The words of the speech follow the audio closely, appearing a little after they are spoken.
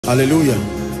Hallelujah.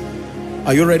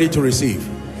 Are you ready to receive?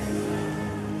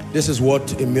 This is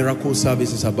what a miracle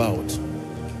service is about.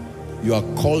 You are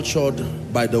cultured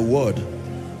by the word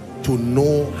to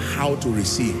know how to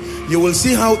receive. You will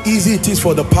see how easy it is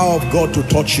for the power of God to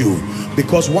touch you,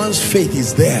 because once faith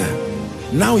is there,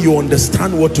 now you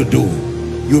understand what to do.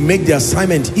 You make the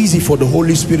assignment easy for the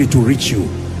Holy Spirit to reach you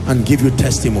and give you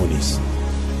testimonies.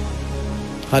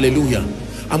 Hallelujah.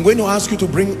 I'm going to ask you to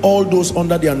bring all those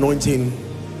under the anointing.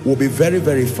 Will be very,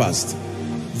 very fast.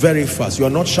 Very fast. You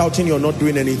are not shouting, you are not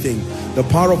doing anything. The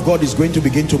power of God is going to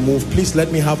begin to move. Please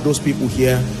let me have those people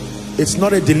here. It's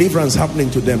not a deliverance happening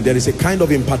to them. There is a kind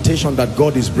of impartation that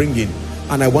God is bringing,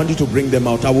 and I want you to bring them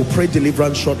out. I will pray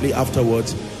deliverance shortly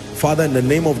afterwards. Father, in the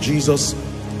name of Jesus,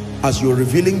 as you're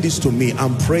revealing this to me,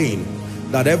 I'm praying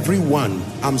that everyone,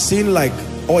 I'm seeing like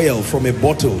oil from a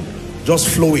bottle just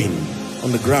flowing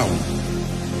on the ground.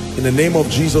 In the name of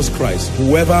Jesus Christ,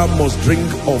 whoever must drink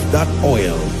of that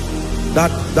oil, that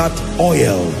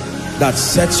oil that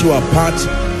sets you apart,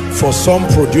 for some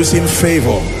producing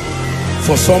favor,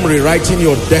 for some rewriting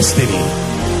your destiny,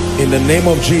 in the name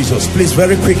of Jesus, please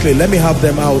very quickly let me have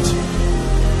them out.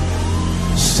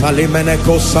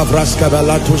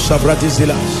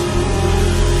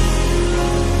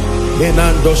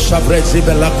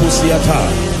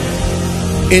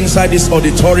 Inside this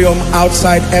auditorium,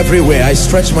 outside, everywhere, I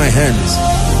stretch my hands.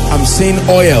 I'm seeing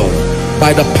oil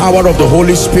by the power of the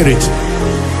Holy Spirit.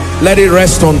 Let it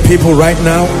rest on people right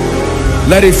now.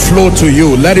 Let it flow to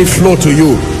you. Let it flow to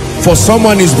you. For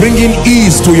someone is bringing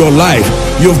ease to your life.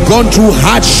 You've gone through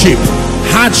hardship.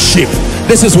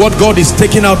 This is what God is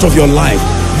taking out of your life.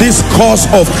 This cause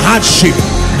of hardship,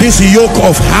 this yoke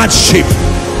of hardship,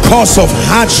 cause of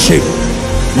hardship,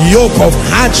 yoke of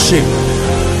hardship.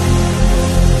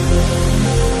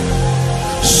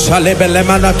 The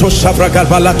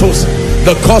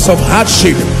cause of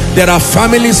hardship. There are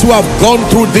families who have gone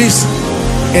through this.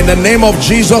 In the name of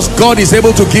Jesus, God is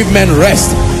able to give men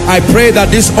rest. I pray that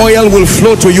this oil will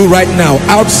flow to you right now,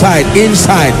 outside,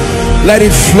 inside. Let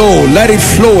it flow, let it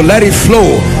flow, let it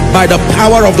flow by the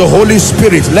power of the Holy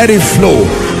Spirit. Let it flow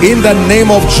in the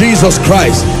name of Jesus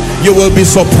Christ. You will be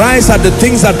surprised at the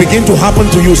things that begin to happen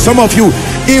to you. Some of you,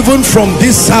 even from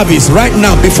this service right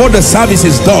now, before the service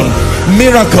is done,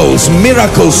 miracles,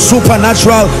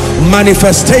 supernatural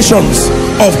manifestations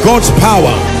of God's power.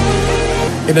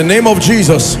 In the name of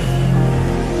Jesus,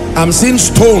 I'm seeing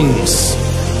stones.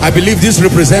 I believe this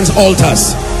represents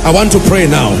altars. I want to pray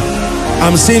now.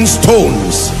 I'm seeing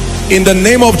stones. In the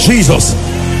name of Jesus,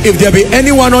 if there be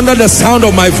anyone under the sound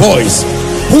of my voice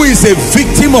who is a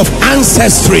victim of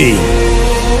ancestry,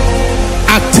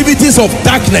 activities of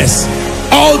darkness,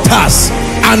 altars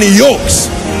and yokes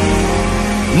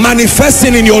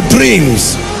manifesting in your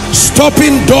dreams,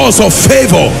 stopping doors of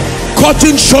favor,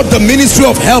 cutting short the ministry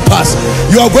of helpers,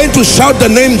 you are going to shout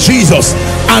the name Jesus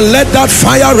and let that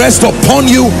fire rest upon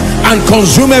you and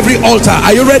consume every altar.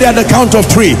 Are you ready? At the count of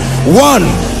 3? 1,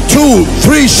 2,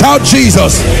 3. Shout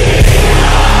Jesus.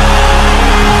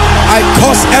 I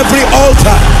curse every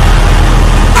altar.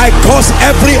 I curse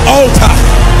every altar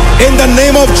in the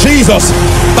name of Jesus,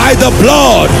 by the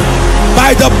blood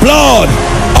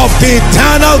of the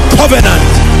eternal covenant,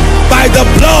 by the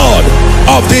blood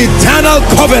of the eternal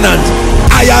covenant.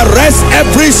 I arrest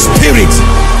every spirit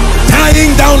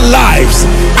tying down lives.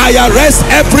 I arrest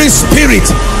every spirit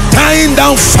tying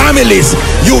down families.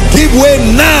 You give way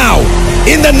now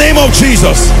in the name of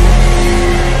Jesus.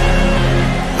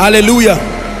 Hallelujah.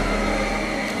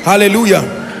 Hallelujah.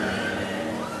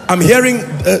 I'm hearing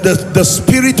the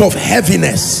spirit of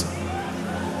heaviness.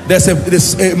 There's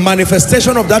a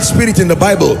manifestation of that spirit in the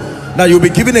Bible, that you'll be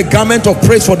given a garment of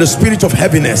praise for the spirit of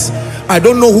heaviness. I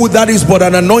don't know who that is, but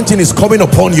an anointing is coming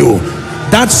upon you.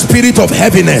 That spirit of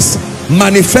heaviness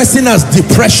manifesting as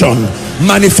depression,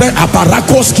 manifest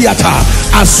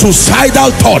as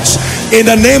suicidal thoughts, in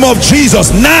the name of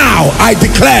Jesus. Now I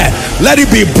declare, let it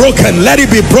be broken, let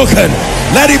it be broken,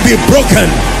 let it be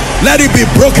broken, let it be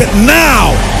broken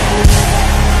now.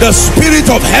 The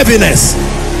spirit of heaviness,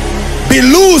 be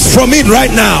loose from it right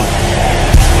now.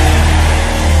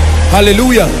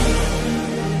 Hallelujah.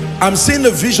 I'm seeing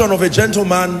the vision of a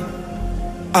gentleman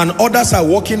and others are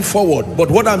walking forward,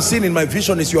 but what I'm seeing in my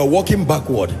vision is you are walking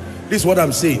backward. This is what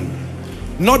I'm seeing.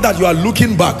 Not that you are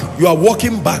looking back, you are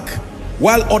walking back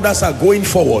while others are going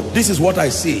forward. This is what I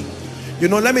see. You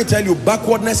know, let me tell you,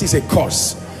 backwardness is a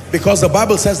curse, because the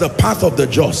Bible says the path of the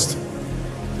just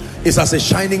is as a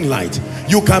shining light.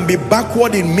 You can be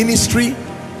backward in ministry,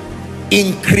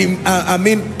 in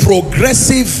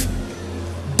progressive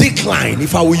decline,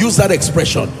 if I will use that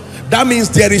expression. That means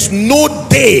there is no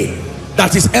day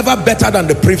that is ever better than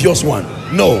the previous one.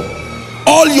 No.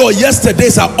 All your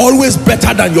yesterdays are always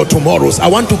better than your tomorrows. I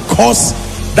want to curse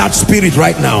that spirit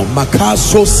right now.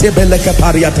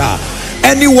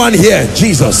 Anyone here,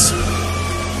 Jesus,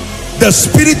 the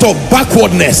spirit of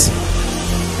backwardness,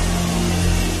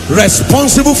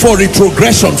 responsible for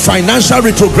retrogression, financial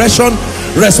retrogression,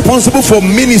 responsible for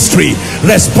ministry,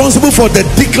 responsible for the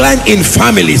decline in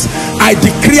families, I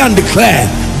decree and declare,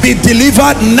 be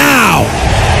delivered now.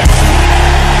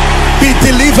 Be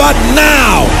delivered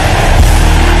now.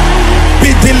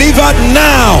 Be delivered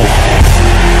now.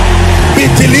 Be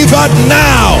delivered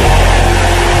now.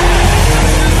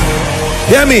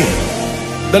 Hear me.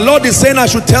 The Lord is saying I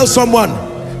should tell someone,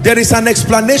 there is an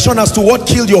explanation as to what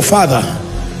killed your father.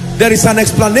 There is an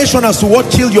explanation as to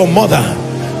what killed your mother.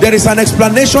 There is an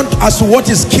explanation as to what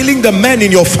is killing the men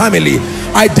in your family.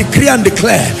 I decree and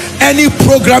declare, any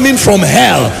programming from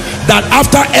hell that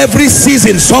after every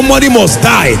season somebody must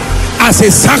die as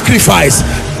a sacrifice,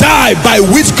 die by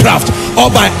witchcraft or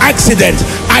by accident,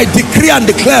 I decree and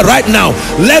declare right now,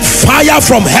 let fire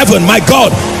from heaven, my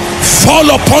God, fall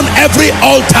upon every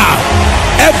altar.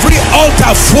 Every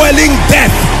altar fueling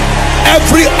death.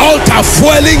 Every altar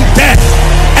fueling death.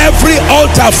 Every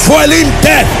altar fueling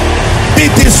death be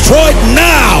destroyed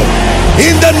now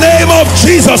in the name of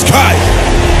Jesus Christ.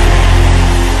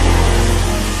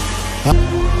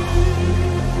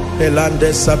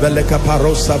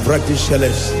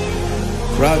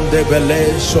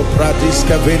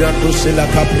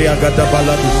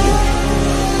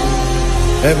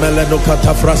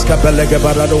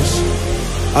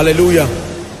 Hallelujah.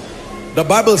 The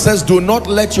Bible says, do not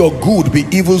let your good be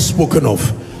evil spoken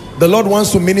of. The Lord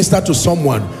wants to minister to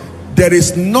someone. There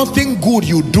is nothing good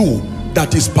you do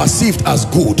that is perceived as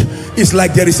good. It's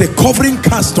like there is a covering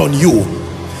cast on you,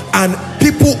 and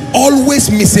people always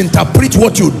misinterpret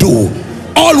what you do.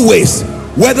 Always.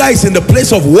 Whether it's in the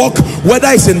place of work, whether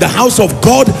it's in the house of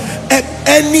God,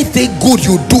 anything good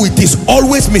you do, it is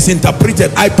always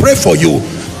misinterpreted. I pray for you,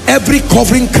 every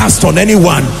covering cast on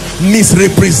anyone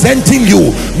misrepresenting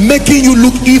you, making you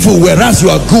look evil whereas you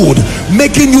are good,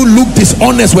 making you look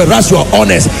dishonest whereas you are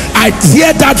honest, I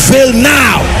tear that veil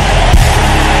now.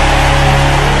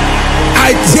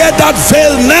 I tear that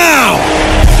veil now.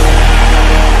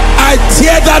 I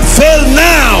tear that veil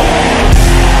now.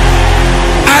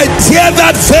 I tear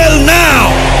that veil now.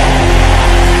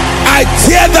 I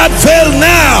tear that veil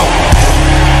now.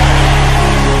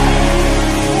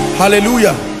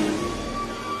 Hallelujah.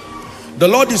 The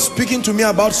Lord is speaking to me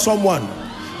about someone.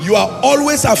 You are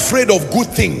always afraid of good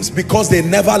things because they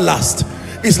never last.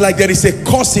 It's like there is a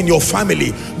curse in your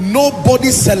family.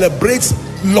 Nobody celebrates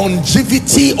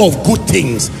longevity of good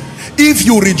things. If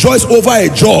you rejoice over a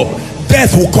job,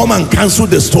 death will come and cancel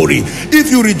the story.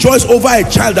 If you rejoice over a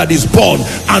child that is born,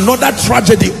 another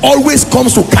tragedy always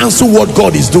comes to cancel what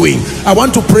God is doing. I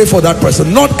want to pray for that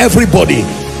person. Not everybody,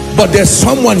 but there's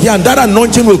someone here, and that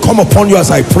anointing will come upon you as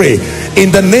I pray.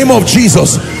 In the name of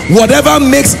Jesus, whatever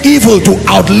makes evil to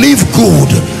outlive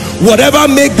good, whatever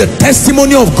make the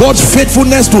testimony of God's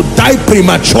faithfulness to die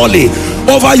prematurely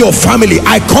over your family,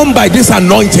 I come by this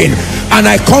anointing and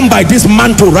I come by this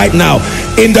mantle right now.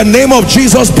 In the name of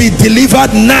Jesus, be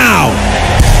delivered now.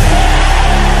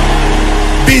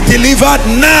 Be delivered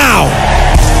now.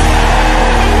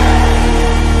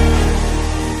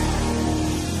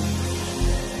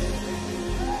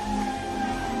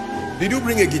 Did you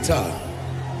bring a guitar?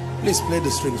 Please play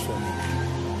the strings for me.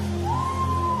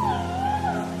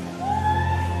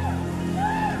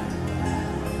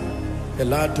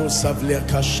 Elato savlia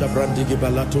kasha brandigi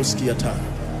balatos kiata.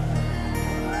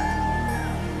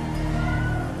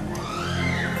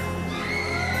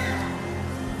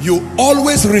 You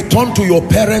always return to your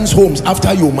parents' homes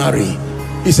after you marry.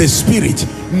 It's a spirit.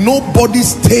 Nobody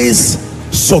stays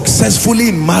successfully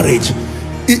in marriage.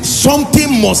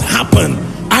 Something must happen.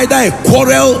 Either a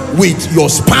quarrel with your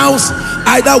spouse,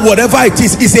 either whatever it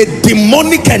is a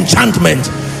demonic enchantment.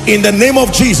 In the name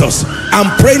of Jesus,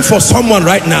 I'm praying for someone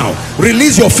right now.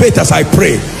 Release your faith as I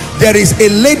pray. There is a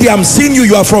lady, I'm seeing you,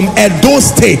 you are from Edo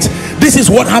State. This is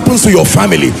what happens to your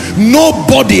family.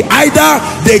 Nobody, either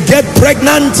they get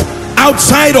pregnant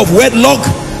outside of wedlock,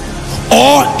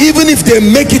 or even if they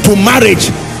make it to marriage,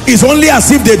 it's only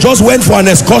as if they just went for an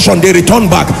excursion, they return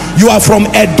back. You are from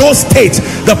Edo State.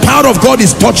 The power of God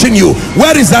is touching you.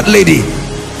 Where is that lady?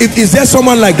 Is there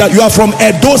someone like that? You are from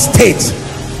Edo State.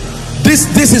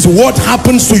 This is what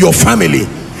happens to your family.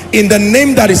 In the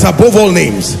name that is above all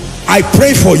names, I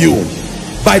pray for you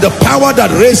by the power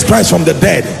that raised Christ from the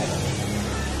dead.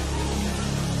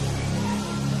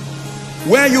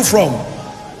 Where are you from?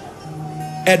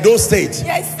 Edo State.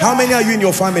 Yes, sir. How many are you in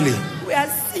your family?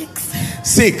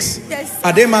 6. Yes, sir.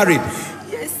 Are they married?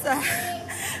 Yes, sir.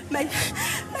 My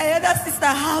other sister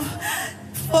have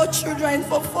 4 children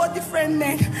for 4 different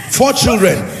men. 4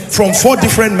 children from 4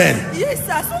 different men. Yes,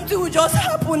 sir. Something will just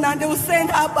happen and they will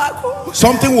send her back home.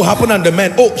 Something will happen and the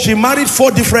men. Oh, she married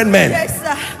 4 different men. Yes,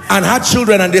 sir. And had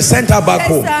children and they sent her back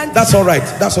home. Sir. That's all right.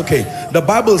 That's okay. The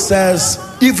Bible says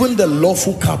even the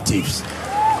lawful captives.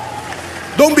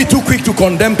 Don't be too quick to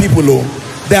condemn people. Oh,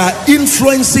 there are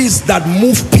influences that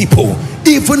move people.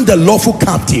 Even the lawful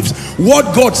captives.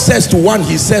 What God says to one,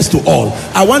 he says to all.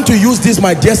 I want to use this,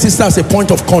 my dear sister, as a point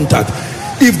of contact.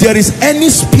 If there is any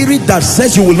spirit that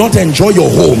says you will not enjoy your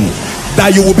home,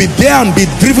 that you will be there and be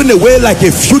driven away like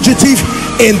a fugitive,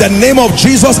 in the name of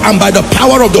Jesus and by the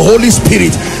power of the Holy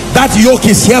Spirit, that yoke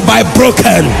is hereby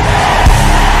broken.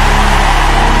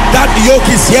 That yoke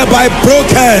is hereby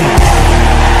broken.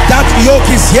 That yoke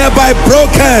is hereby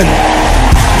broken.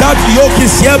 That yoke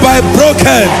is hereby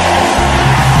broken.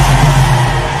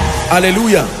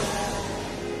 Hallelujah.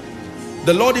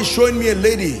 The Lord is showing me a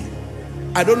lady.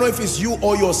 I don't know if it's you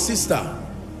or your sister.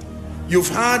 You've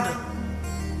had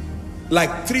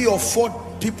like 3 or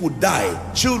 4 people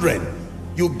die, children.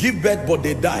 You give birth but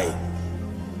they die.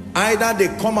 Either they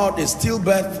come out a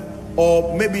stillbirth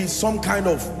or maybe some kind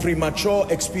of premature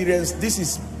experience. This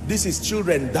is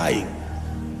children dying.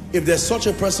 If there's such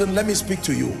a person, let me speak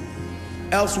to you.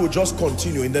 Else we'll just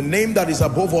continue. In the name that is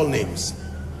above all names.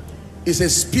 It's a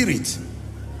spirit.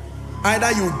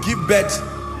 Either you give birth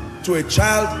to a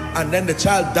child and then the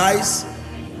child dies.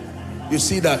 You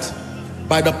see that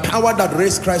by the power that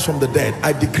raised Christ from the dead,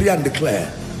 I decree and declare,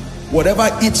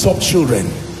 whatever eats up children,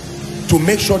 to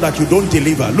make sure that you don't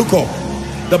deliver. Look up.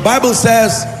 The Bible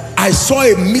says, I saw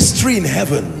a mystery in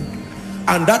heaven,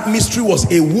 and that mystery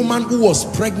was a woman who was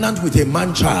pregnant with a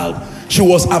man child. She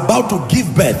was about to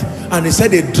give birth, and he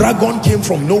said a dragon came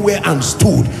from nowhere and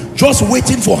stood just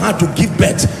waiting for her to give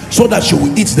birth so that she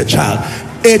will eat the child.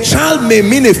 A child may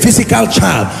mean a physical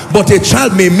child, but a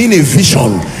child may mean a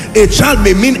vision. A child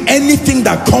may mean anything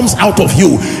that comes out of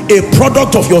you, a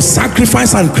product of your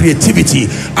sacrifice and creativity.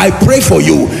 I pray for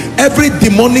you, every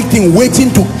demonic thing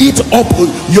waiting to eat up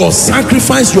your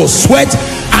sacrifice, your sweat,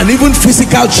 and even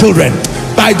physical children,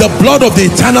 by the blood of the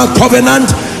eternal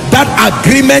covenant, that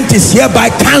agreement is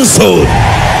hereby cancelled.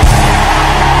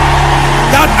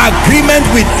 That agreement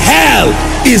with hell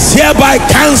is hereby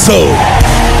cancelled.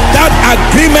 That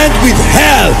agreement with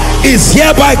hell is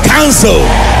hereby cancelled.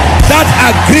 That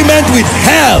agreement with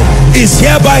hell is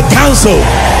hereby cancelled.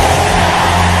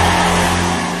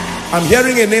 I'm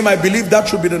hearing a name. I believe that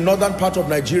should be the northern part of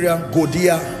Nigeria.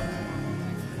 Godia.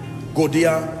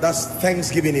 Godia. That's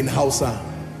Thanksgiving in Hausa.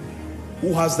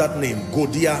 Who has that name?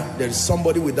 Godia. There is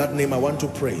somebody with that name. I want to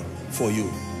pray for you.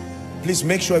 Please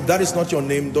make sure if that is not your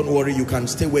name, don't worry, you can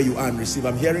stay where you are and receive.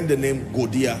 I'm hearing the name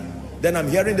Godia. Then I'm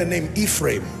hearing the name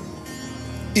Ephraim.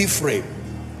 Ephraim.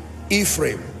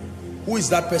 Ephraim. Who is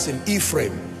that person?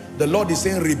 Ephraim. The Lord is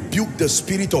saying, rebuke the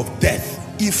spirit of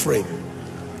death. Ephraim.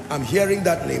 I'm hearing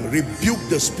that name. Rebuke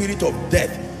the spirit of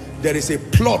death. There is a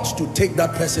plot to take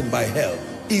that person by hell.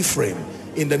 Ephraim.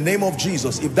 In the name of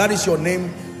Jesus. If that is your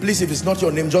name, please, if it's not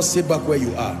your name, just sit back where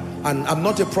you are. And I'm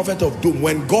not a prophet of doom.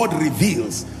 When God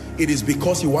reveals, it is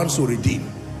because he wants to redeem.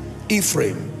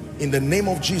 Ephraim, in the name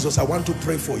of Jesus, I want to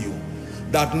pray for you,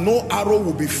 that no arrow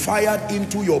will be fired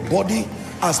into your body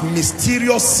as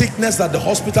mysterious sickness that the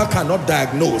hospital cannot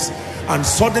diagnose, and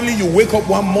suddenly you wake up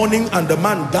one morning and the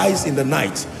man dies in the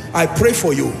night. I pray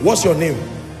for you. What's your name?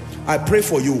 I pray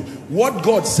for you. What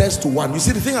God says to one. You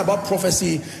see, the thing about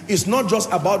prophecy is not just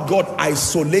about God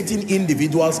isolating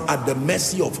individuals at the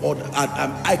mercy of others,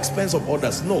 at expense of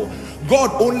others. No, God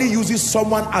only uses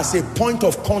someone as a point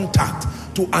of contact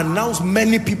to announce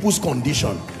many people's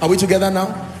condition. Are we together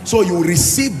now? So you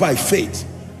receive by faith.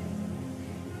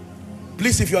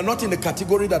 Please, if you are not in the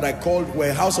category that I called, we're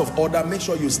a house of order, make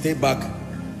sure you stay back.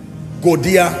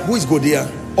 Godia. Who is Godia?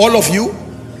 All of you?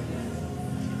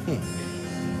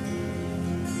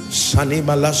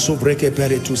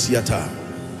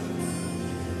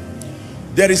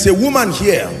 There is a woman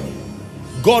here.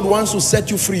 God wants to set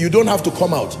you free. You don't have to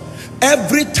come out.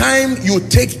 Every time you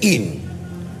take in,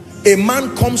 a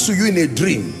man comes to you in a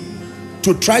dream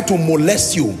to try to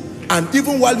molest you, and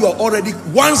even while you are already,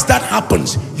 once that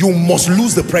happens, you must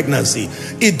lose the pregnancy.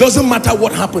 It doesn't matter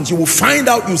what happens, you will find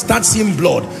out, you start seeing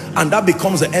blood, and that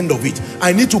becomes the end of it.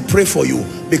 I need to pray for you,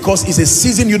 because it's a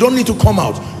season. You don't need to come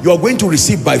out. You are going to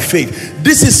receive by faith.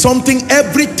 This is something,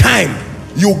 every time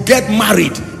you get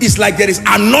married, it's like there is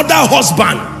another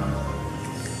husband,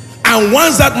 and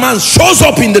once that man shows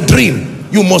up in the dream,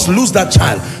 you must lose that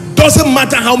child. Doesn't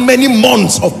matter how many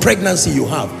months of pregnancy you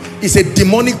have. It's a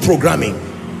demonic programming.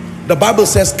 The Bible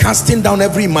says, casting down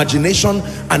every imagination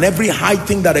and every high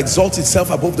thing that exalts itself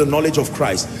above the knowledge of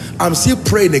Christ. I'm still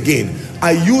praying again.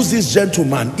 I use this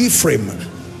gentleman, Ephraim.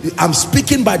 I'm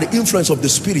speaking by the influence of the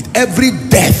Spirit. Every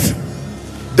death,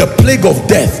 the plague of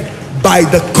death, by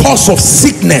the cause of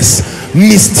sickness,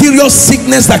 mysterious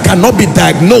sickness that cannot be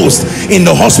diagnosed in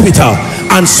the hospital,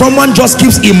 and someone just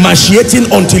keeps emaciating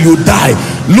until you die,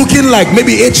 looking like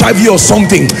maybe HIV or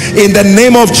something. In the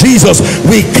name of Jesus,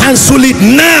 we cancel it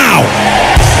now.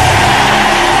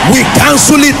 We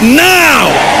cancel it now.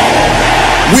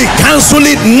 We cancel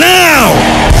it now.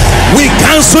 We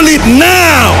cancel it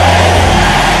now.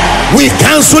 We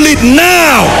cancel it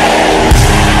now.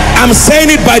 I'm saying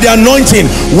it by the anointing.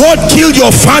 What killed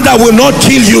your father will not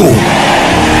kill you.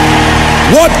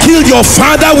 What killed your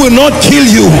father will not kill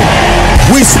you.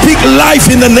 We speak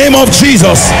life in the name of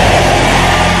Jesus.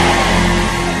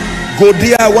 Go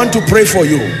dear, I want to pray for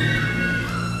you.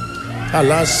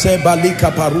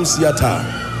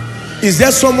 Is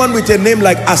there someone with a name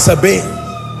like Asabe?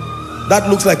 That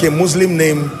looks like a Muslim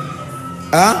name.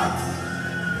 Huh?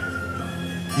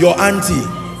 Your auntie,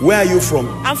 where are you from?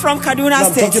 I'm from Kaduna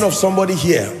State. I'm talking of somebody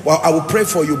here. Well, I will pray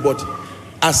for you, but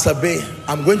Asabe,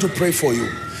 I'm going to pray for you.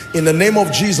 In the name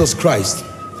of Jesus Christ,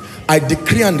 I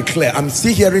decree and declare, I'm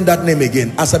still hearing that name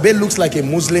again. Asabe looks like a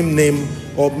Muslim name,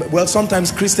 or well,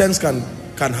 sometimes Christians can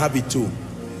have it too.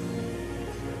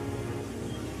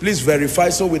 Please verify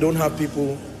so we don't have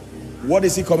people. What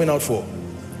is he coming out for?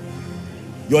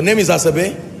 Your name is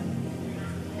Asabe?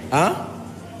 Huh?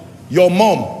 Your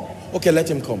mom. Okay, let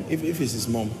him come. If it's his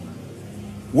mom.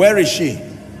 Where is she?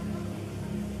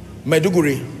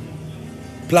 Maiduguri.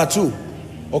 Plateau.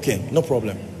 Okay, no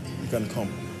problem. You can come.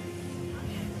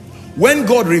 When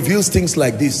God reveals things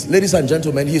like this, ladies and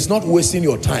gentlemen, he's not wasting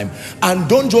your time. And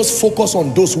don't just focus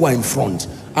on those who are in front.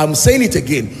 I'm saying it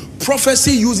again.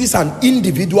 Prophecy uses an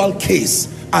individual case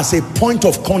as a point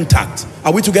of contact.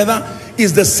 Are we together?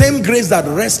 It's the same grace that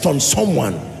rests on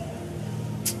someone.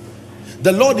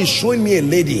 The Lord is showing me a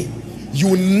lady.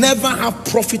 You never have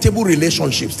profitable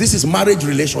relationships. This is marriage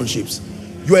relationships.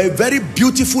 You are a very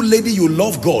beautiful lady, you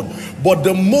love God, but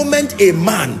the moment a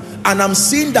man, and I'm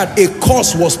seeing that a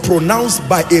curse was pronounced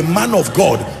by a man of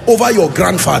God over your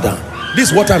grandfather.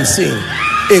 This is what I'm saying.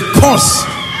 A curse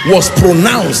was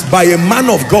pronounced by a man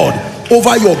of God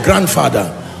over your grandfather,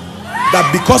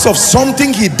 that because of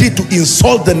something he did to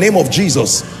insult the name of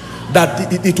Jesus,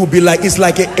 that it will be like, it's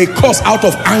like a curse out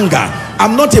of anger.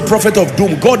 I'm not a prophet of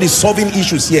doom. God is solving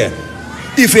issues here.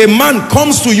 If a man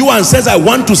comes to you and says, I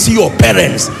want to see your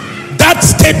parents, that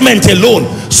statement alone,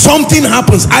 something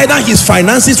happens. Either his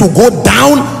finances will go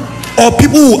down, or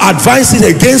people will advance it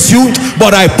against you.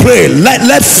 But I pray,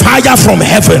 let fire from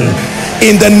heaven,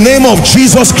 in the name of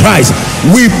Jesus Christ,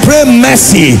 we pray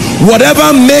mercy.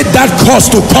 Whatever made that curse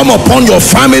to come upon your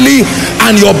family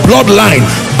and your bloodline,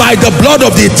 by the blood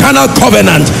of the eternal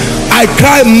covenant, I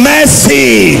cry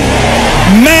mercy,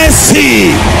 mercy,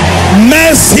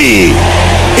 mercy,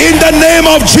 in the name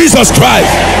of Jesus Christ.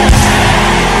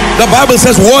 The Bible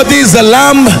says, worthy is the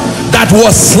lamb that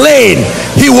was slain.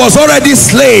 He was already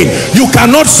slain. You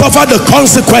cannot suffer the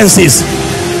consequences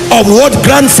of what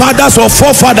grandfathers or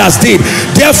forefathers did.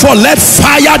 Therefore, let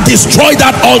fire destroy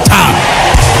that altar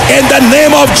in the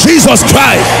name of Jesus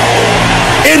Christ.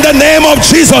 In the name of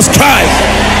Jesus Christ.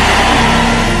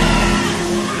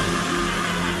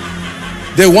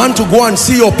 They want to go and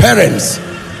see your parents,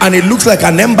 and it looks like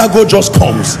an embargo just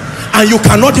comes, and you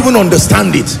cannot even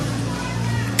understand it.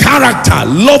 Character,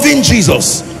 loving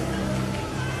Jesus.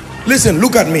 Listen,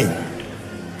 look at me.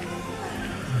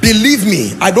 Believe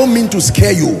me, I don't mean to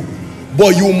scare you,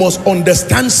 but you must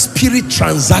understand spirit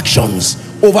transactions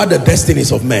over the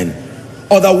destinies of men.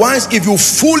 Otherwise, if you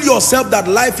fool yourself that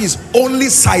life is only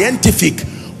scientific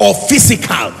or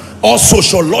physical or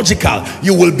sociological,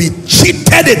 you will be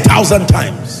cheated 1,000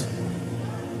 times.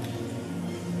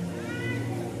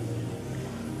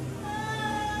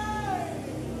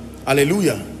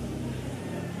 Hallelujah.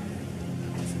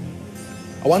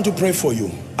 I want to pray for you,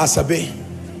 Asabe,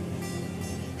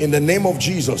 in the name of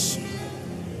Jesus.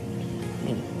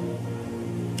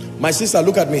 My sister,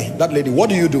 look at me. That lady, what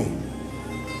do you do?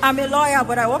 I'm a lawyer,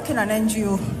 but I work in an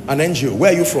NGO. An NGO.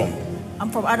 Where are you from?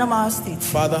 I'm from Arome State.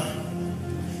 Father,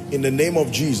 in the name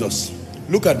of Jesus,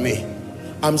 look at me.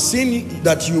 I'm seeing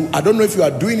that you, I don't know if you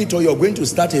are doing it or you're going to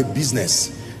start a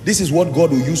business. This is what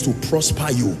God will use to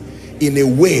prosper you in a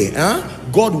way,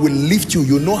 God will lift you.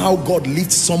 You know how God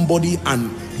lifts somebody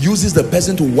and uses the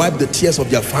person to wipe the tears of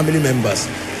their family members.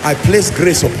 I place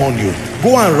grace upon you.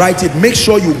 Go and write it. Make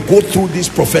sure you go through this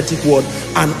prophetic word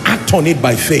and act on it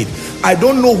by faith. I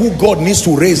don't know who God needs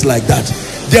to raise like that.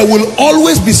 There will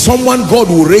always be someone God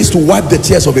will raise to wipe the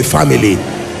tears of a family.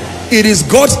 It is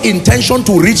God's intention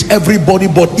to reach everybody,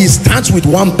 but it starts with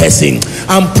one person.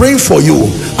 I'm praying for you,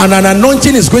 and an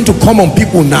anointing is going to come on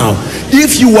people now.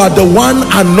 If you are the one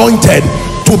anointed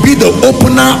to be the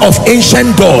opener of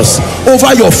ancient doors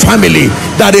over your family,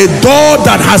 that a door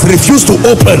that has refused to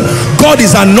open, God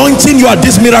is anointing you at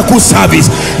this miracle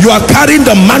service. You are carrying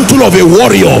the mantle of a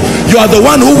warrior. You are the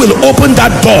one who will open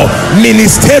that door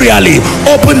ministerially,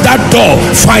 open that door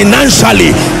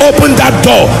financially, open that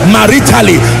door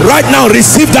maritally. Right now,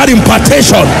 receive that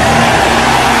impartation.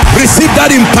 Receive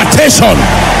that impartation.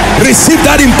 Receive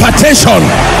that impartation.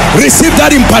 Receive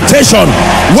that impartation,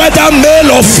 whether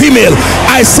male or female.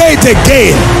 I say it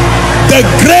again, the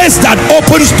grace that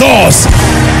opens doors,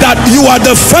 that you are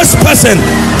the first person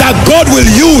that God will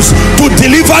use to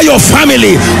deliver your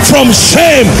family from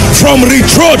shame, from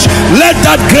reproach. Let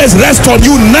that grace rest on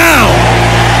you now.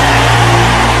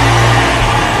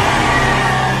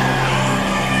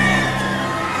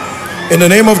 In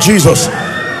the name of Jesus.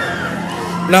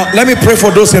 Now let me pray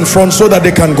for those in front so that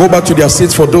they can go back to their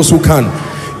seats, for those who can.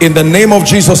 In the name of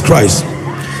Jesus Christ,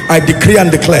 I decree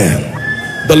and declare,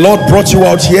 the Lord brought you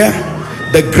out here.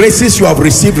 The graces you have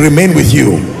received remain with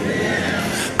you,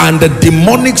 and the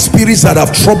demonic spirits that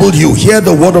have troubled you, hear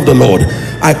the word of the Lord.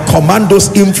 I command those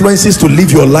influences to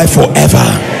live your life forever,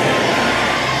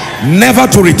 never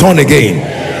to return again,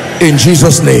 in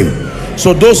Jesus' name.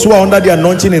 So those who are under the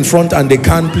anointing in front and they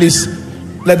can, please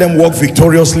let them walk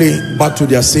victoriously back to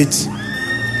their seats.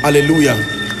 Hallelujah.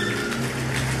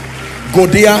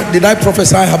 Godia, did I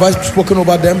prophesy? Have I spoken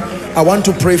over them? I want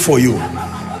to pray for you.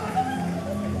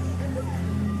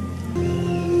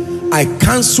 I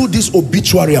cancel this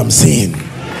obituary I'm seeing.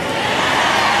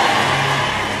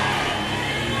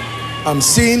 I'm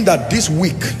seeing that this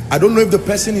week, I don't know if the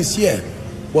person is here,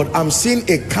 but I'm seeing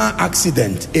a car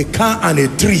accident, a car and a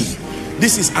tree.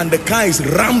 This is, and the car is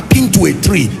ramping to a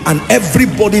tree, and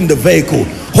everybody in the vehicle,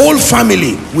 whole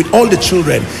family with all the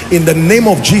children. In the name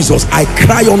of Jesus, I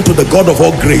cry unto the God of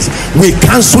all grace, we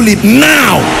cancel it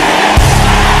now.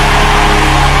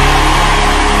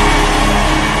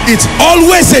 It's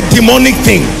always a demonic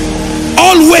thing,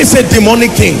 always a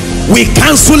demonic thing. We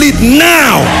cancel it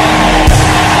now.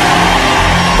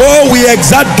 Oh, we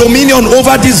exert dominion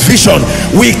over this vision.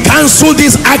 We cancel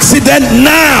this accident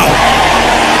now.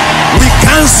 We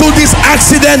cancel this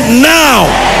accident now.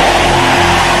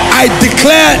 I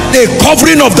declare a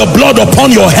covering of the blood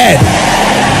upon your head.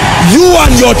 You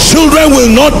and your children will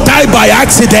not die by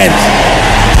accident,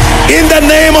 in the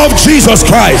name of Jesus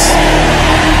Christ.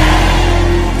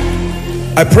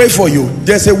 I pray for you.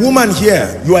 There's a woman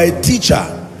here. You are a teacher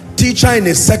in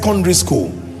a secondary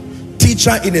school.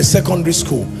 Teacher in a secondary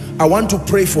school. I want to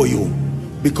pray for you,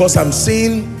 because I'm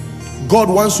seeing God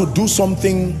wants to do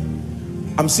something.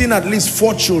 I'm seeing at least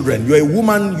 4 children. You're a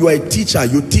woman, you are a teacher,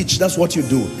 you teach. That's what you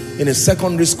do in a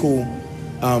secondary school.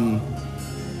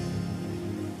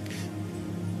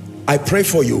 I pray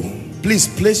for you. Please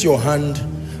place your hand.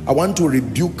 I want to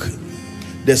rebuke.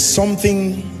 There's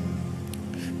something,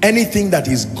 anything that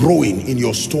is growing in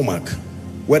your stomach,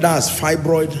 whether as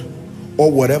fibroid or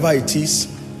whatever it is,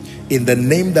 in the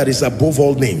name that is above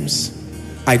all names,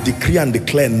 I decree and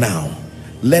declare now,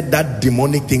 let that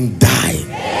demonic thing die.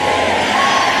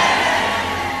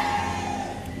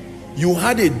 You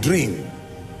had a dream,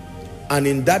 and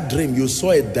in that dream you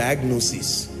saw a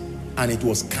diagnosis, and it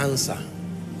was cancer.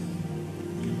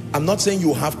 I'm not saying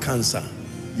you have cancer.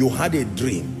 You had a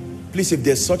dream. Please, if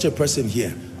there's such a person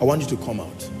here, I want you to come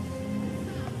out.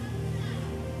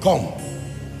 Come.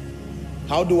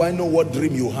 How do I know what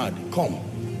dream you had? Come.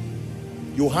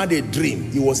 You had a dream.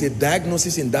 It was a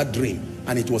diagnosis in that dream,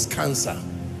 and it was cancer.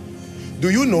 Do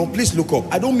you know? Please look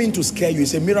up. I don't mean to scare you.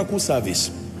 It's a miracle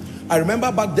service. I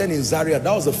remember back then in Zaria,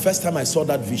 that was the first time I saw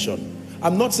that vision.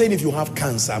 I'm not saying if you have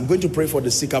cancer. I'm going to pray for the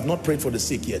sick. I've not prayed for the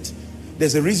sick yet.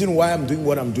 There's a reason why I'm doing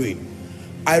what I'm doing.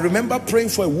 I remember praying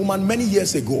for a woman many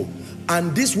years ago,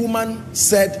 and this woman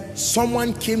said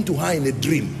someone came to her in a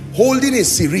dream holding a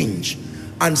syringe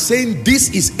and saying this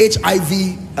is HIV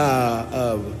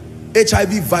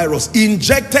virus,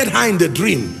 injected her in the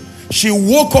dream. She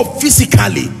woke up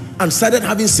physically and started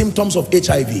having symptoms of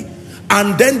HIV.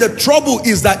 And then the trouble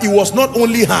is that it was not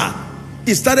only her,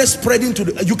 it started spreading to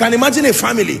the, you can imagine a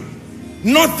family,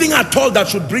 nothing at all that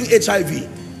should bring HIV,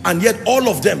 and yet all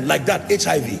of them like that,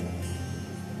 HIV.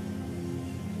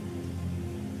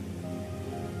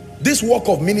 This work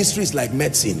of ministry is like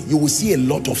medicine. You will see a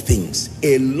lot of things,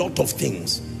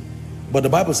 but the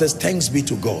Bible says thanks be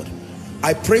to God.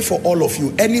 I pray for all of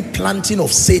you, any planting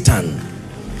of Satan,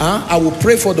 I will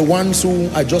pray for the ones who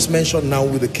I just mentioned now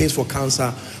with the case for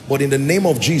cancer, but in the name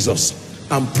of Jesus,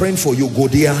 I'm praying for you,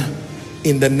 Godia,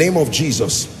 in the name of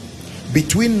Jesus.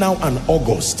 Between now and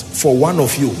August, for one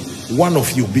of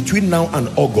you, between now and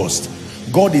August,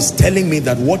 God is telling me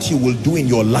that what he will do in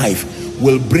your life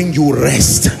will bring you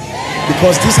rest,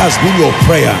 because this has been your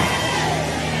prayer.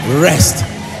 Rest.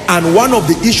 And one of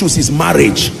the issues is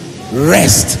marriage.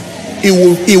 Rest.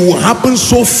 It will happen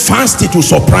so fast it will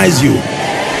surprise you.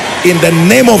 In the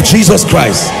name of Jesus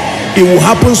Christ, it will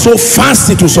happen so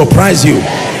fast it will surprise you.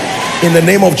 In the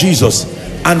name of Jesus.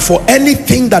 And for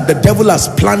anything that the devil has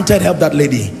planted, help that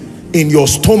lady, in your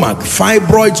stomach,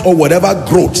 fibroids or whatever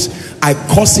growths, I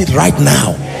curse it right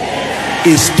now.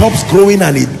 It stops growing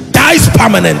and it dies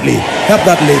permanently. Help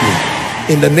that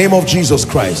lady in the name of Jesus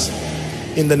Christ.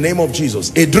 In the name of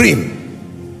Jesus. A dream.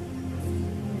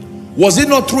 Was it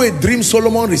not through a dream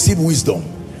Solomon received wisdom?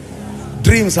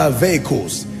 Dreams are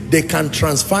vehicles. They can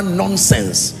transfer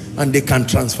nonsense and they can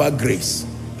transfer grace.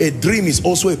 A dream is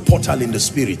also a portal in the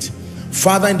spirit.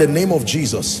 Father, in the name of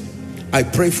Jesus, I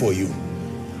pray for you.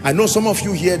 I know some of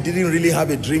you here didn't really have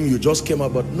a dream, you just came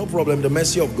up, but no problem, the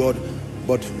mercy of God.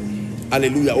 But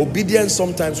hallelujah, obedience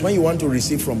sometimes when you want to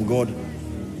receive from God,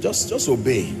 just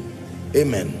obey.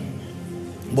 Amen.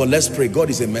 But let's pray. God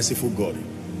is a merciful God.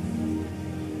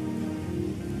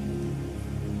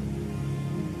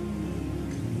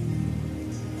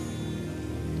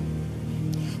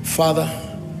 Father,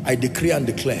 I decree and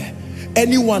declare,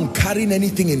 anyone carrying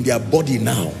anything in their body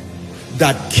now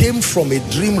that came from a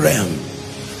dream realm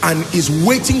and is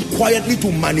waiting quietly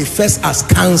to manifest as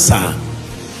cancer,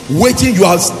 waiting, you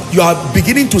are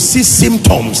beginning to see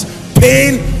symptoms,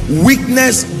 pain,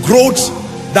 weakness, growth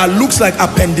that looks like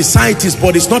appendicitis,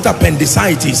 but it's not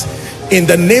appendicitis. In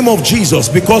the name of Jesus,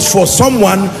 because for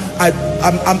someone,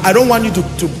 I don't want you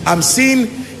to I'm seeing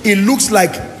it looks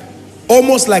like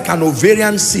almost like an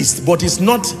ovarian cyst, but it's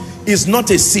not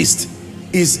a cyst.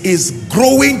 Is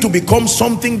growing to become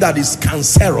something that is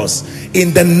cancerous.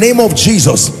 In the name of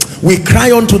Jesus, we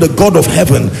cry unto the God of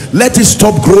heaven, let it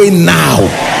stop growing now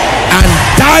and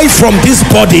die from this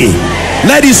body.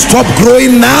 Let it stop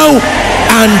growing now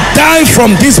and die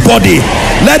from this body.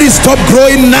 Let it stop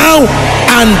growing now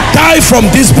and die from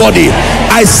this body.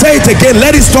 I say it again,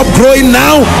 let it stop growing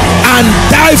now and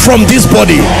die from this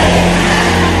body.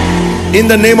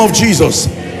 In the name of Jesus.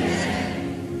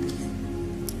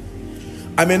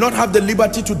 I may not have the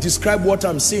liberty to describe what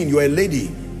I'm seeing. You're a lady,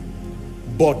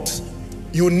 but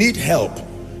you need help.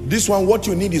 This one, what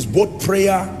you need is both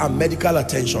prayer and medical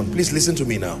attention. Please listen to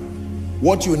me now.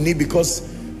 What you need, because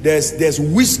there's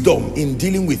wisdom in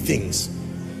dealing with things.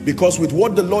 Because with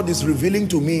what the Lord is revealing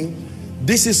to me,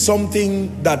 this is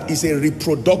something that is a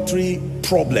reproductory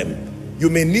problem.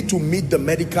 You may need to meet the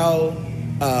medical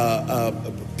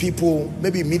people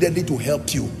maybe immediately to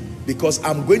help you, because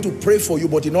I'm going to pray for you,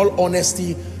 but in all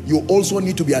honesty, you also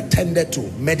need to be attended to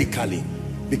medically,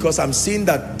 because I'm seeing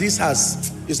that this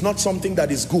is not something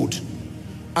that is good.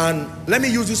 And let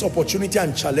me use this opportunity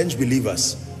and challenge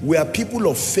believers. We are people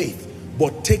of faith,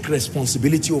 but take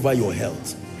responsibility over your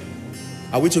health.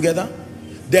 Are we together?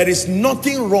 There is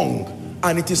nothing wrong,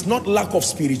 and it is not lack of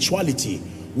spirituality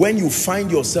when you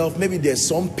find yourself, maybe there's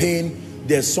some pain,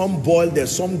 there's some boil,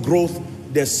 there's some growth,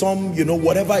 there's some,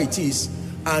 whatever it is.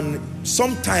 And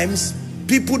sometimes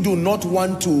people do not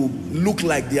want to look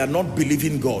like they are not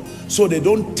believing God, so they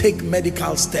don't take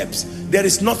medical steps. There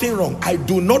is nothing wrong. I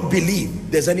do not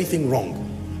believe there's anything wrong.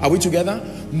 Are we together?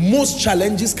 Most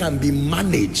challenges can be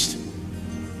managed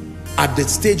at the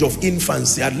stage of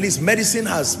infancy. At least medicine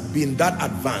has been that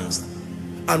advanced.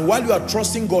 And while you are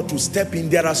trusting God to step in,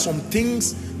 there are some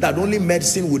things that only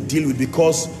medicine would deal with,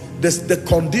 because the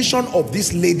condition of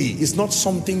this lady is not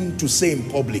something to say in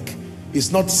public.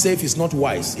 It's not safe, it's not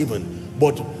wise even.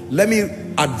 But let me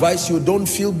advise you, don't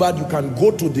feel bad. You can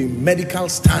go to the medical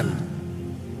stand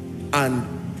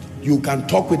and you can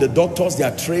talk with the doctors. They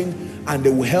are trained and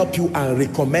they will help you and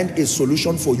recommend a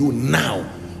solution for you now.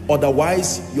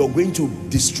 Otherwise, you're going to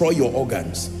destroy your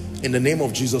organs. In the name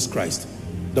of Jesus Christ.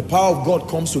 The power of God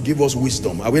comes to give us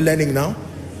wisdom. Are we learning now?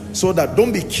 So that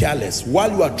don't be careless.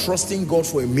 While you are trusting God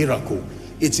for a miracle,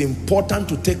 it's important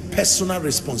to take personal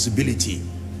responsibility.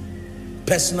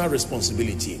 Personal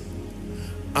responsibility.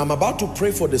 I'm about to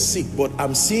pray for the sick, but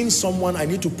I'm seeing someone. I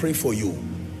need to pray for you.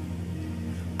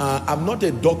 I'm not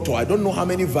a doctor. I don't know how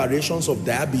many variations of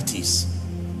diabetes,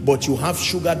 but you have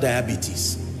sugar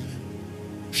diabetes.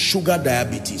 Sugar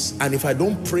diabetes. And if I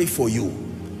don't pray for you,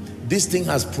 this thing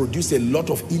has produced a lot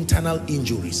of internal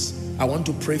injuries. I want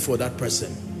to pray for that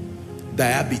person.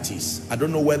 Diabetes. I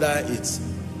don't know whether it's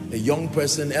a young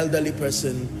person, elderly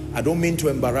person. I don't mean to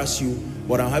embarrass you,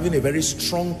 but I'm having a very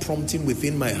strong prompting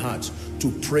within my heart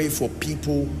to pray for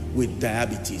people with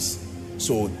diabetes.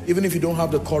 So even if you don't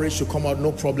have the courage to come out,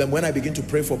 no problem. When I begin to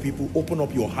pray for people, open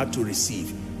up your heart to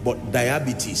receive. But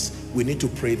diabetes, we need to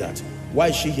pray that. Why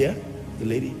is she here? The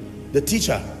lady? The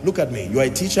teacher. Look at me. You are a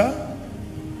teacher?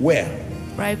 Where?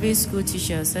 Private school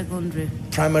teacher, secondary.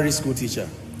 Primary school teacher.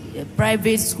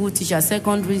 Private school teacher,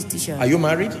 secondary teacher. Are you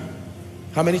married?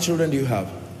 How many children do you have?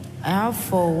 I have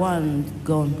 4, 1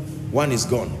 gone. One is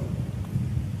gone.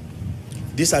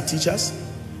 These are teachers?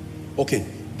 Okay,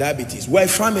 diabetes. We're a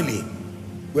family.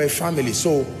 We're a family.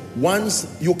 So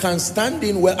once you can stand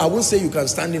in, well, I won't say you can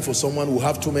stand in for someone who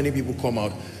have too many people come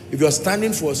out. If you're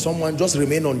standing for someone, just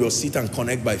remain on your seat and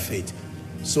connect by faith,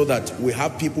 so that we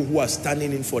have people who are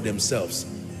standing in for themselves.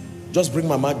 Just bring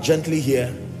Mama gently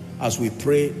here as we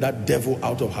pray that devil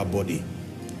out of her body.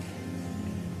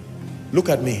 Look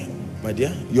at me, my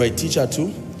dear. You're a teacher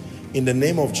too. In the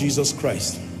name of Jesus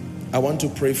Christ, I want to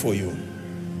pray for you.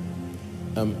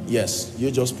 Yes,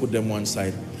 you just put them one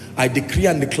side. I decree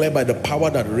and declare by the power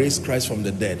that raised Christ from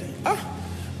the dead.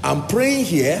 I'm praying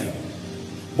here,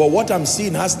 but what I'm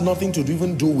seeing has nothing to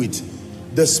even do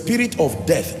with the spirit of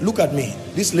death. Look at me.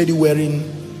 This lady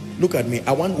wearing, look at me.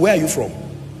 Where are you from?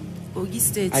 Ogi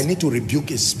State. I need to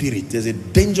rebuke a spirit. There's a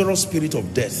dangerous spirit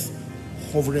of death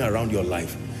hovering around your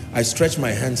life. I stretch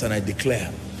my hands and I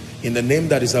declare, in the name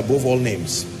that is above all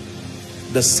names,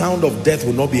 the sound of death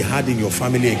will not be heard in your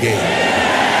family again.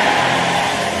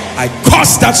 I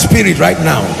curse that spirit right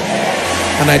now,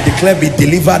 and I declare, be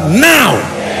delivered now.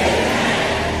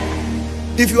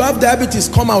 If you have diabetes,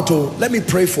 come out. Let me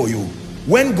pray for you.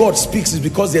 When God speaks, it's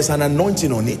because there's an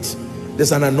anointing on it.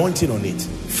 There's an anointing on it.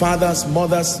 Fathers,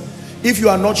 mothers, if you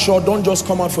are not sure, don't just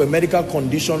come out for a medical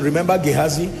condition. Remember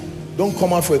Gehazi, don't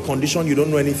come out for a condition you don't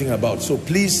know anything about. So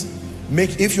please,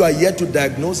 if you are yet to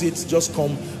diagnose it, just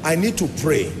come. I need to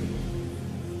pray.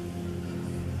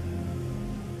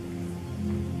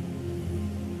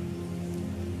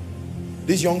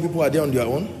 These young people, are they on their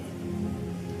own?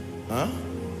 Huh?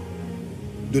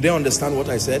 Do they understand what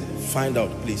I said? Find out,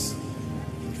 please.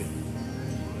 Okay.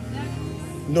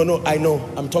 No, I know.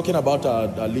 I'm talking about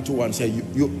our little ones here.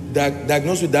 You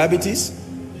diagnosed with diabetes?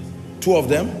 2 of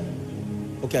them?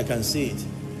 Okay, I can see it.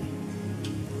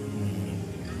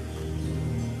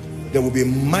 There will be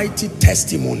mighty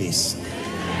testimonies.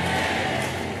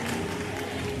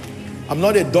 I'm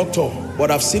not a doctor,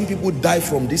 but I've seen people die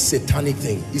from this satanic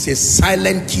thing. It's a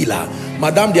silent killer.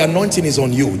 Madam, the anointing is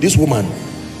on you. This woman,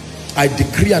 I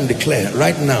decree and declare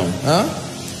right now,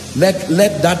 let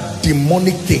that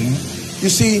demonic thing, you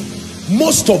see,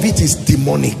 most of it is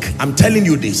demonic. I'm telling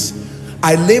you this.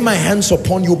 I lay my hands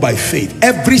upon you by faith.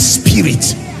 Every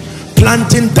spirit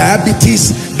planting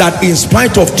diabetes that in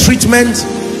spite of treatment,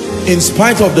 in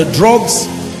spite of the drugs,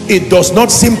 it does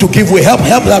not seem to give way. Help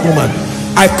that woman.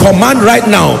 I command right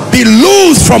now, be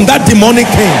loose from that demonic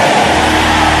thing.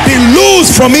 Be loose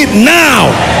from it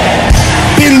now.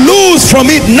 Be loose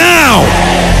from it now.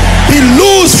 Be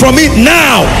loose from it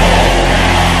now.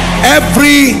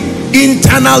 Every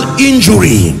internal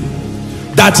injury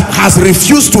that has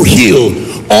refused to heal,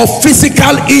 or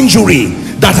physical injury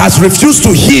that has refused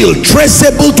to heal,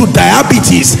 traceable to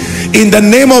diabetes, in the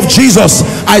name of Jesus,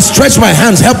 I stretch my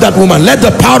hands. Help that woman. Let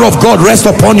the power of God rest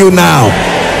upon you now.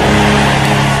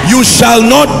 You shall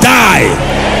not die.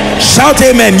 Shout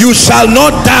amen. You shall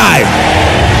not die.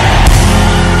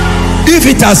 If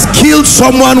it has killed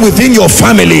someone within your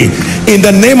family, in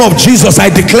the name of Jesus, I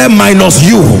declare minus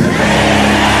you.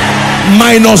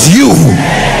 Minus you.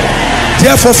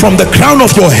 Therefore, from the crown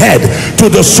of your head to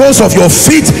the soles of your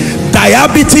feet,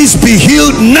 diabetes be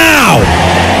healed now.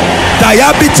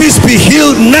 Diabetes be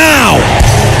healed now.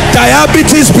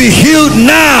 Diabetes be healed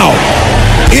now.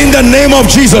 In the name of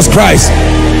Jesus Christ.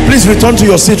 Please return to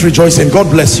your seat rejoicing. God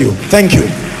bless you. Thank you.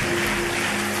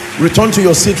 Return to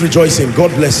your seat rejoicing.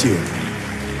 God bless you.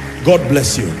 God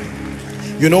bless you.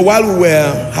 You know, while we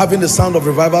were having the Sound of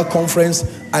Revival conference,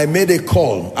 I made a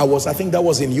call. I think that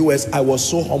was in US. I was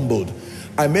so humbled.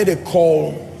 I made a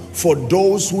call for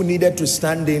those who needed to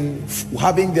stand in,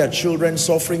 having their children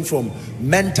suffering from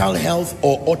mental health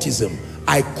or autism.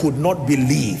 I could not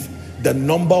believe the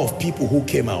number of people who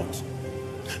came out.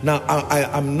 Now,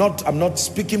 I'm not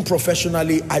speaking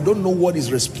professionally. I don't know what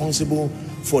is responsible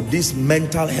for this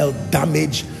mental health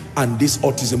damage and this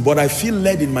autism, but I feel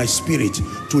led in my spirit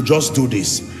to just do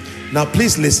this. Now,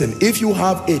 please listen. If you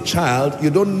have a child, you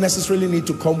don't necessarily need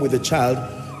to come with a child,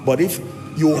 but if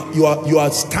you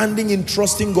are standing in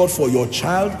trusting God for your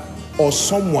child or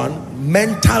someone,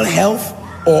 mental health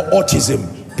or autism,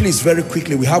 please, very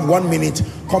quickly, we have 1 minute,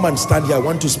 come and stand here. I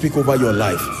want to speak over your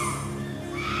life.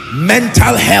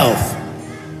 Mental health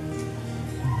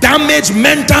damage,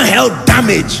 mental health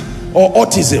damage, or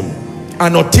autism,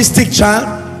 an autistic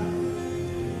child.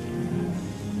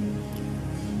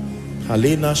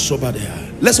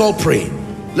 Let's all pray.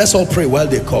 Let's all pray while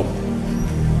they come.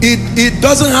 It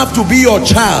doesn't have to be your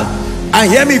child.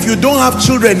 And hear me, if you don't have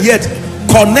children yet,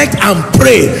 connect and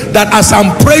pray that as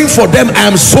I'm praying for them, I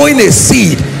am sowing a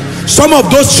seed. Some of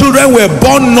those children were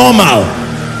born normal.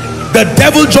 The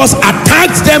devil just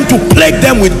attacked them to plague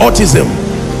them with autism.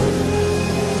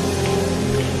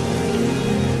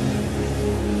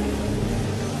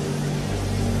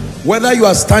 Whether you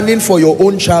are standing for your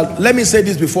own child, let me say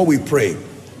this before we pray,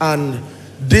 and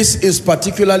this is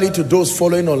particularly to those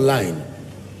following online.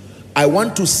 I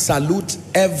want to salute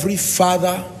every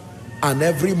father and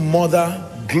every mother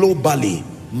globally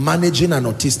managing an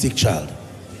autistic child.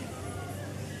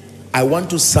 I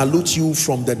want to salute you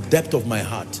from the depth of my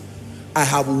heart. I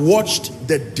have watched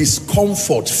the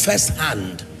discomfort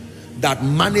firsthand that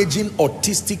managing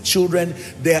autistic children,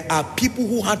 there are people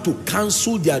who had to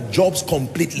cancel their jobs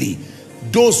completely.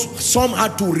 Some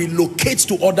had to relocate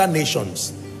to other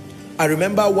nations. I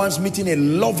remember once meeting a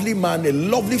lovely man, a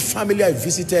lovely family I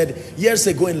visited years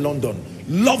ago in London.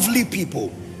 Lovely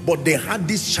people, but they had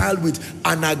this child with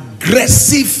an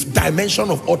aggressive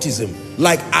dimension of autism.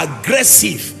 Like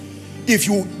aggressive. If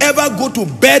you ever go to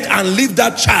bed and leave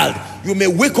that child, you may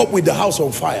wake up with the house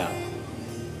on fire.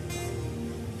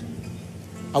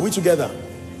 Are we together?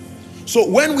 So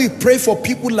when we pray for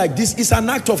people like this, it's an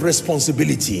act of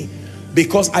responsibility.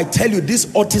 Because I tell you, this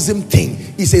autism thing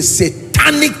is a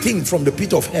satanic thing from the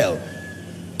pit of hell.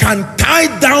 Can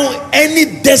tie down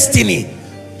any destiny.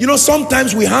 You know,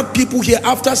 sometimes we have people here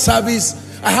after service.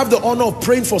 I have the honor of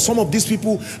praying for some of these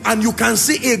people, and you can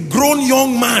see a grown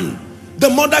young man. The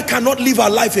mother cannot live her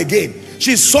life again.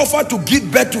 She suffered to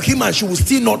give birth to him and she will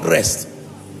still not rest.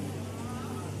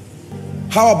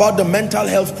 How about the mental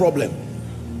health problem?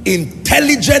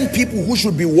 Intelligent people who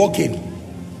should be working.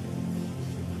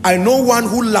 I know one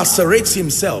who lacerates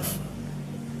himself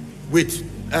with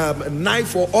a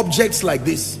knife or objects like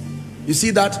this. You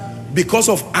see that? Because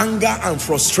of anger and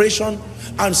frustration.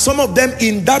 And some of them,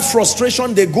 in that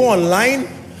frustration, they go online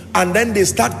and then they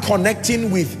start connecting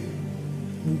with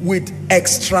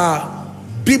extra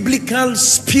biblical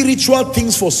spiritual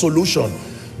things for solution.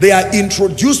 They are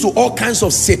introduced to all kinds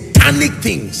of satanic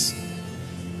things.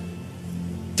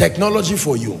 Technology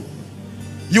for you.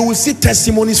 You will see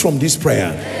testimonies from this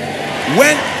prayer.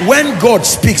 When God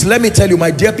speaks, let me tell you, my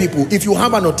dear people, if you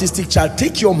have an autistic child,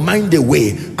 take your mind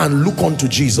away and look unto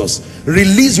Jesus.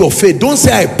 Release your faith. Don't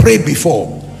say I prayed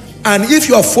before. And if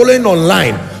you are following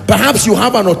online, perhaps you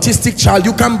have an autistic child,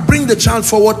 you can bring the child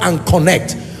forward and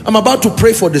connect. I'm about to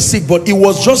pray for the sick, but it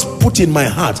was just put in my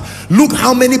heart. Look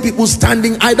how many people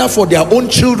standing either for their own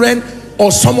children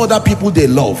or some other people they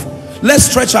love. Let's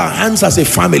stretch our hands as a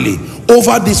family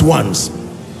over these ones.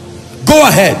 Go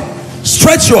ahead,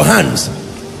 stretch your hands.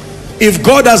 If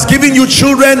God has given you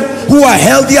children who are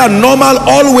healthy and normal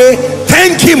always,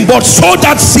 thank him, but sow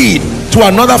that seed to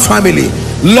another family.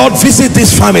 Lord, visit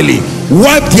this family,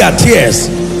 wipe their tears.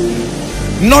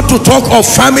 Not to talk of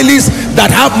families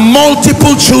that have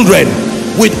multiple children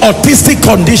with autistic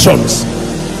conditions.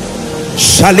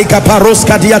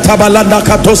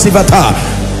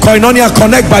 Koinonia,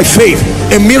 connect by faith.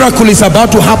 A miracle is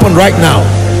about to happen right now.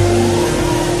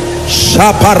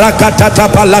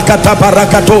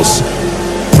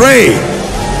 Pray,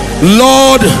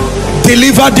 Lord,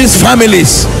 deliver these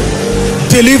families,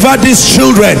 deliver these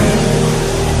children,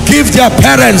 give their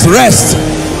parents rest.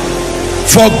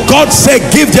 For God's sake,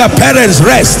 give their parents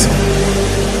rest.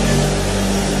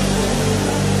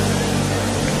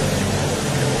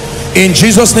 In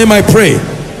Jesus' name I pray.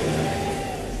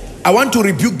 I want to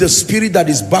rebuke the spirit that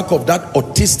is back of that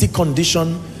autistic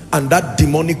condition and that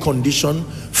demonic condition.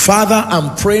 Father,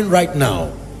 I'm praying right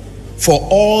now for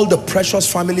all the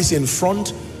precious families in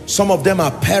front. Some of them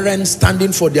are parents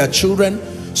standing for their children.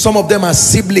 Some of them are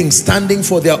siblings standing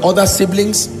for their other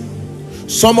siblings.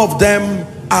 Some of them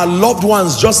are loved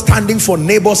ones just standing for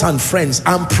neighbors and friends.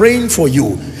 I'm praying for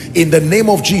you in the name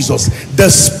of Jesus. The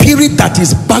spirit that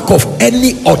is back of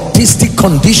any autistic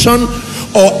condition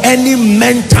or any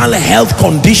mental health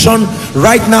condition,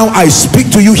 right now I speak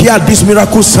to you here at this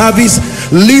miracle service.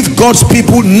 Leave God's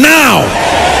people now.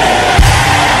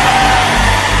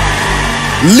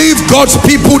 Leave God's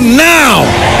people now.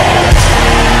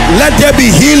 Let there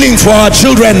be healing for our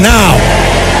children now.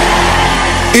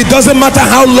 It doesn't matter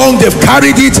how long they've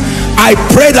carried it. I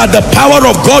pray that the power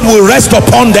of God will rest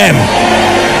upon them,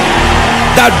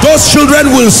 that those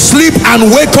children will sleep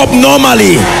and wake up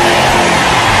normally.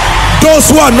 Those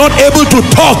who are not able to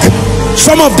talk,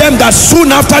 some of them, that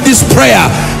soon after this prayer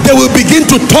they will begin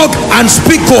to talk and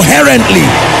speak coherently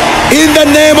in the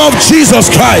name of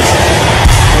Jesus Christ.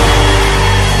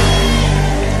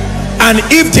 And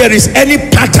if there is any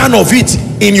pattern of it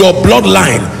in your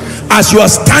bloodline, as you are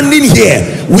standing here,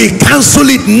 we cancel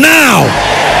it now.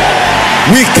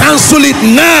 We cancel it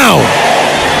now.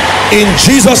 In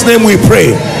Jesus' name we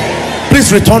pray.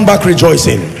 Please return back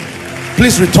rejoicing.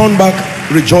 Please return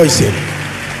back rejoicing.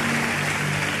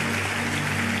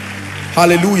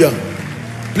 Hallelujah.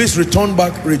 Please return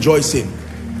back rejoicing.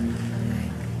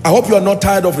 I hope you are not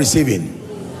tired of receiving.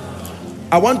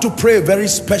 I want to pray a very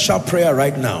special prayer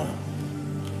right now,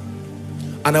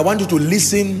 and I want you to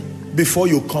listen before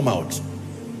you come out.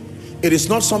 It is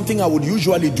not something I would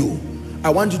usually do. I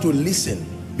want you to listen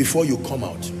before you come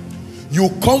out. You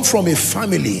come from a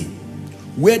family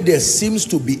where there seems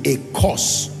to be a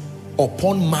curse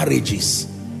upon marriages,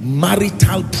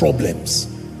 marital problems.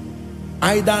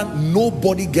 Either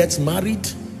nobody gets married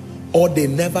or they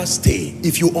never stay.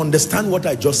 If you understand what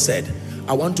I just said,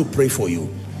 I want to pray for you.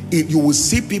 If you will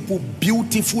see people,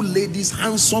 beautiful ladies,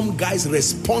 handsome guys,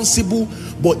 responsible,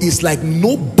 but it's like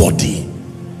nobody.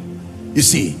 You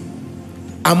see,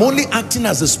 I'm only acting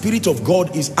as the Spirit of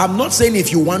God is. I'm not saying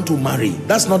if you want to marry,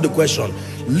 that's not the question.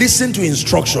 Listen to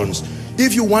instructions.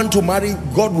 If you want to marry,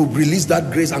 God will release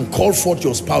that grace and call forth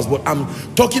your spouse. But I'm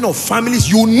talking of families,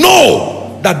 you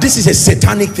know that this is a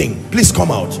satanic thing. Please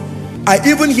come out. I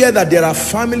even hear that there are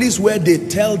families where they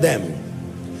tell them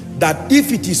that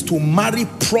if it is to marry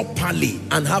properly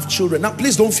and have children. Now,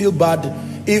 please don't feel bad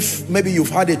if maybe you've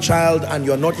had a child and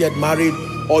you're not yet married,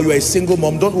 or you're a single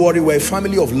mom. Don't worry, we're a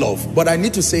family of love. But I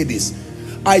need to say this.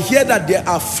 I hear that there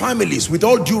are families, with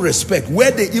all due respect, where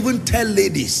they even tell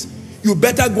ladies, you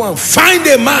better go and find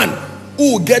a man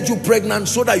who will get you pregnant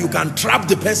so that you can trap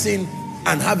the person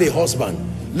and have a husband.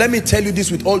 Let me tell you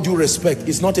this with all due respect,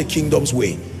 it's not a kingdom's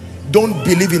way. Don't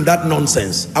believe in that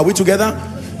nonsense. Are we together?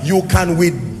 You can,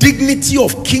 with dignity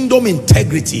of kingdom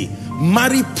integrity,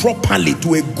 marry properly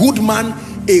to a good man,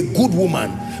 a good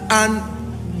woman.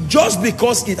 And just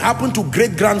because it happened to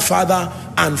great-grandfather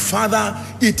and father,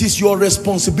 it is your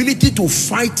responsibility to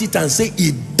fight it and say,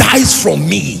 it dies from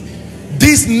me.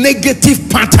 This negative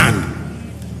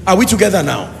pattern. Are we together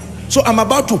now? So I'm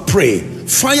about to pray.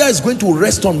 Fire is going to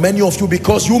rest on many of you,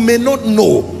 because you may not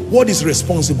know what is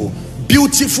responsible.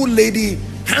 Beautiful lady,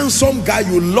 handsome guy,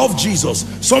 you love Jesus.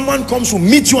 Someone comes to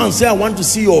meet you and say, I want to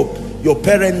see your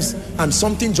parents, and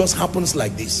something just happens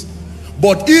like this.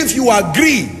 But if you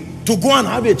agree to go and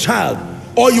have a child,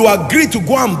 or you agree to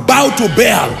go and bow to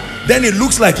Baal, then it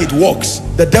looks like it works.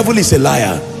 The devil is a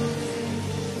liar.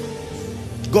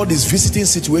 God is visiting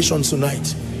situations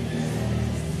tonight.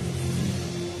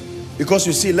 Because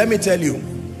you see, let me tell you,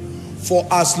 for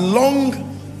as long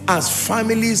as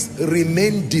families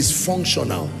remain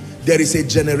dysfunctional, there is a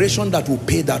generation that will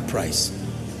pay that price.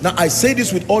 Now, I say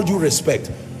this with all due respect,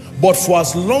 but for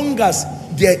as long as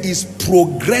there is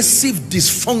progressive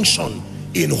dysfunction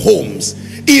in homes,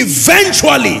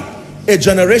 eventually a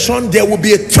generation, there will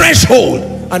be a threshold,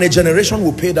 and a generation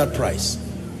will pay that price.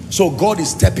 So God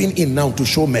is stepping in now to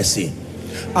show mercy.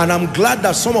 And I'm glad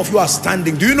that some of you are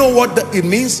standing. Do you know what it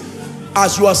means?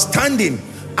 As you are standing,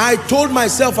 I told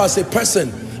myself as a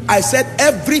person, I said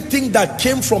everything that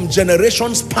came from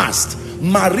generations past,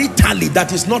 maritally,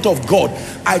 that is not of God,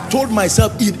 I told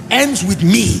myself it ends with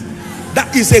me.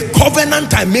 That is a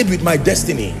covenant I made with my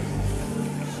destiny.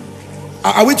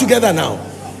 Are we together now?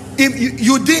 If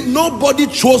you didn't, nobody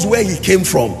chose where he came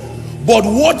from. But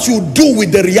what you do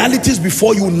with the realities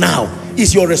before you now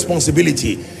is your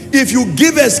responsibility. If you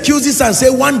give excuses and say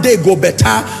one day go better,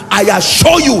 I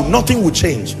assure you nothing will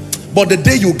change. But the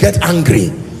day you get angry,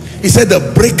 he said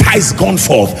the breaker is gone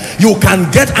forth. You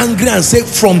can get angry and say,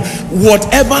 from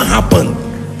whatever happened,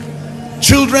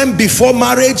 children before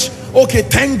marriage, okay,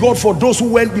 thank God for those who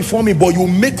went before me, but you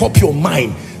make up your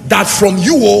mind that from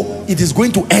you, it is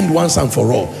going to end once and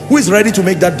for all. Who is ready to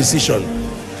make that decision?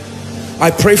 I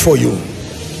pray for you.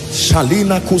 Some of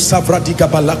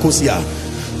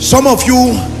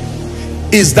you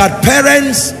is that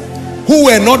parents who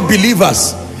were not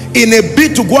believers, in a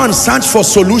bid to go and search for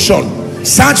solution,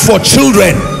 search for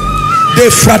children, they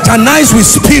fraternized with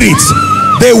spirits.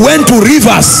 They went to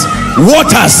rivers,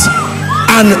 waters,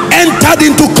 and entered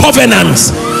into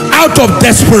covenants out of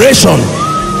desperation.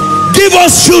 Give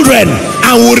us children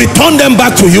and we'll return them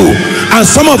back to you. And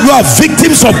some of you are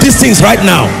victims of these things right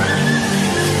now.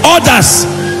 Others,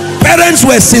 parents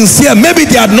were sincere. Maybe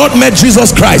they had not met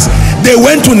Jesus Christ. They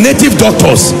went to native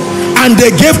doctors and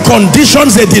they gave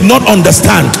conditions they did not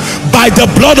understand. By the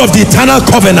blood of the eternal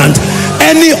covenant,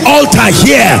 any altar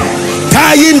here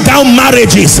tying down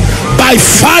marriages, by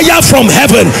fire from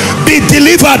heaven, be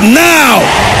delivered now.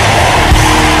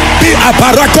 Be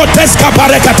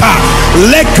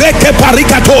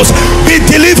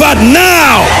delivered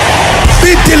now.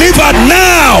 Be delivered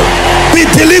now. Be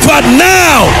delivered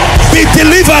now. Be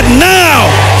delivered now.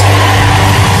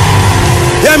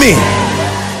 Hear me.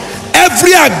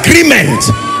 Every agreement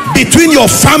between your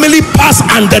family past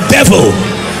and the devil,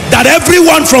 that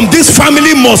everyone from this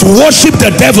family must worship the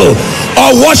devil or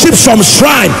worship some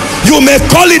shrine, you may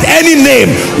call it any name,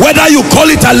 whether you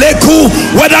call it Aleku,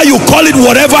 whether you call it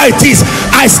whatever it is.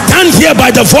 I stand here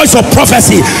by the voice of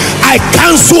prophecy. I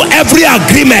cancel every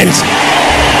agreement.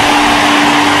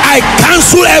 I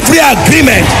cancel every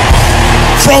agreement.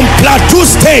 From Plateau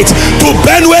State to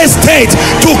Benue State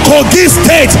to Kogi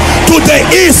State to the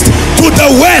east to the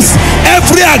west,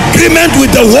 every agreement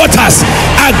with the waters,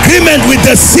 agreement with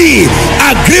the sea,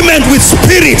 agreement with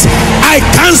spirits, I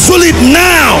cancel it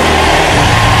now.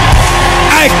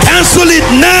 I cancel it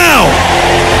now.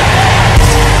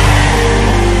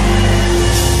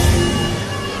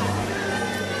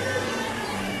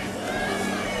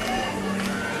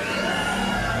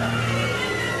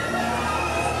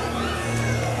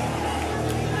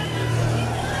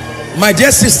 My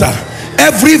dear sister,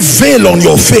 every veil on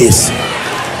your face,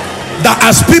 that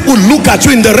as people look at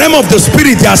you in the realm of the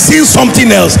spirit, they are seeing something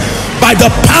else. By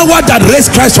the power that raised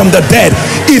Christ from the dead,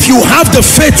 if you have the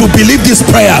faith to believe this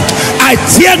prayer, I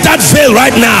tear that veil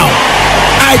right now.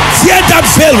 I tear that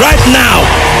veil right now.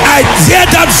 I tear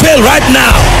that veil right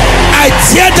now. I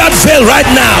tear that veil right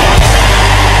now.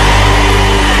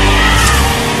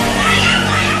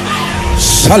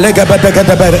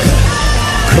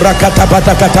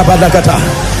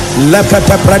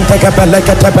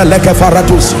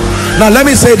 Now let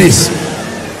me say this.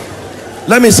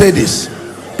 Let me say this.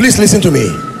 Please listen to me.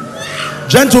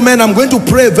 Gentlemen, I'm going to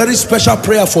pray a very special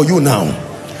prayer for you now.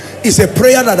 It's a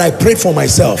prayer that I prayed for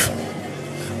myself.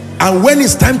 And when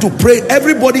it's time to pray,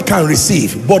 everybody can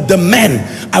receive. But the men,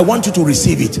 I want you to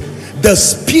receive it. The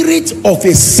spirit of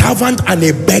a servant and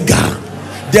a beggar.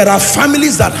 There are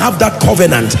families that have that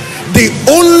covenant. The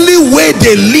only way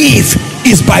they live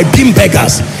is by being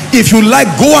beggars. If you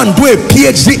like, go and do a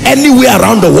PhD anywhere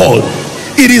around the world.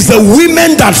 It is the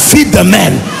women that feed the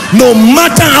men, no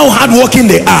matter how hardworking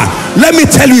they are. Let me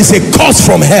tell you, it's a curse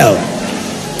from hell.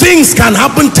 Things can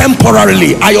happen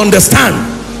temporarily, I understand,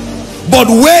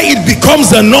 but where it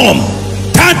becomes the norm,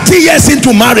 30 years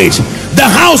into marriage, the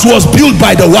house was built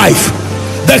by the wife,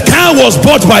 the car was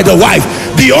bought by the wife.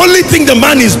 The only thing the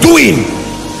man is doing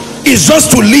is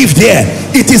just to live there.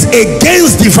 It is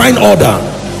against divine order.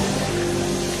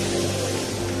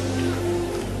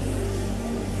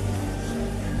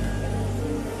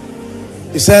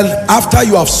 He said, after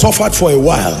you have suffered for a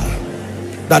while,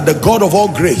 that the God of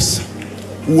all grace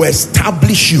will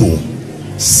establish you,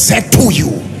 settle you.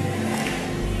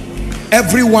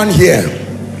 Everyone here,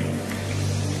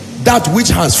 that which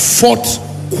has fought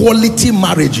quality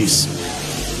marriages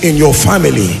in your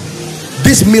family,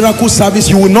 this miracle service,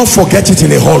 you will not forget it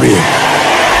in a hurry.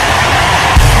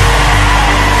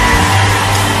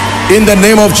 In the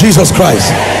name of Jesus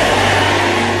Christ,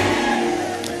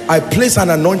 I place an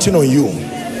anointing on you.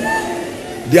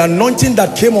 The anointing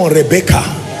that came on Rebecca,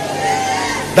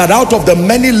 that out of the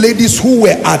many ladies who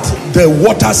were at the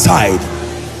water side,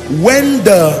 when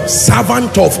the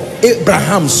servant of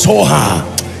Abraham saw her,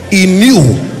 he knew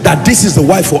that this is the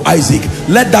wife for Isaac.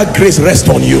 Let that grace rest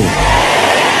on you.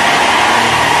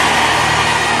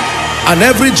 And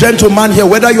every gentleman here,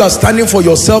 whether you are standing for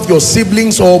yourself, your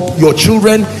siblings, or your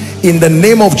children, in the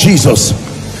name of Jesus,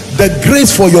 the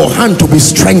grace for your hand to be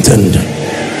strengthened,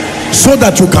 so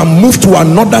that you can move to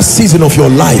another season of your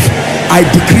life. I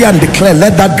decree and declare,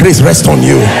 let that grace rest on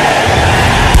you.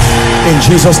 In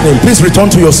Jesus' name. Please return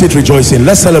to your seat rejoicing.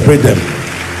 Let's celebrate them.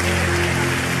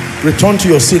 Return to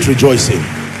your seat rejoicing.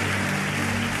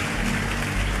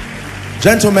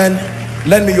 Gentlemen,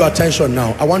 lend me your attention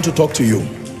now. I want to talk to you.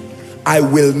 I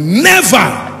will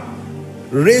never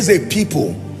raise a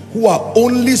people who are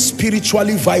only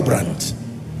spiritually vibrant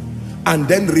and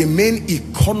then remain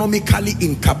economically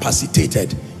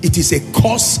incapacitated. It is a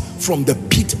curse from the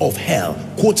pit of hell.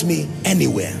 Quote me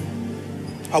anywhere.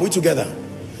 Are we together?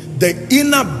 The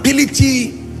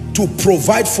inability to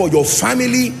provide for your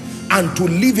family and to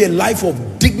live a life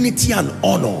of dignity and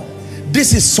honor.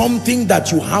 This is something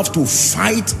that you have to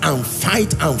fight and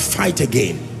fight and fight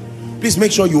again. Please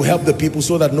make sure you help the people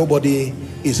so that nobody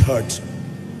is hurt.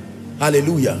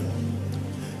 Hallelujah.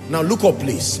 Now look up,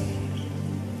 please.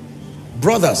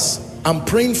 Brothers, I'm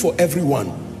praying for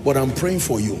everyone, but I'm praying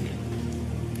for you.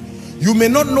 You may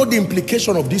not know the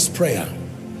implication of this prayer,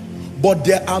 but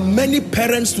there are many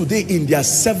parents today in their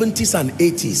 70s and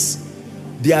 80s.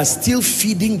 They are still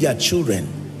feeding their children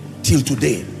till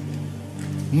today.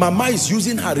 Mama is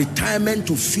using her retirement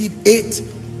to feed 8,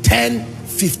 10,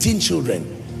 15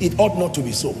 children. It ought not to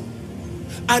be so.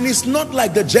 And it's not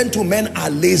like the gentlemen are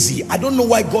lazy. I don't know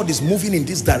why God is moving in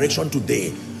this direction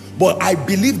today, but I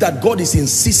believe that God is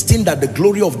insisting that the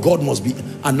glory of God must be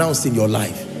announced in your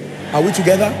life. Are we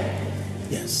together?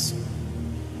 Yes.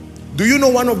 Do you know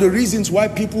one of the reasons why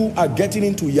people are getting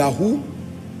into Yahoo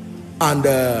and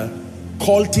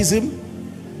cultism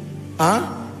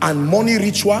and money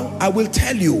ritual? I will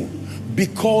tell you,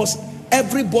 because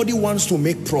everybody wants to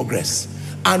make progress.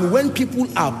 And when people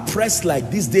are pressed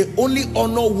like this, they only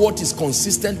honor what is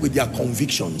consistent with their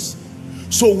convictions.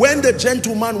 So when the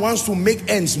gentleman wants to make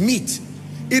ends meet,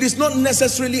 it is not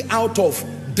necessarily out of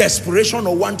desperation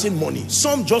or wanting money.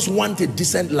 Some just want a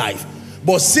decent life.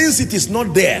 But since it is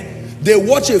not there, they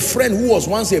watch a friend who was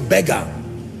once a beggar,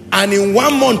 and in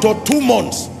 1 month or 2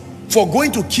 months, for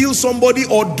going to kill somebody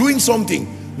or doing something,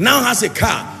 now has a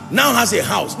car, now has a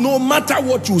house. No matter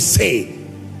what you say,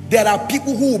 there are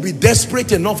people who will be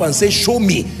desperate enough and say, show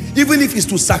me. Even if it's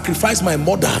to sacrifice my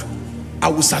mother, I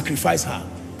will sacrifice her.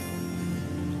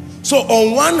 So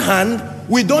on one hand,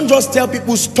 we don't just tell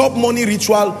people stop money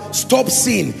ritual, stop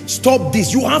sin, stop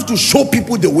this. You have to show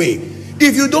people the way.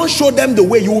 If you don't show them the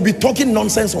way, you will be talking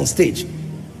nonsense on stage.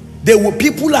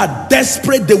 People are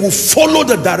desperate. They will follow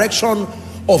the direction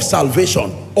of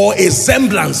salvation or a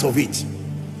semblance of it.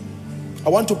 I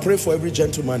want to pray for every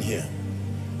gentleman here.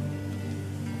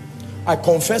 I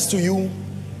confess to you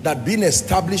that being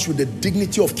established with the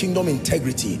dignity of kingdom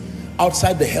integrity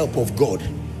outside the help of God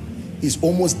is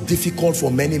almost difficult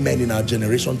for many men in our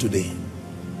generation today.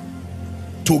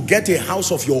 To get a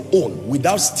house of your own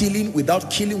without stealing,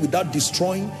 without killing, without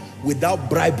destroying,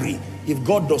 without bribery, if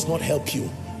God does not help you,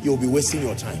 you'll be wasting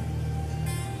your time.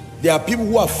 There are people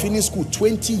who have finished school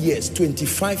 20 years,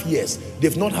 25 years,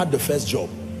 they've not had the first job.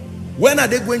 When are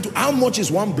they going to, how much is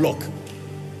one block?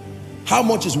 How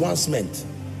much is one cement?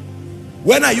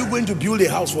 When are you going to build a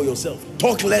house for yourself?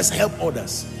 Talk less, help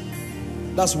others.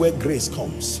 That's where grace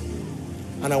comes.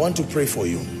 And I want to pray for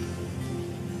you.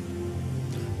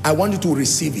 I want you to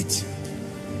receive it.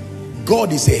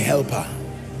 God is a helper.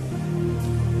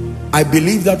 I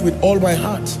believe that with all my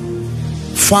heart.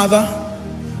 Father,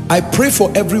 I pray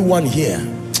for everyone here,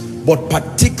 but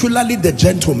particularly the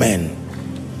gentlemen.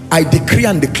 I decree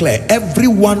and declare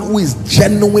everyone who is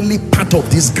genuinely part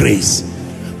of this grace,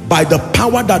 by the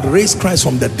power that raised Christ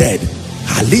from the dead,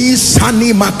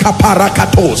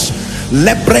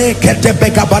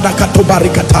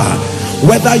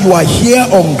 whether you are here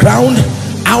on ground,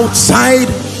 outside,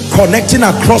 connecting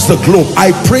across the globe,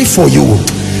 I pray for you.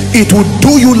 It will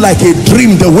do you like a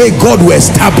dream the way God will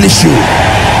establish you.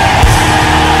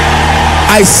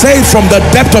 I say from the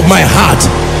depth of my heart,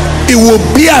 it will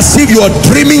be as if you are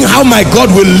dreaming how my God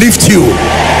will lift you.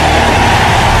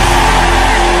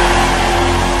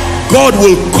 God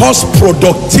will cause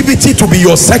productivity to be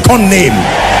your second name.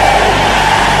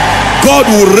 God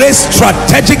will raise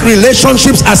strategic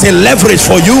relationships as a leverage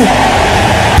for you.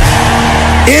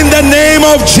 In the name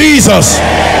of Jesus.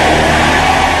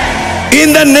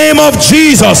 In the name of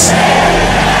Jesus.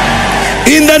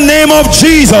 In the name of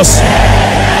Jesus.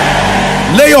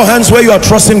 Lay your hands where you are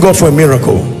trusting God for a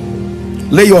miracle.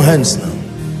 Lay your hands now.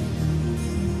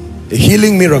 A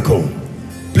healing miracle.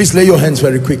 Please lay your hands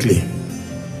very quickly.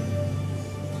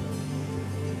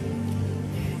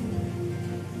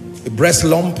 A breast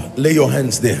lump, lay your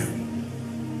hands there.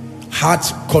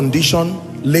 Heart condition,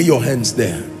 lay your hands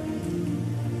there.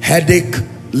 Headache,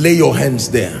 lay your hands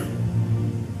there.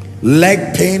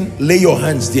 Leg pain, lay your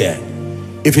hands there.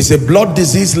 If it's a blood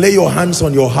disease, lay your hands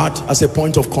on your heart as a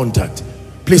point of contact.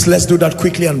 Please, let's do that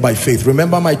quickly and by faith.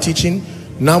 Remember my teaching.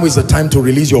 Now is the time to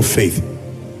release your faith.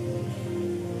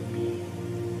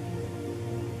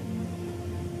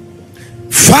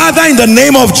 Father, in the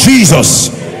name of Jesus,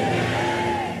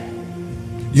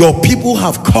 your people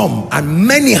have come, and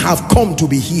many have come to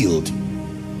be healed.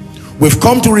 We've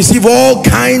come to receive all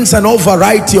kinds and all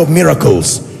variety of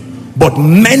miracles, but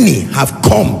many have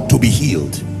come to be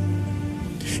healed.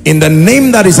 In the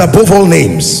name that is above all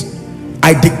names,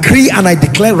 I decree and I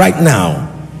declare right now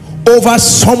over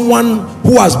someone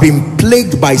who has been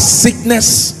plagued by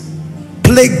sickness,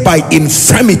 plagued by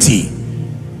infirmity,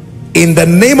 in the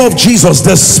name of Jesus,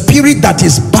 the spirit that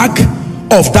is back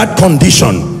of that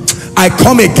condition, I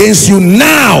come against you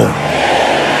now.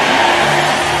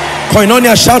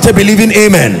 Koinonia, shout a believing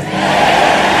amen.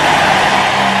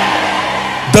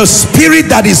 The spirit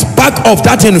that is back of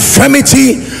that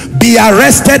infirmity be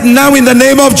arrested now in the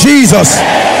name of Jesus.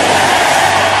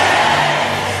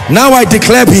 Now I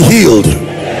declare, be healed.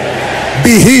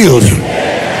 Be healed.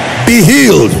 Be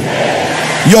healed.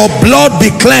 Your blood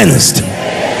be cleansed.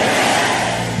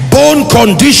 Bone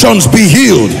conditions be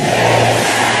healed.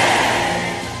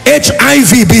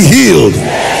 HIV be healed.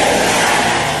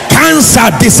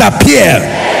 Cancer disappear.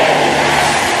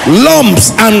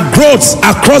 Lumps and growths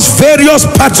across various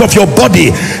parts of your body,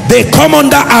 they come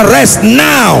under arrest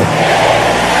now.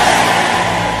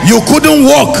 You couldn't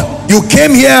walk, you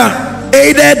came here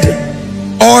aided,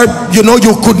 or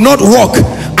you could not walk.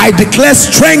 I declare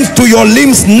strength to your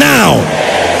limbs now.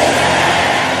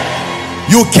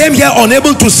 You came here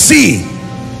unable to see,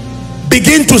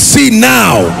 begin to see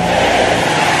now.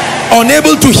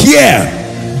 Unable to hear,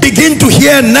 begin to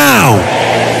hear now.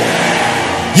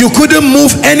 You couldn't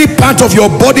move any part of your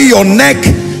body, your neck,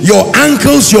 your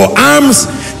ankles, your arms.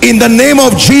 In the name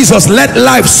of Jesus, let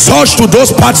life surge to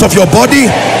those parts of your body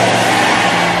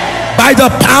by the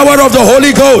power of the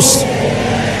Holy Ghost.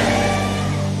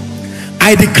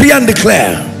 I decree and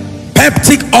declare,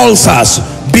 peptic ulcers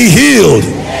be healed.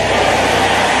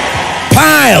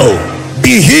 Pile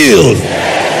be healed.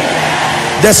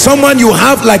 There's someone, you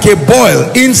have like a boil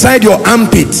inside your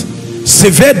armpit,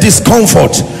 severe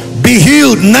discomfort, be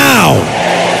healed now.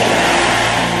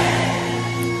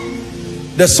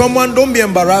 There's someone, don't be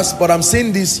embarrassed, but I'm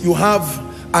saying this, you have,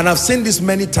 and I've seen this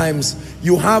many times,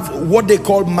 you have what they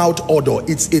call mouth odor.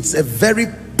 It's a very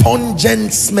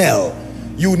pungent smell.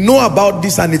 You know about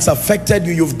this and it's affected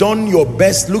you. You've done your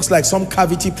best, looks like some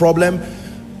cavity problem.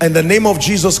 In the name of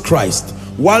Jesus Christ,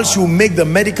 whilst you make the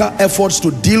medical efforts to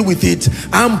deal with it,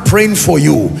 I'm praying for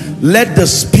you. Let the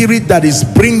spirit that is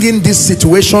bringing this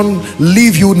situation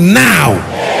leave you now.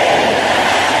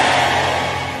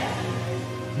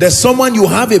 There's someone, you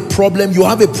have a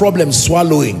problem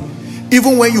swallowing.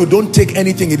 Even when you don't take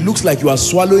anything, it looks like you are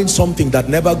swallowing something that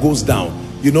never goes down.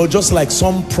 Just like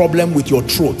some problem with your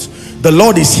throat. The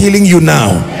Lord is healing you now.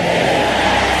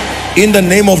 In the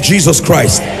name of Jesus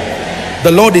Christ.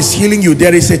 The Lord is healing you.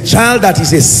 There is a child that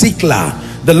is a sickler.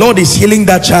 The Lord is healing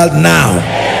that child now.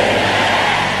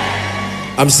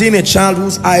 I'm seeing a child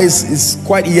whose eyes is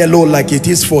quite yellow, like it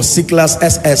is for sicklers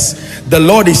SS. The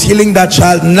Lord is healing that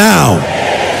child now.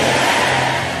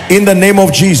 In the name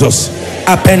of Jesus.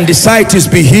 Appendicitis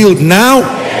be healed now.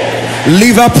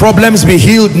 Liver problems be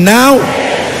healed now.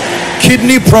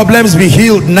 Kidney problems be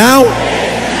healed now.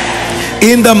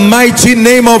 In the mighty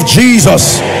name of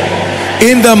Jesus.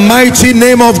 In the mighty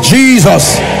name of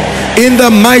Jesus. In the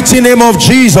mighty name of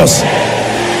Jesus.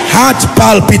 Heart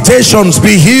palpitations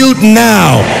be healed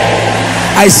now.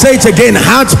 I say it again,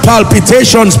 heart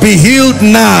palpitations be healed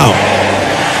now.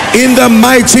 In the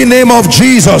mighty name of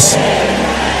Jesus.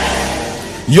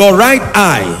 Your right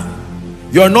eye,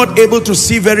 you're not able to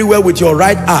see very well with your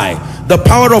right eye. The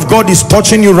power of God is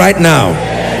touching you right now.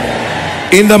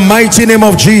 In the mighty name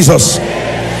of Jesus.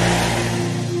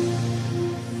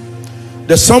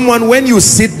 There's someone, when you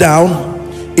sit down,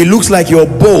 it looks like your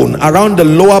bone around the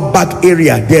lower back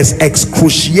area, there's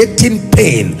excruciating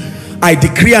pain. I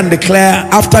decree and declare,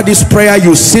 after this prayer,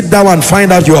 you sit down and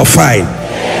find out you are fine.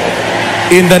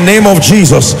 In the name of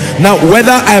Jesus. Now,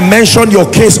 whether I mention your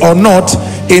case or not,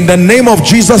 in the name of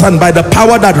Jesus and by the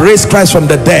power that raised Christ from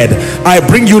the dead, I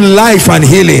bring you life and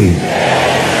healing.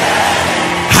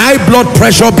 High blood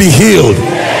pressure be healed.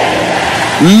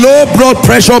 Low blood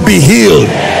pressure be healed.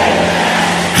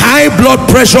 High blood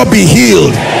pressure be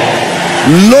healed.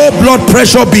 Low blood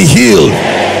pressure be healed.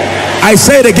 I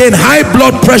say it again, high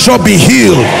blood pressure be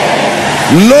healed.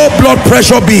 Low blood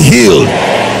pressure be healed.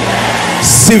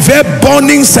 Severe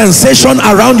burning sensation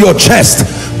around your chest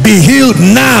be healed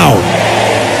now.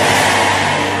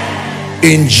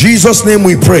 In Jesus' name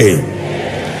we pray.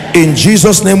 In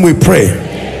Jesus' name we pray.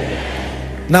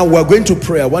 Now we're going to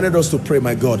pray. I wanted us to pray,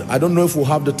 my God. I don't know if we'll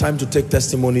have the time to take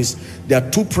testimonies. There are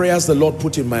two prayers the Lord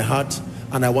put in my heart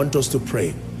and I want us to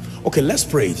pray. Okay, let's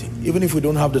pray it. Even if we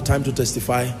don't have the time to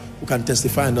testify, we can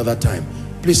testify another time.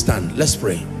 Please stand. Let's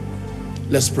pray.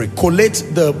 Let's pray. Collate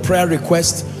the prayer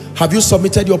request. Have you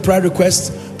submitted your prayer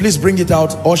request? Please bring it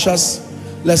out. Ushers,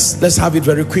 let's have it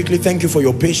very quickly. Thank you for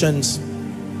your patience.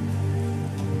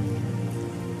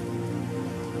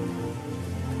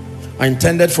 I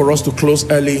intended for us to close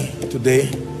early today.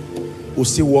 We'll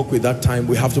still work with that time.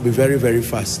 We have to be very, very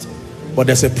fast. But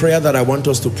there's a prayer that I want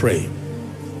us to pray.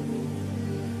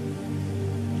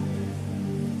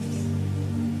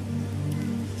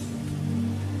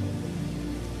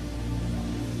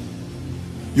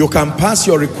 You can pass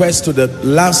your request to the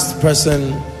last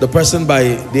person, the person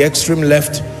by the extreme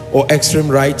left or extreme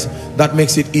right. That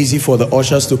makes it easy for the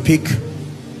ushers to pick.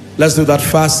 Let's do that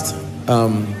fast.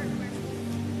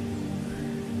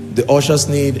 The ushers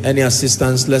need any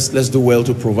assistance. Let's do well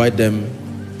to provide them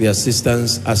the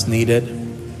assistance as needed.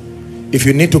 If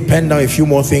you need to pen down a few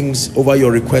more things over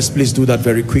your request, please do that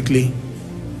very quickly.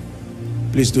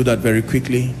 Please do that very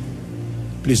quickly.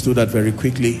 Please do that very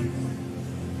quickly.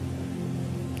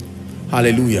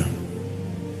 Hallelujah.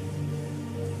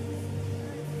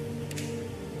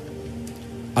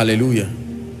 Hallelujah.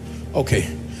 Okay.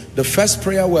 The first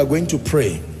prayer we are going to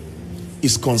pray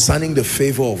is concerning the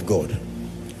favor of God.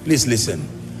 Please listen.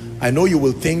 I know you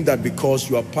will think that because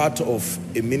you are part of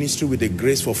a ministry with a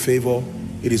grace for favor,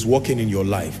 it is working in your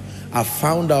life. I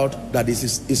found out that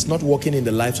it's not working in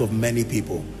the lives of many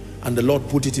people. And the Lord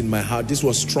put it in my heart. This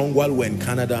was strong while we're in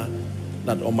Canada,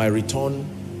 that on my return,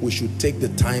 we should take the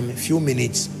time, a few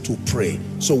minutes to pray.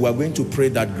 So we're going to pray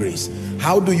that grace.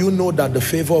 How do you know that the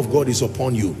favor of God is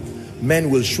upon you? Men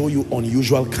will show you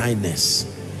unusual kindness.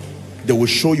 They will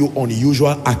show you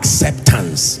unusual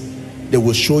acceptance. They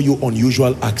will show you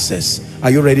unusual access. Are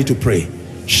you ready to pray?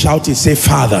 Shout it, say,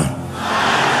 Father,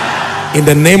 in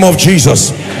the name of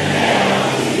Jesus,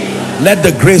 let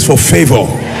the grace for favor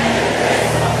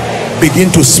begin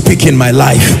to speak in my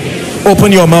life.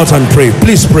 Open your mouth and pray.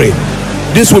 Please pray.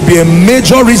 This would be a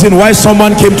major reason why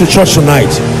someone came to church tonight.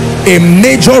 A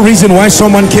major reason why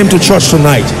someone came to church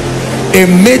tonight. A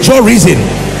major reason.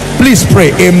 Please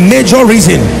pray. A major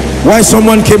reason why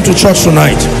someone came to church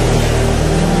tonight.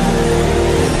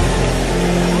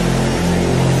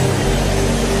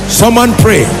 Someone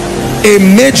pray. A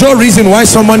major reason why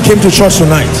someone came to church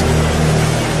tonight.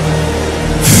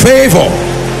 Favor.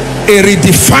 A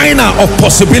redefiner of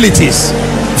possibilities.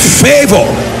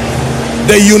 Favor.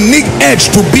 The unique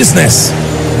edge to business,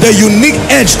 the unique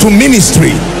edge to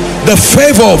ministry, the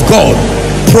favor of God,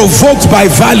 provoked by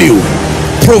value,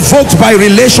 provoked by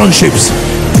relationships,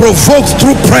 provoked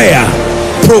through prayer,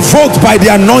 provoked by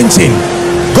the anointing.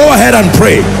 Go ahead and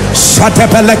pray.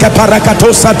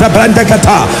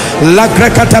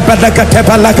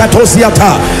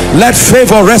 Let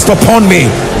favor rest upon me,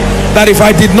 that if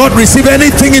I did not receive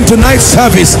anything in tonight's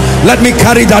service, let me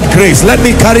carry that grace. Let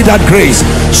me carry that grace.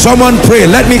 Someone pray,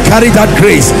 let me carry that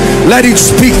grace. Let it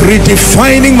speak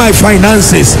redefining my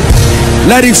finances.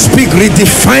 Let it speak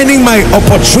redefining my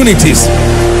opportunities.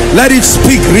 Let it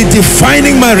speak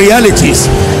redefining my realities.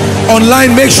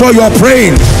 Online, make sure you are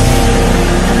praying.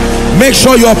 Make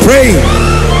sure you are praying.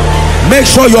 Make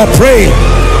sure you are praying.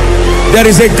 There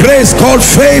is a grace called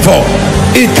favor.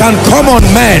 It can come on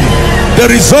men. The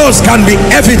results can be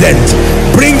evident,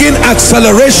 bringing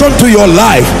acceleration to your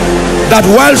life, that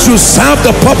whilst you serve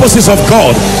the purposes of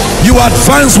God, you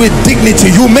advance with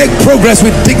dignity, you make progress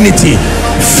with dignity.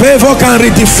 Favor can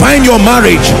redefine your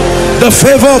marriage. The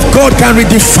favor of God can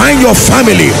redefine your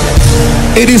family.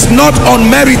 It is not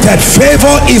unmerited.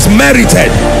 Favor is merited.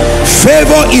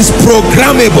 Favor is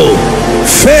programmable.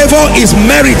 Favor is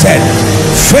merited.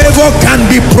 Favor can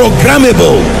be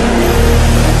programmable.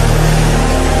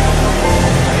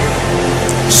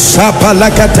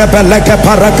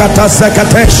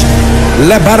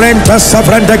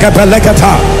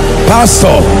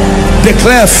 Pastor,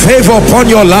 declare favor upon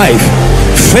your life,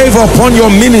 favor upon your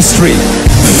ministry,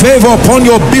 favor upon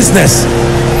your business,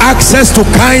 access to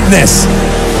kindness,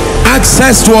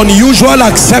 access to unusual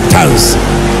acceptance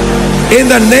in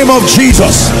the name of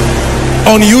Jesus.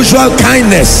 Unusual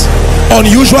kindness,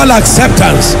 unusual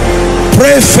acceptance.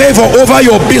 Pray favor over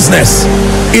your business.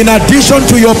 In addition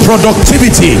to your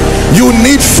productivity, you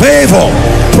need favor.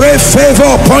 Pray favor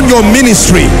upon your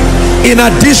ministry. In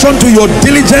addition to your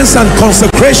diligence and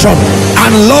consecration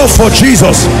and love for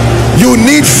Jesus, you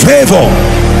need favor.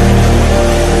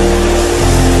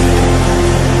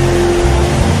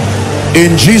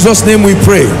 In Jesus' name we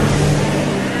pray.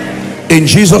 In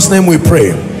Jesus' name we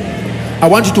pray. I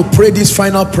want you to pray this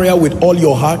final prayer with all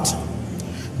your heart.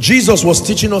 Jesus was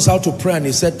teaching us how to pray, and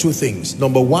he said two things.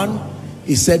 Number one,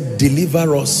 he said,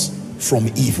 deliver us from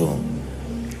evil.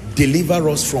 Deliver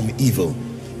us from evil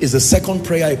is the second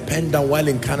prayer I penned down while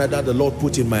in Canada. The Lord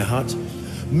put in my heart.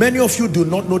 Many of you do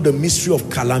not know the mystery of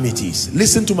calamities.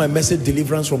 Listen to my message,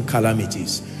 deliverance from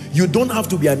calamities. You don't have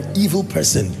to be an evil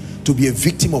person to be a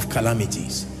victim of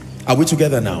calamities. Are we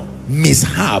together now?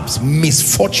 Mishaps,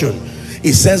 misfortune.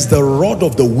 It says the rod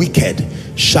of the wicked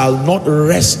shall not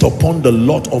rest upon the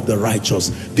lot of the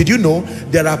righteous. Did you know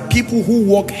there are people who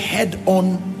walk head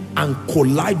on and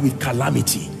collide with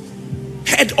calamity?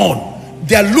 Head on.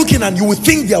 They are looking and you will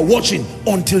think they are watching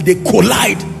until they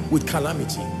collide with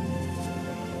calamity.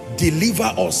 deliver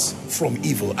us from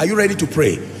evil. Are you ready to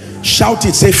pray? Shout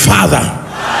it. Say, Father,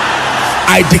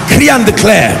 I decree and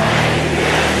declare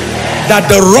that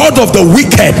the rod of the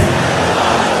wicked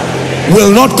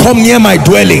will not come near my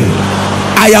dwelling.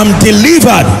 I am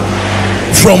delivered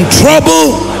from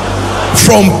trouble,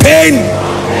 from pain,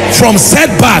 from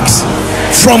setbacks,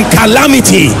 from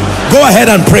calamity. Go ahead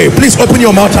and pray. Please open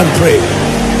your mouth and pray.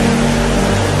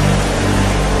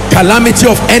 Calamity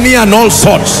of any and all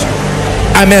sorts.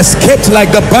 I'm escaped like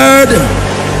the bird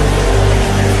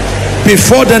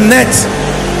before the net.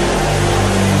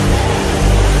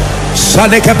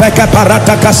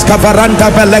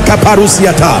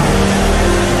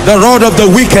 The rod of the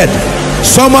wicked.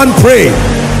 Someone pray.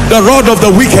 The rod of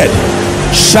the wicked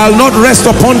shall not rest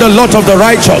upon the lot of the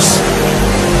righteous.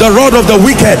 The rod of the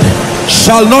wicked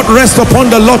shall not rest upon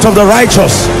the lot of the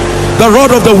righteous. The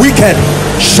rod of the wicked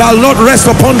shall not rest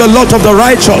upon the lot of the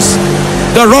righteous.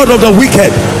 The rod of the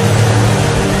wicked,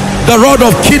 the rod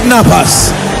of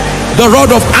kidnappers, the rod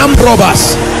of armed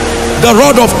robbers, the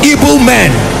rod of evil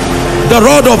men, the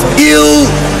rod of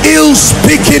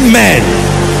ill-speaking men,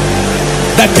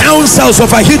 the counsels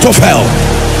of Ahithophel,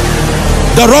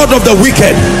 the rod of the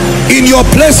wicked in your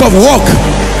place of work.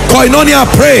 Koinonia,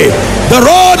 pray. The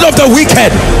rod of the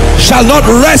wicked shall not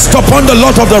rest upon the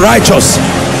lot of the righteous.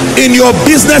 In your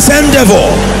business endeavor,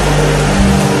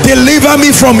 deliver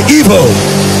me from evil.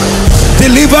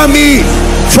 Deliver me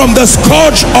from the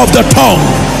scourge of the tongue.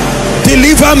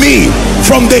 Deliver me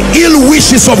from the ill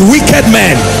wishes of wicked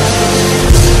men.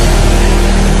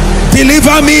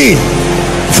 Deliver me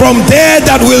from there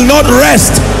that will not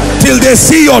rest till they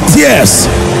see your tears.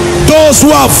 Those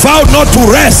who have vowed not to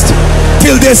rest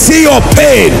till they see your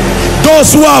pain.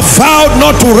 Those who have vowed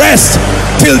not to rest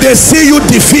till they see you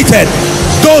defeated.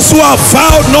 Those who have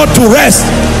vowed not to rest,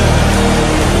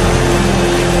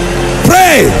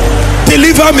 pray.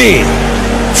 Deliver me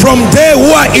from they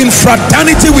who are in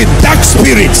fraternity with dark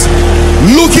spirits,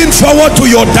 looking forward to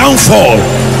your downfall,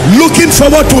 looking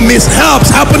forward to mishaps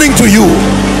happening to you.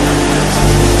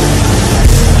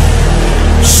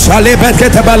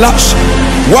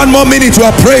 One more minute, you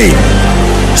are praying.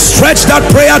 Stretch that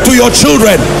prayer to your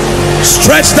children.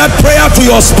 Stretch that prayer to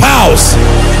your spouse.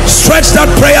 Stretch that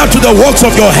prayer to the works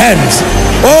of your hands.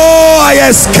 Oh, I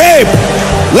escape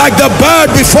like the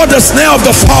bird before the snare of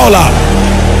the fowler.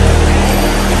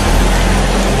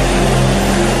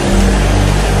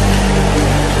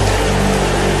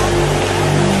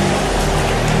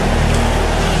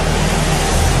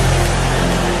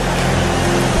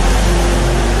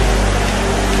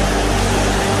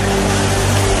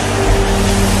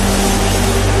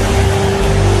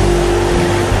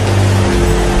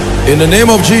 In the name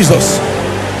of Jesus.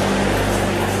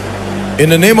 In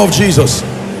the name of Jesus.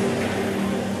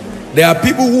 There are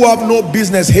people who have no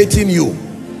business hating you,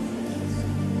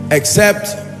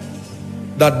 except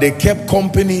that they kept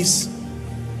companies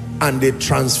and they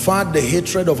transferred the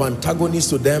hatred of antagonists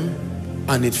to them,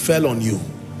 and it fell on you.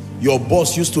 Your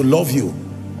boss used to love you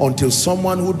until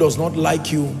someone who does not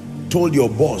like you told your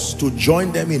boss to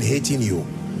join them in hating you,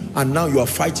 and now you are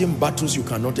fighting battles you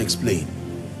cannot explain.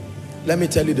 Let me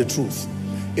tell you the truth.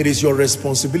 It is your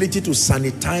responsibility to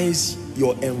sanitize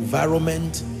your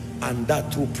environment, and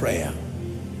that through prayer.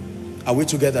 Are we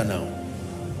together now?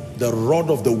 The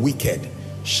rod of the wicked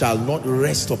shall not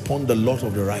rest upon the lot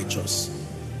of the righteous.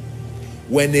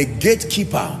 When a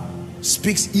gatekeeper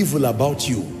speaks evil about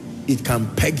you, it can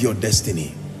peg your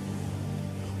destiny.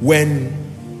 When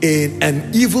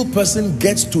an evil person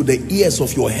gets to the ears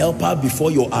of your helper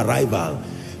before your arrival,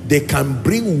 they can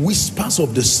bring whispers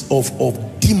of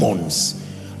demons,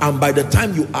 and by the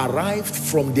time you arrive,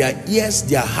 from their ears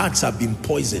their hearts have been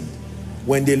poisoned.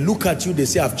 When they look at you, they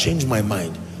say, I've changed my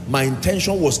mind. My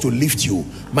intention was to lift you.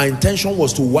 My intention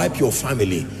was to wipe your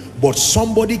family, but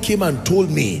somebody came and told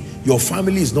me your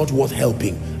family is not worth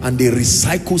helping, and they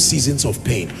recycle seasons of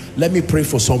pain. Let me pray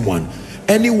for someone.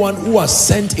 Anyone who has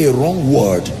sent a wrong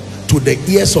word to the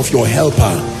ears of your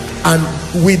helper,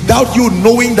 and without you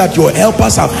knowing that your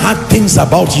helpers have had things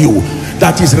about you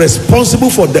that is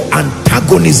responsible for the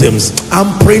antagonisms,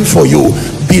 I'm praying for you.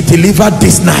 Be delivered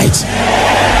this night.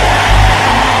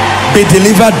 Be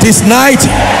delivered this night.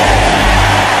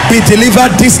 Be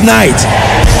delivered this night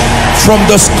from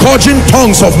the scourging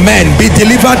tongues of men. Be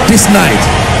delivered this night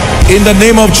in the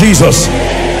name of Jesus.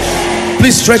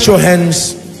 Please stretch your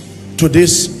hands to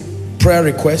this prayer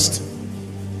request.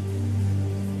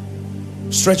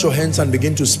 Stretch your hands and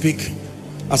begin to speak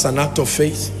as an act of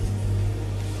faith.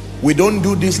 We don't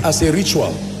do this as a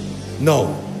ritual.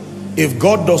 No. If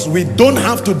God does, we don't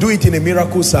have to do it in a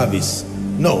miracle service.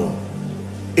 No.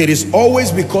 It is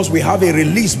always because we have a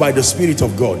release by the Spirit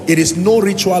of God. It is no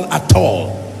ritual at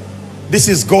all. This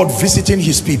is God visiting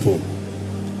his people.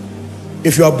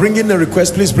 If you are bringing a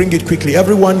request, please bring it quickly.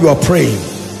 Everyone, you are praying,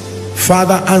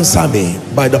 Father, answer me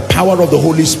by the power of the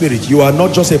Holy Spirit. You are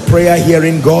not just a prayer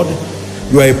hearing God,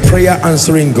 you are a prayer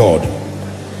answering God.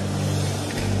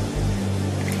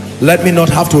 Let me not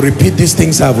have to repeat these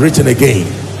things I've written again.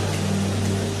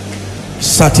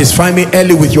 Satisfy me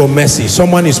early with your mercy.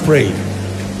 Someone is praying.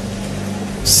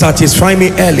 Satisfy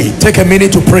me early. Take a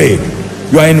minute to pray.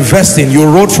 You are investing. You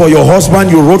wrote for your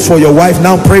husband, you wrote for your wife,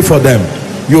 now pray for them.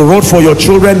 You wrote for your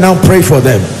children, now pray for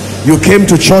them. You came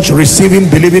to church receiving,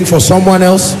 believing for someone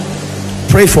else,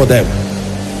 pray for them.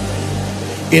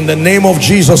 In the name of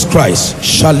Jesus Christ,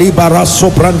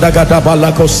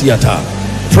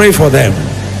 pray for them.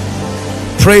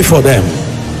 Pray for them.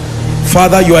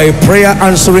 Father, you are a prayer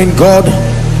answering God.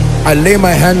 I lay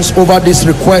my hands over these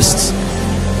requests.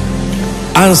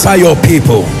 Answer your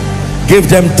people. Give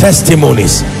them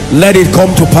testimonies. Let it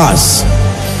come to pass.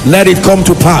 Let it come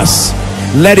to pass.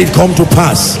 Let it come to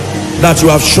pass that you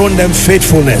have shown them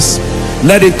faithfulness.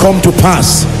 Let it come to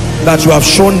pass that you have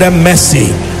shown them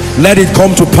mercy. Let it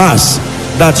come to pass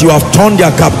that you have turned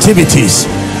their captivities.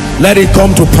 Let it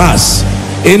come to pass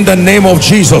in the name of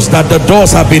Jesus that the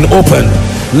doors have been opened.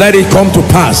 Let it come to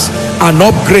pass an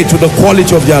upgrade to the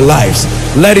quality of their lives.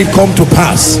 Let it come to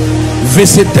pass.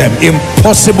 Visit them.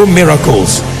 Impossible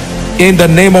miracles in the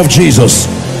name of Jesus.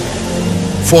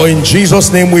 For in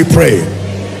Jesus' name we pray.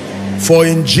 For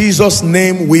in Jesus'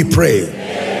 name we pray.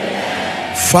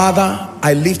 Father,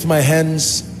 I lift my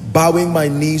hands, bowing my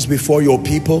knees before your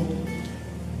people.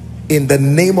 In the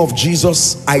name of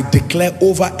Jesus, I declare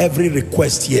over every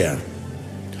request here,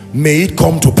 may it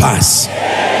come to pass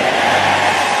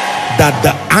that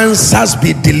the answers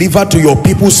be delivered to your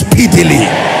people speedily.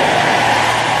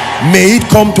 May it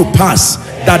come to pass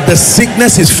that the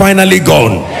sickness is finally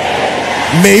gone.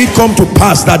 May it come to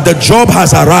pass that the job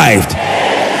has arrived.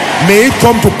 May it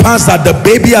come to pass that the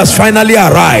baby has finally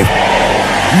arrived.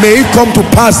 May it come to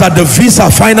pass that the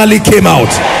visa finally came out.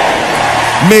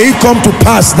 May it come to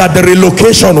pass that the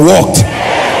relocation worked.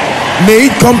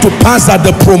 May it come to pass that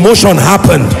the promotion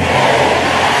happened.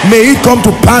 May it come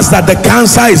to pass that the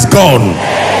cancer is gone.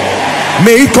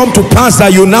 May it come to pass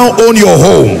that you now own your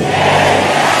home.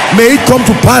 May it come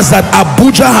to pass that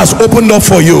Abuja has opened up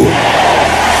for you.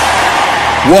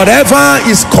 Whatever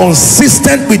is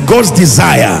consistent with God's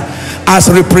desire as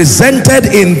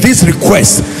represented in this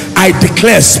request, I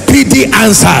declare speedy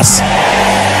answers.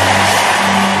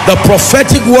 The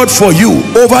prophetic word for you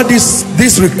over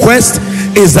this request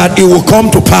is that it will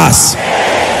come to pass.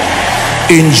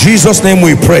 In Jesus' name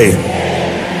we pray.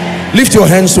 Lift your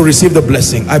hands to receive the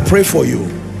blessing. I pray for you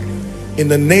in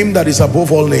the name that is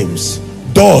above all names.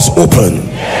 Doors open.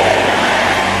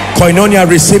 Koinonia,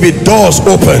 receive it. Doors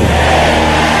open.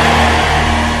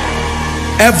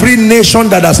 Every nation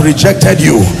that has rejected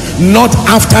you, not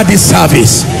after this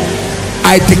service,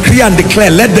 I decree and declare,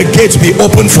 let the gates be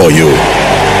open for you.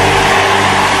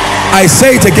 I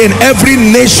say it again, every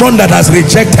nation that has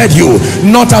rejected you,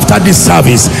 not after this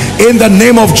service, in the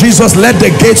name of Jesus, let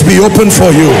the gates be open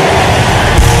for you.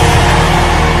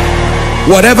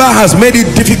 Whatever has made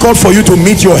it difficult for you to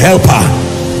meet your helper,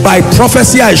 by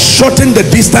prophecy I shorten the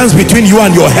distance between you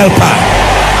and your helper.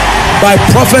 By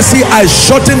prophecy I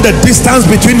shorten the distance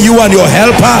between you and your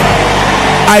helper.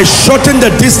 I shorten the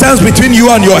distance between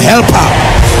you and your helper.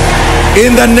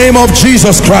 In the name of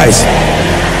Jesus Christ,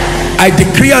 I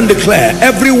decree and declare,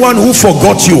 everyone who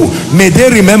forgot you, may they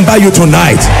remember you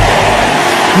tonight.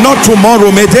 Not tomorrow,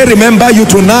 may they remember you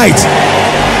tonight.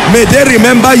 May they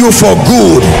remember you for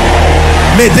good.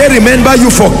 May they remember you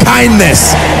for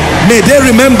kindness. May they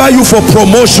remember you for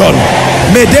promotion.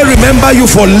 May they remember you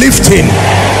for lifting.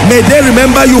 May they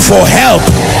remember you for help.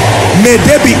 May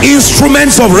they be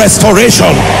instruments of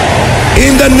restoration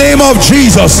in the name of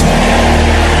Jesus.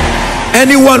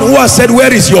 Anyone who has said,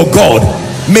 where is your God?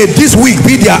 May this week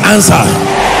be their answer.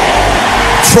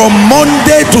 From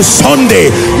Monday to Sunday,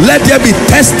 let there be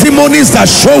testimonies that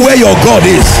show where your God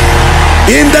is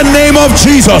in the name of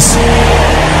Jesus.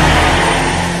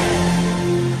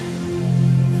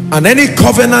 And any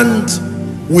covenant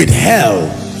with hell,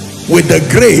 with the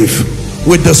grave,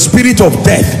 with the spirit of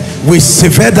death, we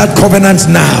sever that covenant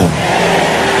now.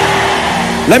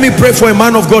 Let me pray for a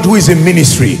man of God who is in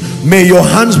ministry. May your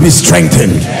hands be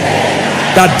strengthened,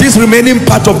 that this remaining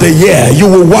part of the year you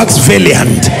will wax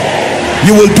valiant.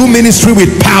 You will do ministry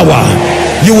with power.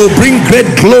 You will bring great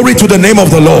glory to the name of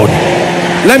the Lord.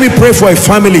 Let me pray for a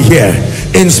family here.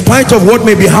 In spite of what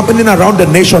may be happening around the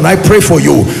nation, I pray for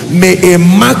you. May a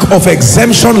mark of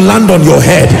exemption land on your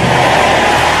head.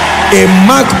 A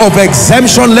mark of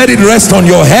exemption, let it rest on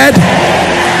your head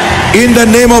in the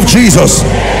name of Jesus.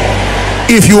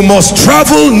 If you must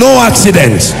travel, no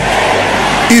accidents.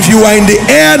 If you are in the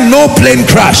air, no plane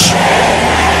crash.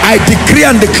 I decree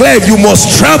and declare, if you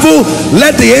must travel,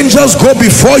 let the angels go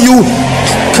before you,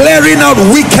 clearing out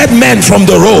wicked men from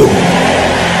the road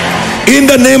in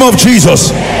the name of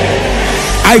Jesus.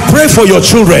 I pray for your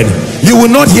children. You will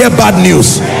not hear bad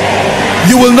news.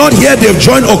 You will not hear they've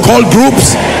joined occult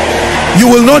groups.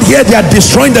 You will not hear they are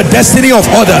destroying the destiny of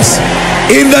others.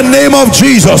 In the name of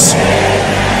Jesus.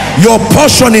 Your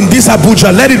portion in this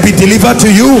Abuja, let it be delivered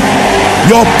to you.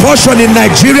 Your portion in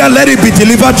Nigeria, let it be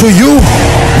delivered to you.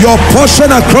 Your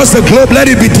portion across the globe, let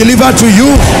it be delivered to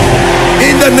you.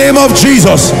 In the name of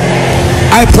Jesus.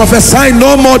 I prophesy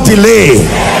no more delay.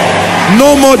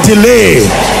 No more delay.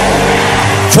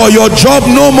 For your job,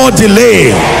 no more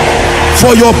delay.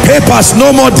 For your papers,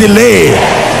 no more delay.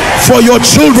 For your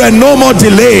children, no more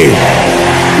delay.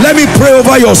 Let me pray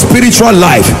over your spiritual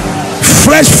life.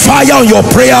 Fresh fire on your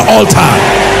prayer altar.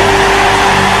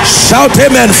 Shout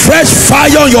amen. Fresh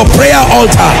fire on your prayer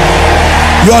altar.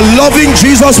 You are loving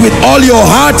Jesus with all your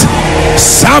heart,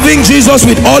 serving Jesus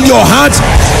with all your heart.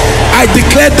 I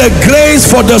declare the grace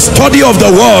for the study of the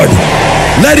word,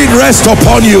 let it rest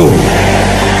upon you.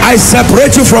 I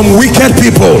separate you from wicked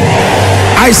people.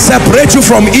 I separate you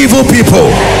from evil people.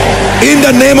 In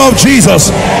the name of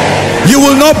Jesus, you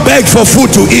will not beg for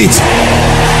food to eat.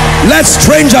 Let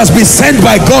strangers be sent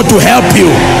by God to help you.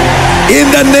 In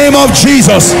the name of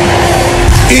Jesus.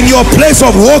 In your place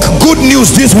of work, good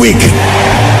news this week.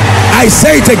 I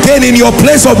say it again, in your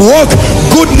place of work,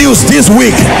 good news this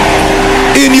week.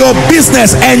 In your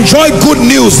business, enjoy good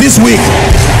news this week.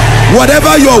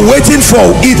 Whatever you're waiting for,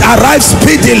 it arrives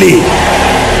speedily.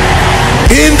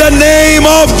 In the name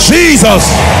of Jesus.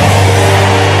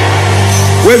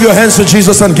 Wave your hands to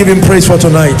Jesus and give him praise for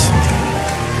tonight.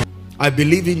 I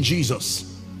believe in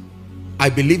Jesus. I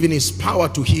believe in his power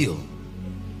to heal.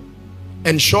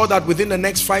 Ensure that within the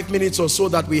next 5 minutes or so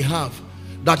that we have,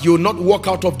 that you will not walk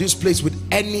out of this place with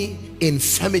any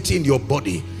infirmity in your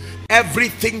body.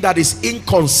 Everything that is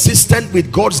inconsistent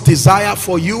with God's desire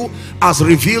for you as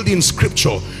revealed in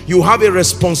scripture, you have a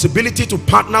responsibility to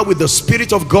partner with the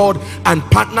Spirit of God and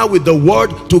partner with the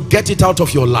word to get it out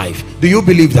of your life. Do you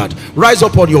believe that? Rise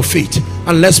up on your feet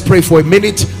and let's pray for a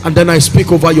minute, and then I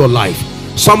speak over your life.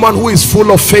 Someone who is full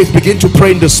of faith, begin to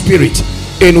pray in the Spirit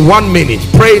in 1 minute.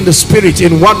 Pray in the Spirit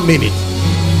in 1 minute.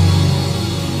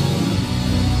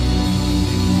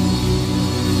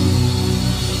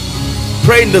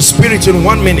 Pray in the Spirit in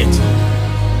 1 minute.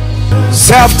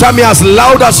 Say after me as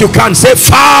loud as you can. Say,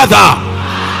 Father.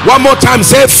 One more time.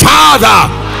 Say, Father,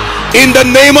 in the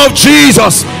name of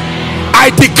Jesus,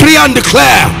 I decree and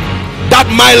declare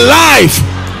that my life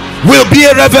will be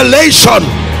a revelation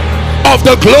of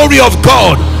the glory of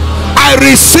God. I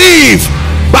receive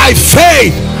by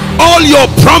faith all your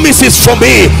promises for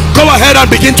me. Go ahead and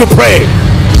begin to pray.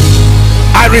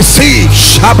 I receive.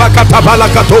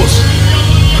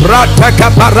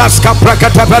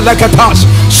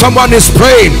 Someone is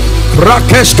praying.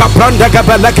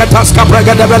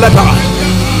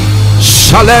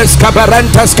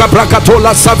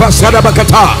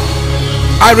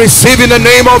 I receive in the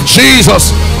name of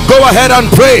Jesus. Go ahead and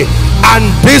pray. And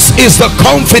this is the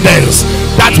confidence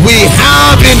that we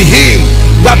have in him,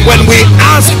 that when we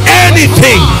ask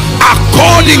anything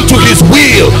according to his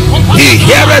will, he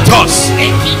heareth us.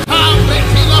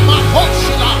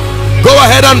 Go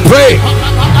ahead and pray.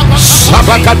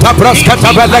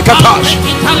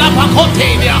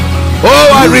 Oh,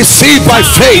 I receive by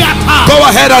faith. Go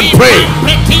ahead and pray.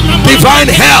 Divine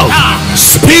health,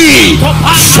 speed,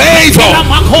 favor,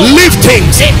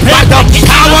 liftings by the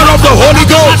power of the Holy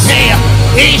Ghost.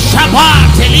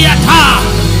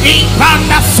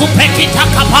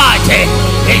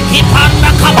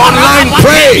 Online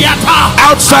pray,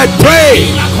 outside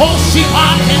pray.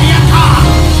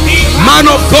 Man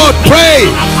of God pray,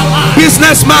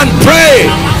 businessman pray,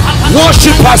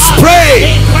 worshippers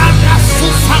pray.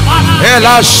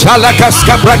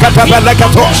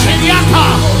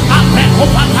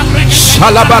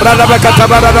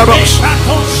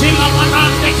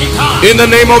 In the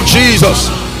name of Jesus.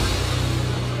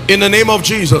 In the name of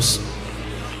Jesus.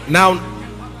 Now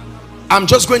I'm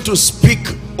just going to speak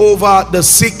over the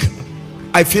sick.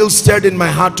 I feel stirred in my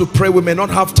heart to pray. We may not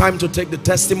have time to take the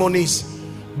testimonies,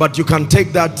 but you can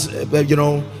take that, you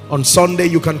know, on Sunday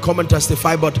you can come and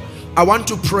testify. But I want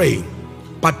to pray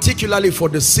particularly for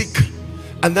the sick,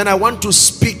 and then I want to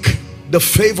speak the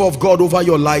favor of God over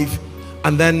your life,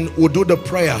 and then we'll do the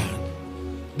prayer.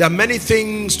 There are many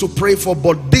things to pray for,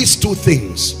 but these two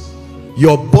things,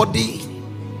 your body,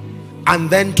 and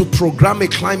then to program a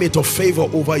climate of favor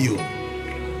over you.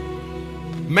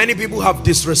 Many people have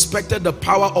disrespected the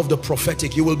power of the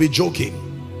prophetic. You will be joking.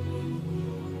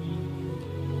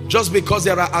 Just because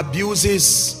there are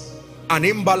abuses and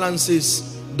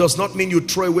imbalances does not mean you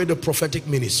throw away the prophetic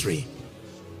ministry.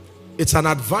 It's an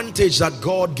advantage that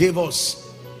God gave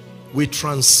us. We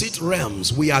transit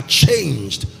realms. We are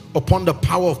changed upon the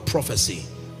power of prophecy.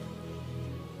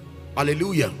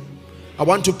 Hallelujah. I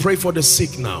want to pray for the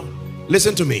sick now.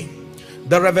 Listen to me.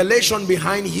 The revelation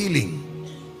behind healing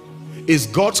is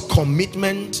God's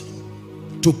commitment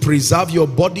to preserve your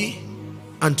body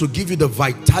and to give you the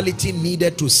vitality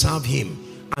needed to serve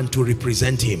him and to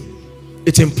represent him.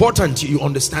 It's important you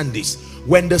understand this.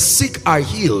 When the sick are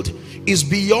healed, it's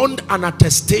beyond an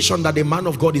attestation that a man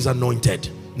of God is anointed.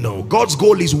 No, God's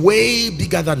goal is way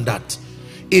bigger than that.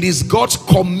 It is God's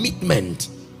commitment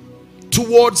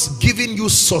towards giving you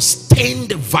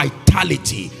sustained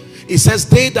vitality. It says,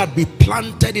 they that be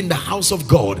planted in the house of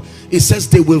God, it says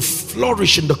they will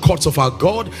flourish in the courts of our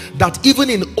God, that even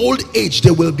in old age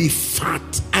they will be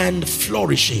fat and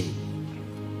flourishing.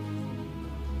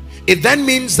 It then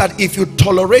means that if you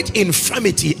tolerate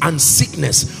infirmity and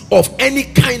sickness of any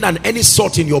kind and any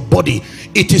sort in your body,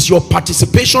 it is your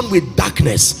participation with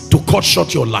darkness to cut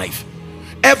short your life.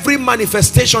 Every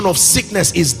manifestation of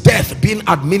sickness is death being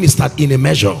administered in a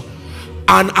measure.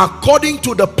 And according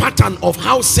to the pattern of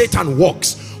how Satan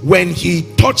works, when he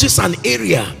touches an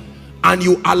area and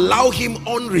you allow him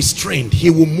unrestrained, he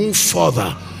will move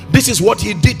further. This is what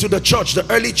he did to the church, the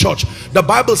early church. The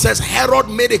Bible says Herod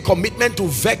made a commitment to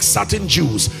vex certain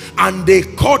Jews, and they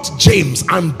caught James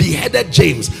and beheaded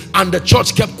James, and the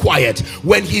church kept quiet.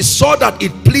 When he saw that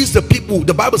it pleased the people,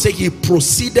 the Bible says he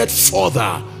proceeded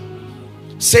further.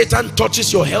 Satan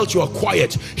touches your health, you are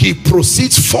quiet. He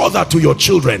proceeds further to your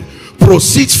children,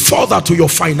 proceeds further to your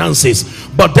finances.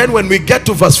 But then when we get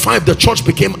to verse 5, the church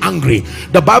became angry.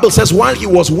 The Bible says while he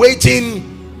was waiting,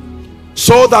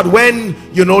 so that when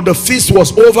the feast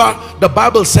was over, the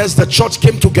Bible says the church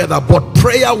came together, but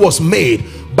prayer was made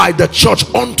by the church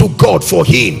unto God for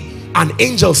him, and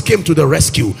angels came to the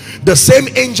rescue. The same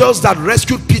angels that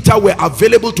rescued Peter were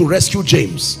available to rescue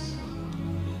James.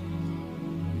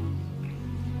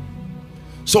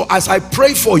 So as I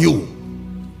pray for you,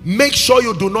 make sure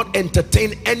you do not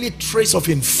entertain any trace of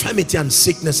infirmity and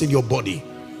sickness in your body.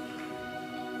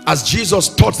 As Jesus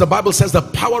taught, the Bible says the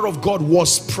power of God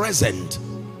was present.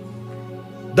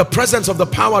 The presence of the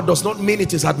power does not mean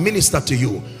it is administered to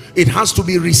you. It has to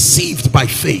be received by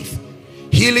faith.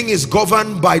 Healing is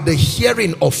governed by the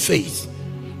hearing of faith.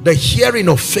 The hearing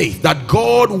of faith that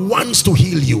God wants to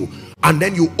heal you, and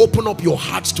then you open up your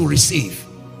heart to receive.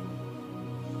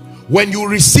 When you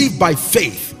receive by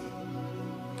faith,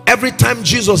 every time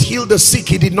Jesus healed the sick,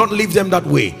 he did not leave them that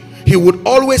way. He would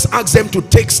always ask them to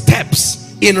take steps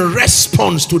in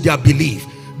response to their belief.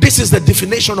 This is the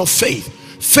definition of faith.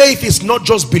 Faith is not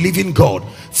just believing God.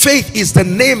 Faith is the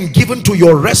name given to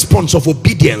your response of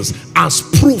obedience as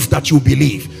proof that you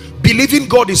believe. Believing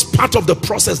God is part of the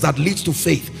process that leads to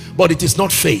faith, but it is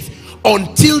not faith.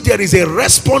 Until there is a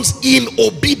response in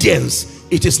obedience,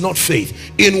 it is not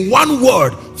faith. In one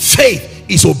word, faith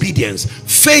is obedience.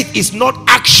 Faith is not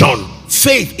action.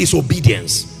 Faith is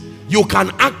obedience. You can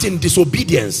act in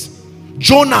disobedience.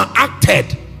 Jonah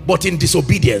acted but in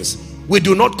disobedience. We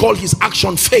do not call his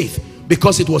action faith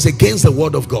because it was against the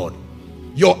word of God.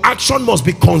 Your action must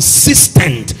be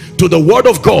consistent to the word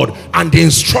of God and the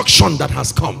instruction that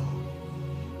has come.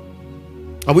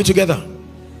 Are we together?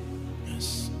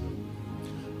 Yes.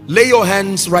 Lay your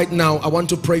hands right now. I want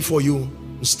to pray for you.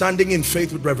 Standing in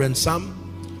faith with Reverend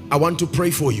Sam, I want to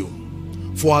pray for you.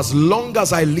 For as long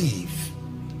as I live,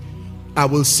 I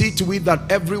will see to it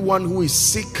that everyone who is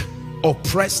sick,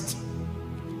 oppressed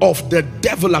of the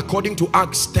devil, according to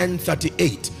Acts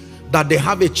 10:38, that they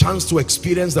have a chance to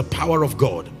experience the power of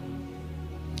God.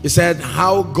 He said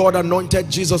how God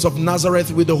anointed Jesus of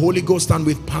Nazareth with the Holy Ghost and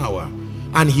with power,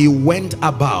 and he went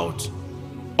about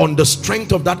on the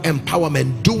strength of that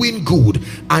empowerment, doing good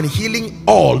and healing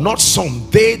all, not some,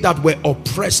 they that were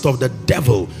oppressed of the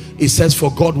devil. It says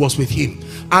for God was with him.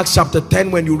 Acts chapter 10,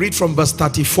 when you read from verse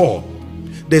 34,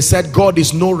 they said God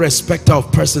is no respecter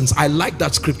of persons. I like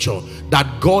that scripture,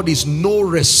 that God is no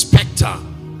respecter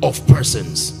of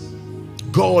persons.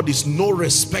 God is no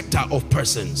respecter of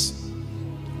persons.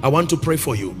 I want to pray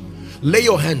for you. Lay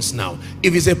your hands now.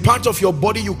 If it's a part of your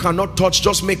body you cannot touch,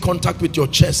 just make contact with your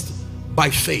chest by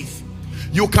faith.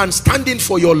 You can stand in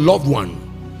for your loved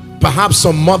one. Perhaps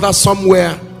some mother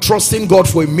somewhere trusting God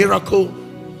for a miracle,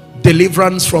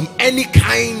 deliverance from any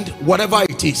kind, whatever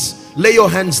it is. Lay your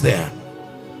hands there.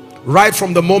 Right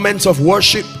from the moments of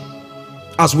worship,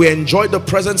 as we enjoy the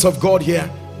presence of God here,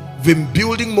 we've been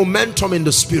building momentum in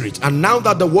the spirit, and now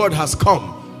that the word has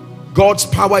come, God's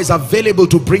power is available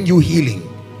to bring you healing.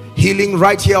 Healing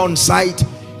right here on site,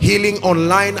 healing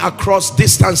online across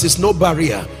distances, no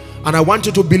barrier. And I want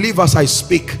you to believe as I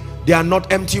speak, they are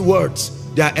not empty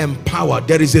words, they are empowered.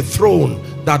 There is a throne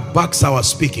that backs our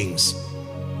speakings.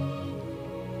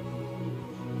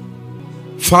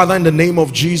 Father, in the name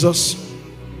of Jesus,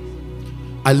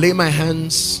 I lay my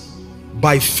hands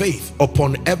by faith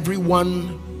upon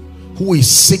everyone who is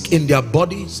sick in their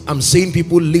bodies. I'm seeing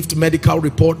people lift medical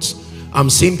reports. I'm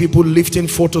seeing people lifting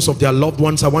photos of their loved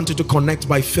ones. I want you to connect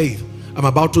by faith. I'm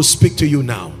about to speak to you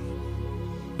now.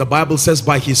 The Bible says,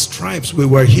 by his stripes we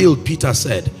were healed. Peter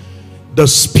said, the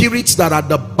spirits that are at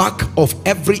the back of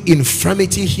every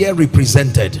infirmity here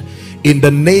represented, in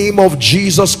the name of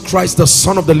Jesus Christ, the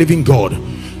Son of the living God,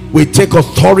 we take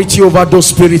authority over those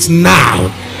spirits now.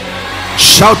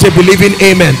 Shout a believing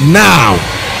amen now.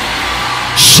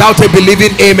 Shout a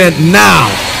believing amen now.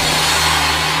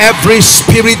 Every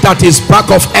spirit that is back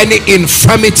of any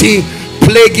infirmity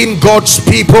plaguing God's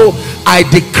people, I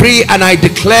decree and I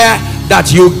declare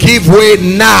that you give way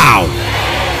now.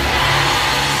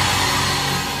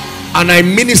 And I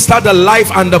minister the life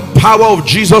and the power of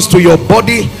Jesus to your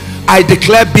body. I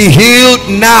declare, be healed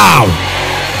now.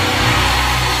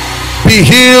 Be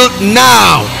healed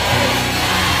now.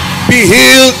 Be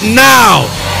healed now.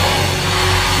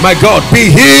 My God,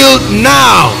 be healed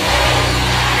now.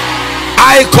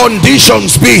 Eye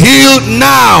conditions, be healed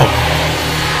now.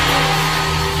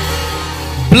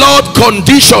 Blood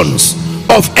conditions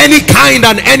of any kind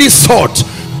and any sort,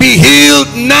 be healed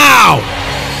now.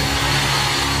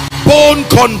 Bone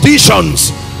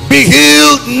conditions, be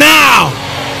healed now.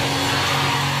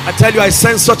 I tell you, I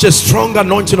sense such a strong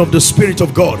anointing of the Spirit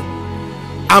of God.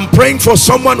 I'm praying for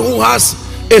someone who has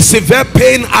a severe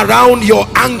pain around your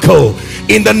ankle.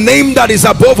 In the name that is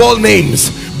above all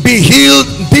names, be healed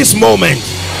this moment.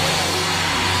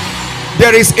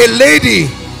 There is a lady,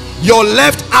 your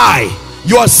left eye,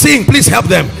 you are seeing, please help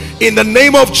them. In the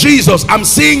name of Jesus, I'm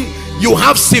seeing you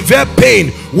have severe pain.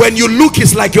 When you look,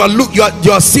 it's like you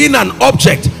are seeing an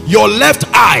object. Your left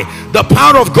eye, the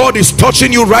power of God is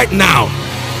touching you right now.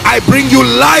 I bring you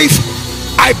life,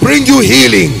 I bring you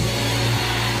healing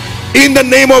in the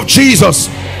name of Jesus.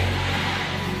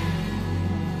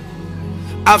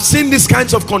 I've seen these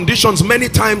kinds of conditions many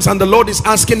times, and the Lord is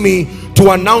asking me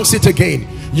to announce it again.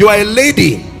 You are a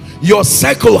lady, your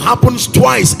cycle happens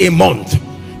twice a month.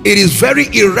 It is very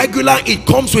irregular. It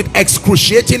comes with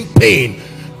excruciating pain.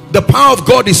 The power of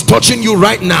God is touching you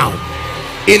right now.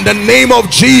 In the name of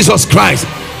Jesus Christ,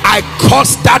 I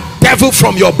curse that devil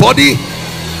from your body.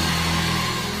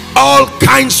 All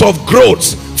kinds of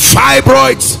growths,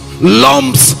 fibroids,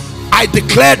 lumps, I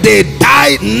declare they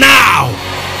die now.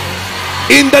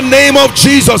 In the name of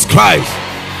Jesus Christ.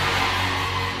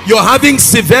 You're having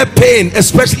severe pain,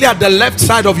 especially at the left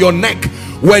side of your neck.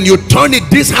 When you turn it,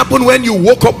 this happened when you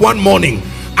woke up one morning.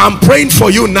 I'm praying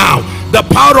for you now. The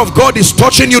power of God is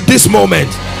touching you this moment.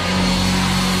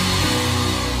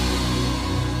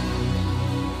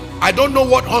 I don't know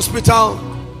what hospital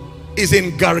is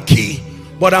in Garki,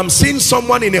 but I'm seeing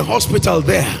someone in a hospital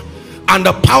there, and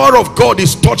the power of God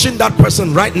is touching that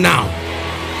person right now.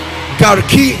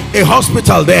 Garki, a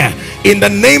hospital there, in the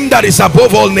name that is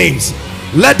above all names,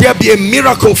 let there be a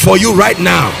miracle for you right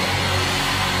now.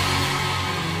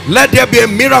 Let there be a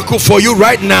miracle for you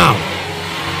right now.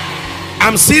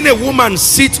 I'm seeing a woman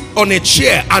sit on a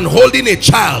chair and holding a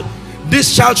child.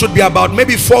 This child should be about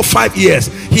maybe 4 or 5 years.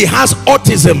 He has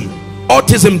autism.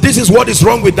 This is what is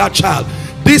wrong with that child.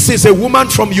 This is a woman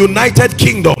from United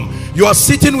Kingdom. You are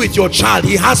sitting with your child.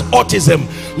 He has autism.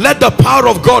 Let the power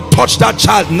of God touch that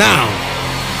child now.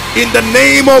 In the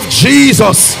name of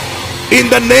Jesus. In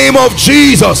the name of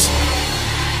Jesus.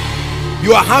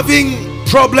 You are having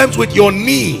problems with your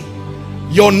knee,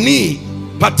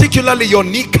 particularly your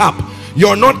kneecap.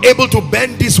 You're not able to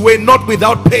bend this way, not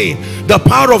without pain. The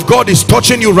power of God is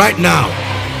touching you right now.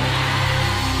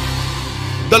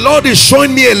 The Lord is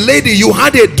showing me a lady. You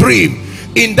had a dream.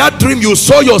 In that dream you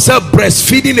saw yourself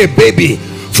breastfeeding a baby.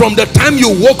 From the time you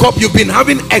woke up, you've been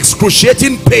having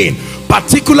excruciating pain,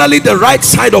 particularly the right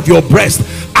side of your breast.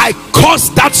 I curse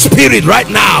that spirit right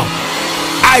now.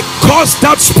 I curse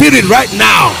that spirit right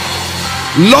now.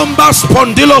 Lumbar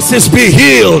spondylosis, be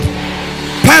healed.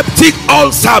 Peptic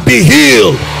ulcer, be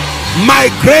healed.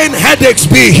 Migraine headaches,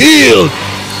 be healed.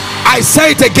 I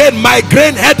say it again,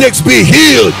 migraine headaches, be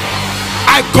healed.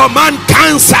 I command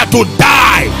cancer to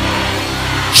die.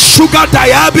 Sugar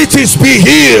diabetes be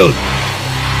healed.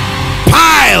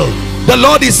 Pile, the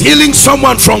Lord is healing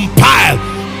someone from pile.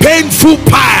 Painful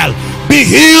pile be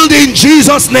healed in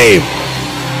Jesus' name.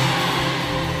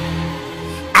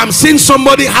 I'm seeing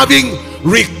somebody having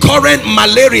recurrent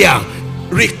malaria.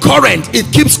 Recurrent,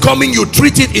 it keeps coming, you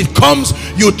treat it, it comes,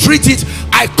 you treat it.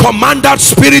 I command that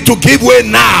spirit to give way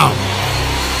now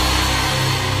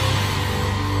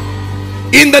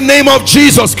in the name of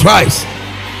Jesus Christ.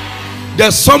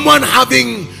 There's someone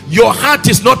having, your heart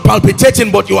is not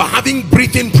palpitating, but you are having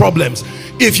breathing problems.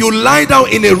 If you lie down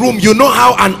in a room, you know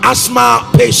how an asthma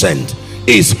patient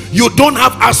is. You don't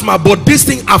have asthma, but this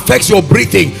thing affects your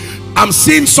breathing. I'm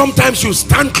seeing sometimes you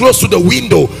stand close to the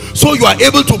window so you are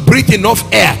able to breathe enough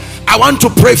air. I want to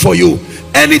pray for you.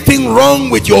 Anything wrong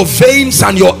with your veins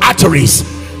and your arteries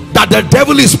that the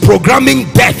devil is programming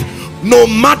death, no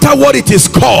matter what it is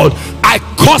called, I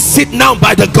curse it now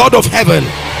by the God of heaven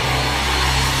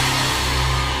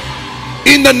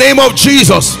in the name of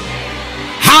Jesus.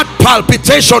 Heart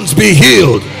palpitations be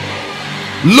healed.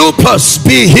 Lupus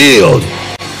be healed.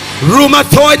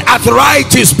 Rheumatoid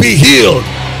arthritis be healed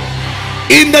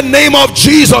in the name of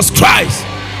Jesus Christ.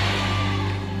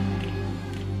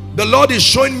 The Lord is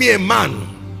showing me a man.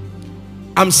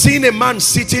 I'm seeing a man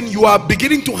sitting. You are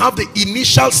beginning to have the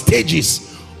initial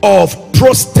stages of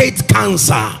prostate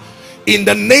cancer in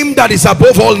the name that is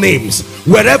above all names.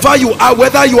 Wherever you are,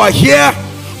 whether you are here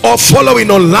or following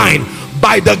online,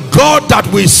 by the God that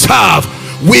we serve,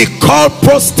 we call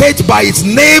prostate by its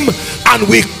name and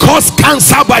we cause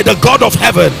cancer by the God of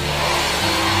heaven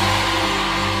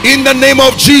in the name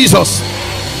of Jesus.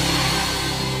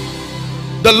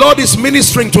 The Lord is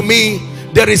ministering to me.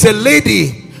 There is a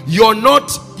lady, you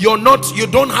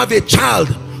don't have a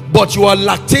child, but you are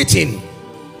lactating.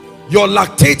 You're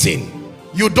lactating.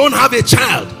 You don't have a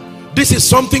child. This is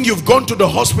something you've gone to the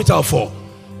hospital for.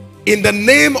 In the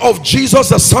name of Jesus,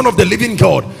 the Son of the living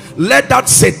God, let that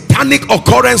satanic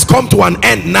occurrence come to an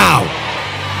end now.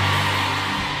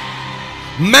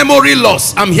 Memory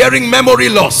loss. I'm hearing memory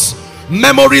loss.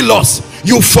 Memory loss.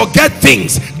 You forget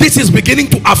things. This is beginning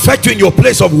to affect you in your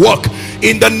place of work.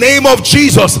 In the name of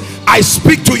Jesus, I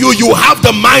speak to you. You have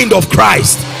the mind of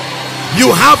Christ.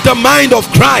 You have the mind of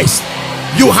Christ.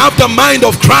 You have the mind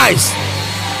of Christ.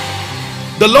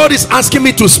 The Lord is asking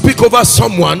me to speak over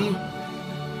someone.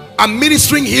 I'm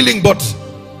ministering healing, but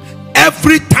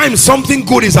every time something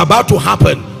good is about to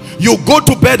happen, you go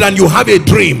to bed and you have a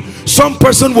dream. Some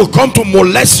person will come to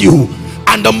molest you,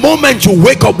 and the moment you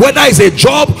wake up, whether it's a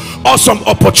job or some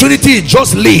opportunity, it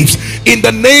just leaves. In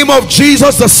the name of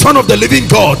Jesus, the Son of the living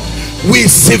God, we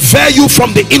sever you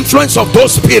from the influence of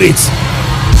those spirits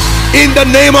in the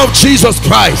name of Jesus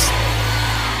Christ.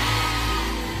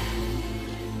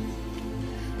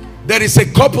 There is a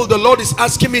couple the Lord is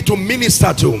asking me to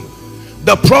minister to.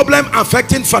 The problem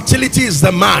affecting fertility is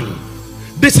the man.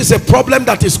 This is a problem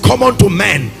that is common to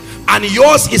men, and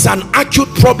yours is an acute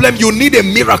problem. You need a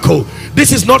miracle.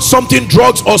 This is not something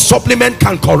drugs or supplement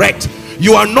can correct.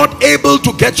 You are not able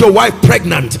to get your wife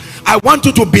pregnant. I want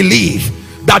you to believe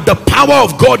that the power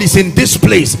of God is in this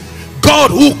place.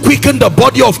 God who quickened the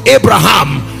body of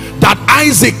Abraham, that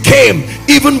Isaac came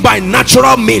even by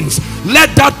natural means,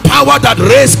 let that power that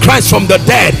raised Christ from the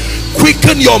dead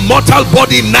quicken your mortal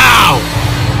body now.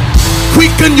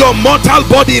 Quicken your mortal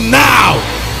body now.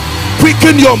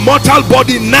 Quicken your mortal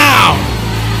body now.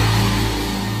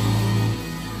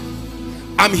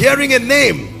 I'm hearing a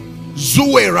name,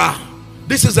 Zuera.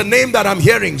 This is the name that I'm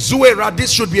hearing, Zuera.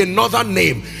 This should be another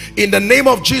name. In the name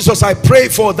of Jesus, I pray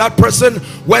for that person,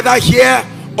 whether here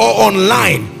or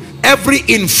online. Every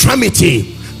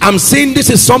infirmity, I'm saying this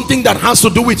is something that has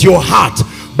to do with your heart.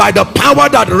 By the power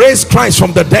that raised Christ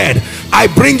from the dead, I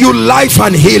bring you life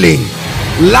and healing.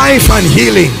 Life and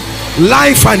healing.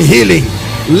 Life and healing.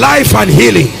 Life and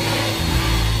healing.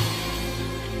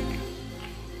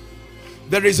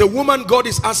 There is a woman God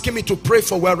is asking me to pray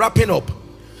for. We're wrapping up.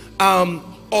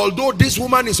 Although this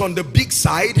woman is on the big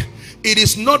side, it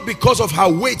is not because of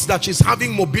her weight that she's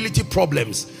having mobility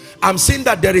problems. I'm saying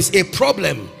that there is a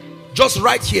problem just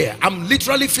right here. I'm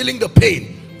literally feeling the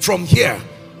pain from here.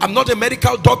 I'm not a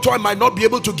medical doctor. I might not be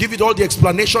able to give it all the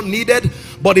explanation needed,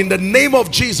 but in the name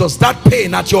of Jesus, that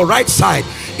pain at your right side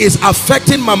is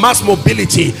affecting Mama's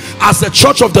mobility. As the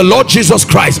church of the Lord Jesus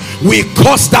Christ, we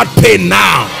cause that pain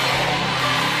now.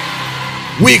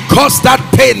 We cause that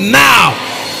pain now.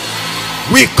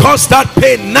 We cause that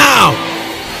pain now.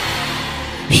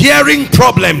 Hearing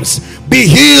problems, be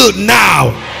healed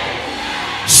now.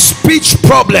 Speech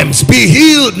problems, be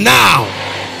healed now.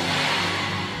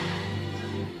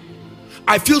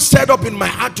 I feel stirred up in my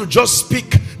heart to just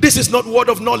speak. This is not word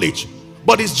of knowledge,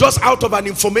 but it's just out of an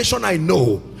information I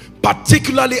know,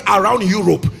 particularly around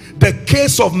Europe, the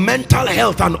case of mental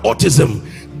health and autism.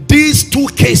 These two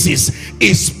cases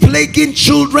is plaguing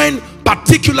children,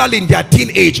 particularly in their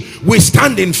teenage. We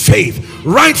stand in faith.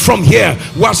 Right from here,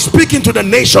 we're speaking to the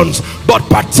nations, but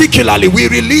particularly we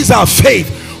release our faith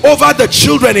over the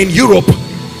children in Europe,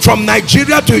 from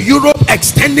Nigeria to Europe,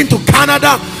 extending to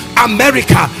Canada,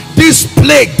 America. This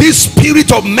plague, this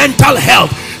spirit of mental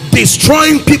health,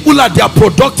 destroying people at their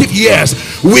productive years,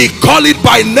 we call it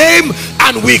by name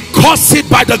and we curse it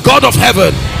by the God of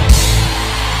heaven.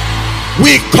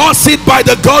 We curse it by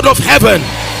the God of heaven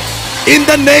in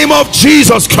the name of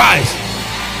Jesus Christ.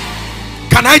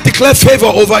 Can I declare favor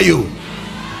over you?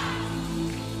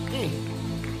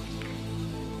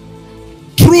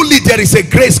 Truly there is a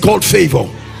grace called favor.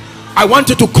 I want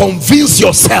you to convince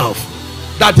yourself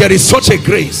that there is such a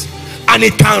grace, and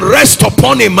it can rest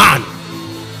upon a man.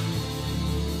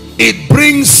 It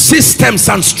brings systems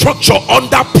and structure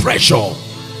under pressure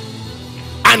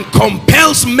and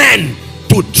compels men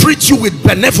to treat you with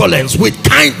benevolence, with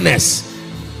kindness.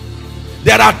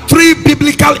 There are 3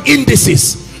 biblical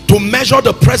indices to measure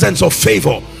the presence of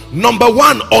favor. Number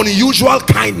 1, unusual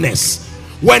kindness.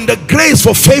 When the grace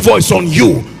for favor is on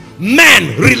you,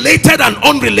 men, related and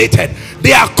unrelated,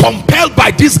 they are compelled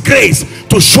by this grace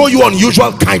to show you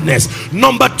unusual kindness.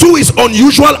 Number 2 is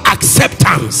unusual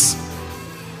acceptance.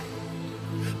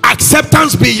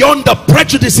 Acceptance beyond the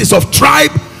prejudices of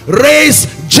tribe,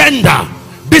 race, gender.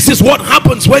 This is what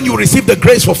happens when you receive the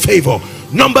grace for favor.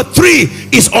 Number 3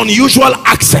 is unusual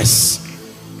access.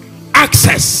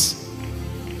 Access.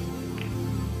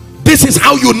 This is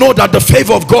how you know that the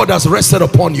favor of God has rested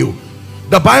upon you.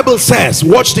 The Bible says,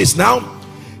 watch this now,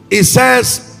 it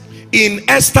says in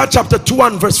Esther chapter 2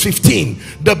 and verse 15,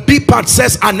 the B part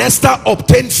says, and Esther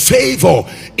obtained favor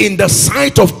in the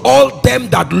sight of all them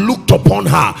that looked upon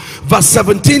her. Verse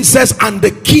 17 says, and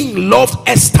the king loved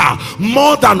Esther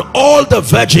more than all the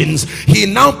virgins. He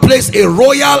now placed a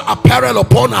royal apparel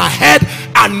upon her head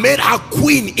and made her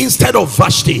queen instead of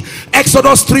Vashti.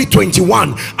 Exodus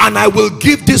 3:21, and I will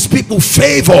give these people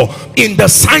favor in the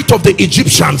sight of the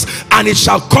Egyptians, and it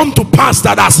shall come to pass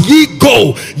that as ye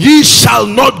go, ye shall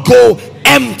not go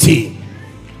empty.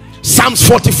 Psalms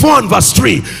 44 and verse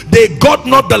 3, they got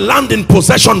not the land in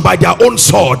possession by their own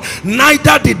sword,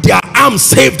 neither did their arm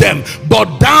save them,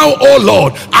 but thou, O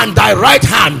Lord, and thy right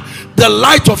hand, the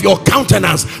light of your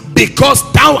countenance,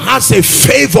 because thou hast a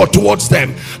favor towards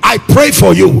them. I pray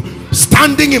for you,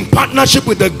 standing in partnership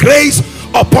with the grace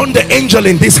upon the angel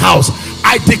in this house.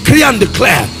 I decree and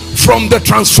declare, from the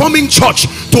transforming church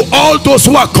to all those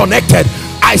who are connected,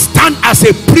 I stand as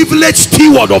a privileged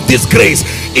steward of this grace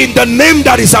in the name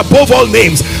that is above all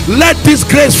names. Let this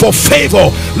grace for favor,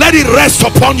 let it rest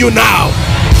upon you now.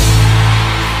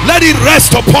 Let it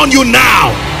rest upon you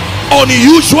now.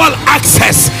 Unusual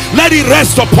access, let it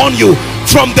rest upon you.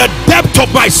 From the depth of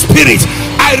my spirit,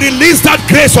 I release that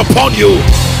grace upon you.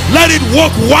 Let it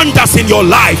work wonders in your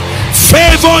life.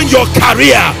 Favor in your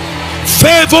career,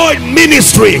 favor in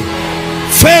ministry,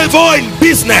 favor in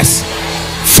business,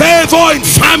 favor in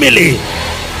family.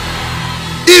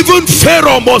 Even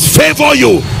Pharaoh must favor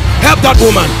you. Help that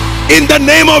woman in the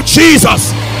name of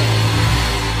Jesus.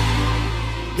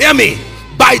 Hear me.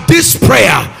 By this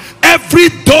prayer, every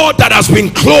door that has been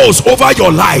closed over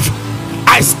your life,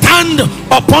 I stand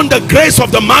upon the grace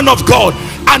of the man of God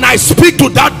and I speak to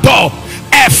that door.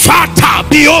 Ephata,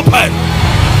 be open.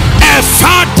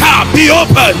 Ephata, be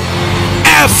open.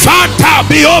 Ephata,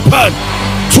 be open.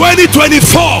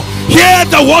 2024, hear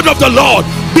the word of the Lord.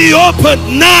 Be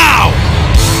open now.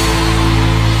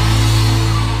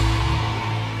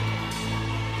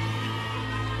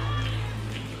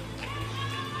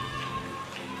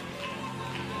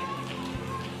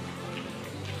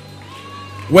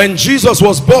 When Jesus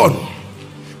was born,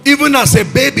 even as a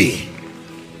baby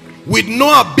with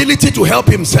no ability to help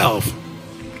himself,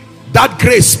 that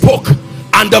grace spoke,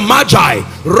 and the Magi,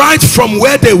 right from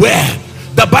where they were,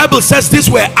 the Bible says these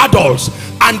were adults,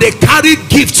 and they carried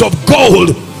gifts of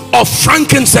gold, of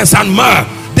frankincense and myrrh.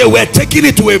 They were taking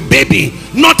it to a baby,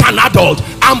 not an adult.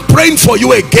 I'm praying for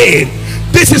you again.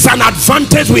 This is an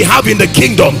advantage we have in the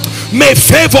kingdom. May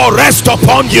favor rest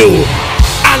upon you,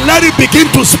 and let it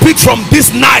begin to speak from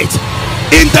this night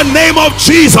in the name of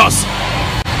Jesus.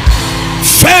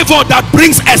 Favor that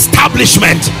brings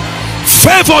establishment,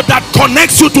 favor that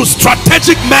connects you to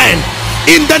strategic men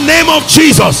in the name of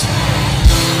Jesus.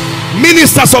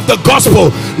 Ministers of the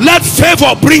gospel, let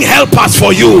favor bring helpers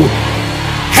for you,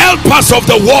 helpers of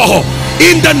the war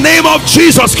in the name of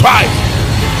Jesus Christ.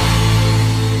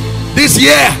 this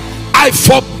year, I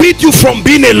forbid you from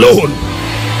being alone.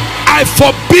 I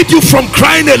forbid you from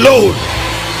crying alone.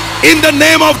 In the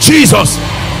name of Jesus.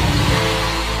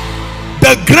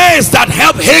 The grace that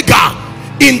helped Hagar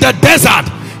in the desert.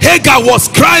 Hagar was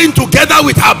crying together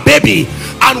with her baby,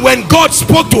 and when God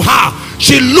spoke to her,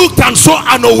 she looked and saw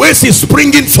an oasis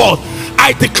springing forth.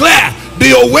 I declare,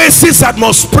 the oasis that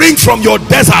must spring from your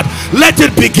desert, let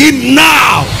it begin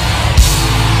now.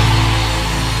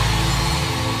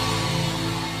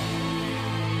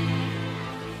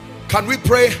 Can we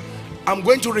pray? I'm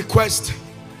going to request,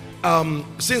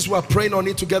 since we're praying on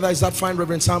it together, is that fine,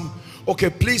 Reverend Sam? Okay,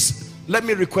 please let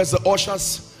me request the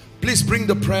ushers, please bring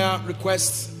the prayer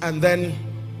requests, and then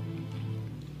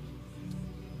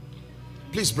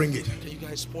please bring it. Can you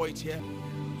guys pour it here?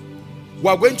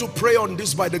 We're going to pray on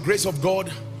this by the grace of God.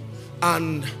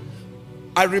 And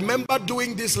I remember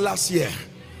doing this last year,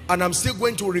 and I'm still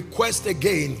going to request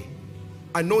again.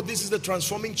 I know this is the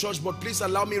Transforming Church, but please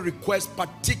allow me request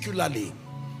particularly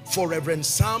for Reverend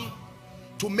Sam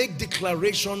to make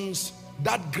declarations,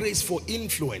 that grace for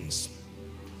influence.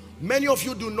 Many of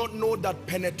you do not know that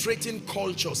penetrating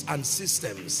cultures and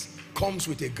systems comes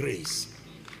with a grace.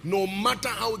 No matter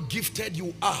how gifted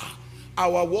you are,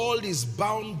 our world is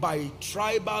bound by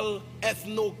tribal,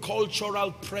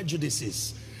 ethno-cultural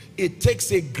prejudices. It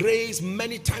takes a grace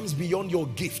many times beyond your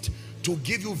gift to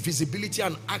give you visibility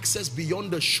and access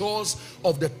beyond the shores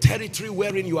of the territory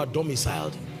wherein you are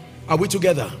domiciled. Are we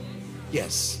together?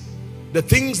 Yes. The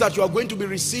things that you are going to be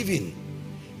receiving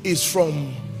is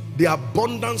from the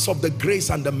abundance of the grace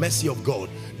and the mercy of God.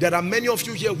 There are many of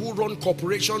you here who run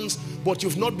corporations, but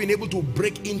you've not been able to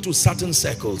break into certain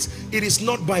circles. It is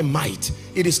not by might,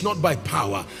 it is not by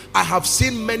power. I have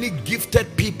seen many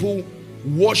gifted people,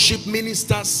 worship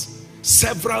ministers,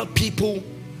 several people.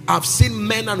 I've seen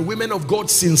men and women of God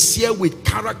sincere with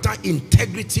character,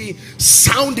 integrity,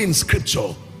 sound in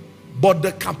scripture, but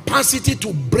the capacity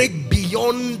to break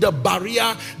beyond the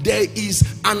barrier, there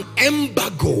is an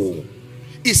embargo.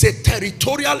 It's a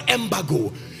territorial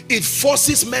embargo. It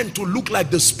forces men to look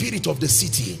like the spirit of the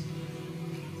city.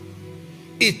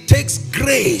 It takes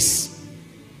grace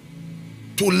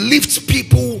to lift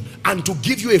people and to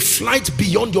give you a flight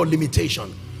beyond your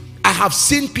limitation. I have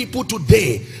seen people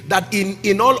today that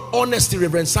in all honesty,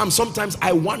 Reverend Sam, sometimes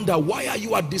I wonder, why are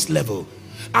you at this level?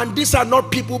 And these are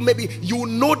not people, maybe you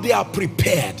know they are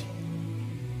prepared.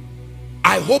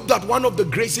 I hope that one of the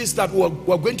graces that we're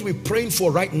going to be praying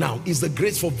for right now is the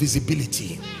grace for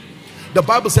visibility. The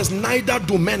Bible says, neither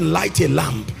do men light a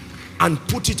lamp and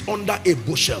put it under a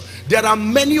bushel. There are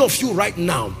many of you right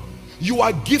now, you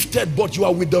are gifted, but you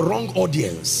are with the wrong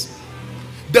audience.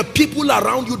 The people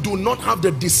around you do not have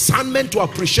the discernment to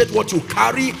appreciate what you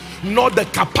carry, nor the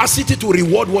capacity to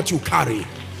reward what you carry.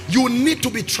 You need to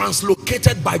be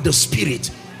translocated by the Spirit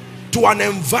to an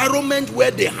environment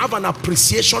where they have an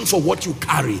appreciation for what you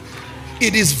carry.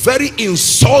 It is very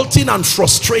insulting and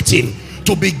frustrating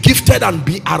to be gifted and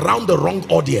be around the wrong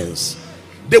audience.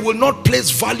 They will not place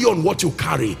value on what you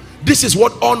carry. This is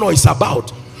what honor is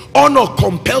about. Honor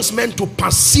compels men to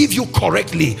perceive you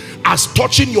correctly as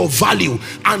touching your value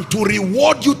and to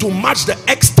reward you to match the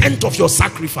extent of your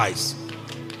sacrifice.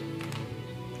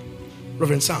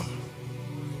 Reverend Sam,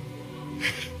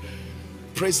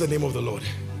 praise the name of the Lord.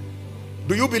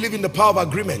 Do you believe in the power of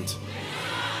agreement?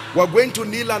 We're going to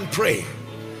kneel and pray.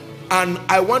 And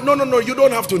I want, no, you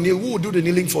don't have to kneel. Who will do the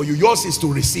kneeling for you? Yours is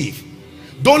to receive.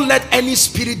 Don't let any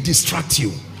spirit distract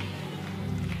you.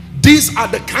 These are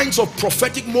the kinds of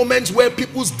prophetic moments where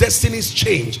people's destinies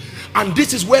change. And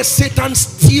this is where Satan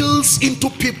steals into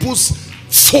people's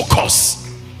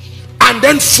focus and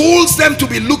then fools them to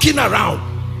be looking around.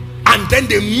 And then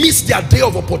they miss their day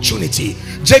of opportunity.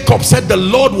 Jacob said, the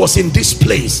Lord was in this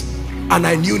place and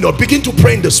I knew not. Begin to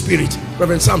pray in the Spirit.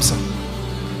 Reverend Samson.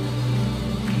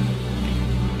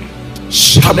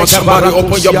 Come on, somebody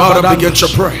open your mouth and begin to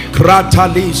pray.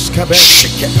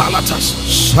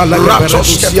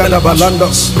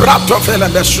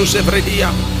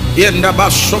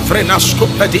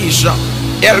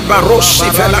 El Barosi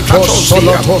Vela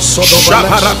Catosia,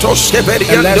 Shabaratos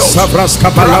Keveriando, Savraska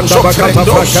Balanda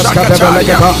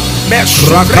Sakataya,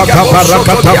 Mesrakata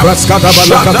Barakata Braskata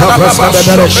Balakata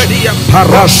Braskata,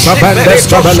 Parasa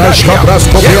Bendeska Belashka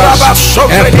Braskopia,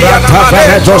 Ebrata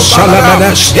Veneto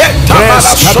Salamanes,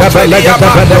 Eskata Belegata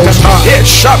Benekata,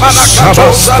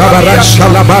 Shabalakatos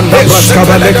Kabarashkalabanda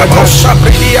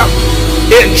Braskabalekata.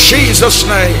 In Jesus'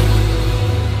 name,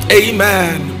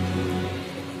 amen.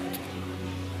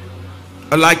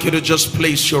 I'd like you to just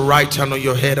place your right hand on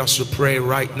your head as you pray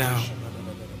right now.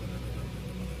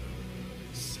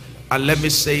 And let me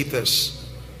say this.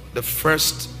 The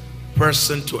first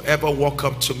person to ever walk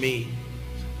up to me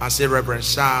and say, Reverend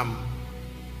Sam,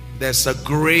 there's a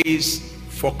grace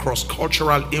for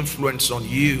cross-cultural influence on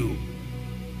you,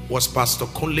 was Pastor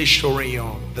Kunle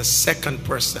Shoreyon. The second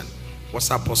person was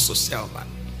Apostle Selman.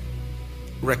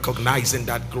 Recognizing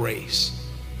that grace.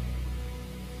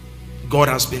 God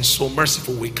has been so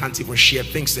merciful, we can't even share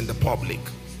things in the public.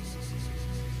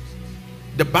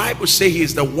 The Bible says he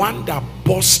is the one that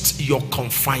bursts your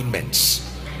confinements.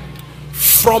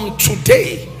 From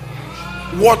today,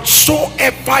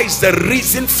 whatsoever is the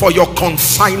reason for your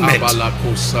confinement,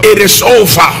 it is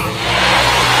over.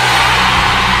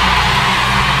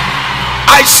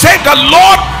 I say the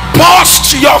Lord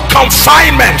burst your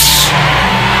confinements.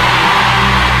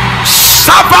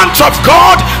 Servant of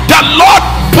God, the Lord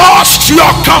burst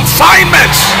your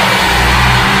confinements.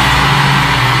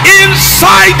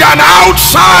 Inside and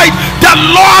outside, the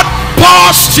Lord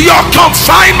burst your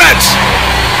confinements.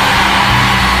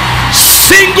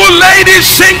 Single lady,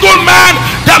 single man,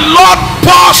 the Lord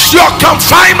burst your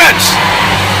confinements.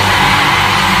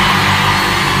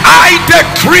 I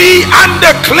decree and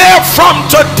declare from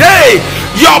today,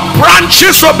 your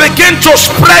branches will begin to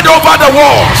spread over the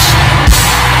walls.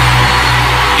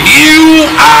 You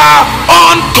are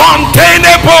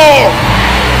uncontainable.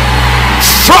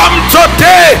 From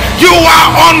today, you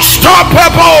are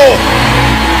unstoppable.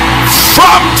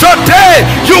 From today,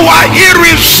 you are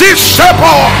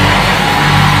irresistible.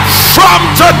 From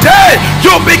today,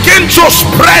 you begin to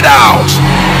spread out.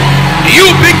 You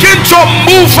begin to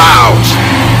move out.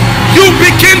 You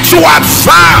begin to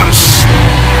advance.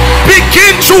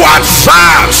 Begin to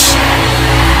advance.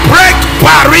 Break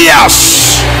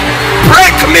barriers.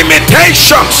 Break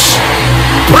limitations.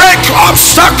 Break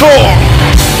obstacles.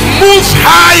 Move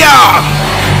higher.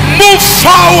 Move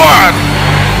forward.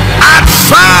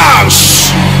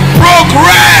 Advance.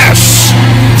 Progress.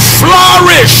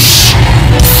 Flourish.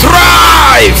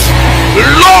 Thrive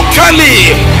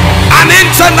locally and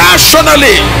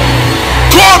internationally.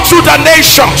 Go to the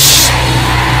nations.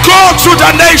 Go to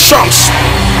the nations.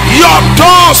 Your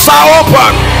doors are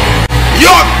open.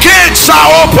 Your gates are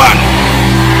open.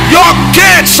 Your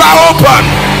gates are open.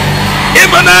 In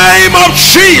the name of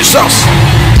Jesus.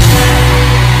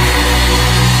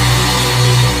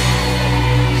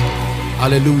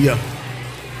 Hallelujah.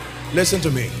 Listen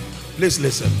to me. Please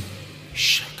listen.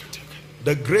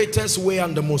 The greatest way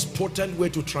and the most potent way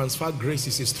to transfer grace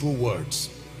is through words.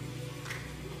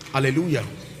 Hallelujah.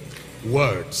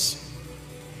 Words.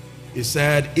 He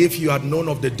said, if you had known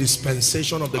of the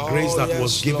dispensation of the grace that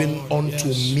was given Lord, unto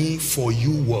me for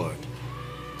you, word.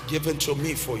 Given to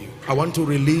me for you. I want to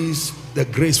release the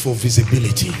grace for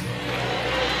visibility.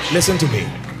 Listen to me.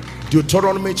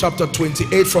 Deuteronomy chapter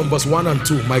 28 from verse 1 and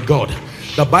 2. My God.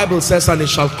 The Bible says, and it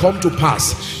shall come to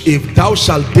pass, if thou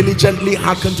shalt diligently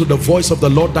hearken to the voice of the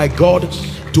Lord thy God,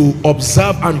 to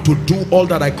observe and to do all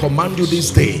that I command you this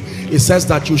day, it says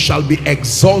that you shall be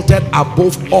exalted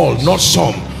above all, not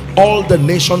some, all the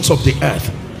nations of the earth.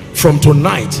 From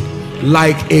tonight,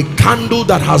 like a candle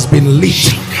that has been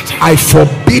lit, I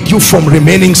forbid you from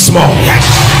remaining small.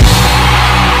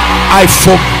 I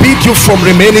forbid you from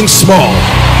remaining small.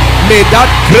 May that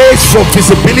grace for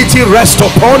visibility rest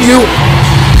upon you.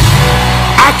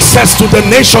 Access to the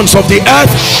nations of the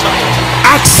earth.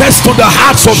 Access to the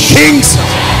hearts of kings.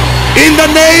 In the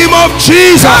name of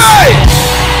Jesus.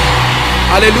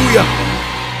 Hallelujah.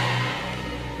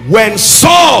 When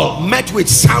Saul met with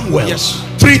Samuel,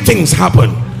 three things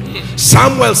happened.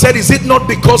 Samuel said, is it not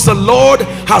because the Lord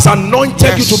has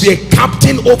anointed you to be a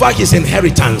captain over his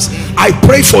inheritance? I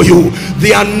pray for you,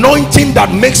 the anointing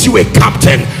that makes you a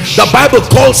captain, the Bible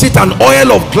calls it an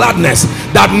oil of gladness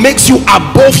that makes you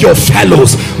above your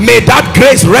fellows. May that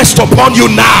grace rest upon you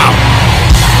now.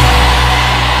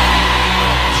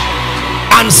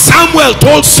 And Samuel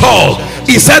told Saul,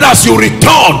 he said, as you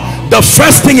return, the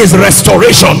first thing is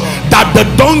restoration, that the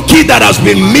donkey that has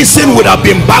been missing would have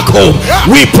been back home.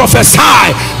 We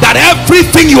prophesy that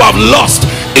everything you have lost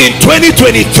in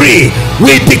 2023,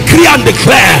 we decree and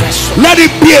declare, let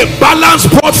it be a balance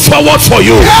brought forward for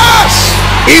you.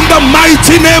 In the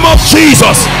mighty name of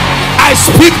Jesus, I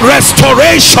speak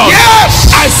restoration.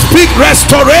 I speak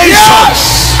restoration.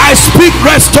 I speak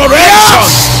restoration.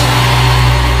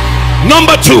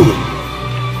 Number two,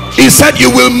 he said you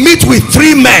will meet with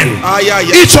three men,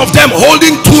 each of them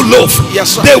holding two loaves.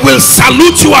 They will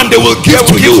salute you and they will give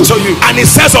to you. And he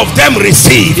says of them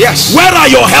receive. Where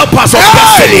are your helpers of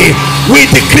destiny? We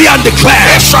decree and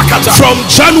declare from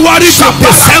January to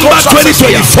December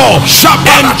 2024,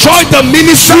 enjoy the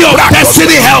ministry of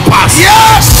destiny helpers.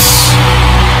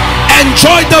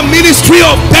 Enjoy the ministry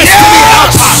of destiny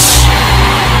helpers.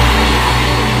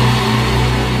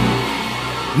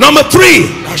 Number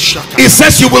 3, it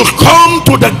says you will come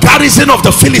to the garrison of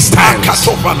the Philistines,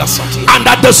 and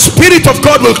that the Spirit of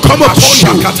God will come upon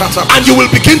you, and you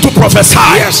will begin to prophesy.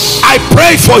 I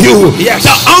pray for you,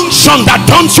 the unction that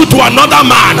turns you to another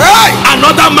man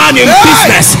in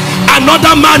business,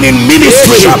 another man in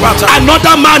ministry,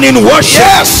 another man in worship,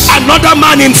 another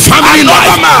man in family life.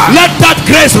 Let that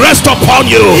grace rest upon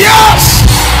you.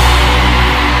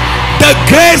 The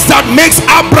grace that makes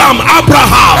Abraham,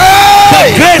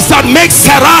 the grace that makes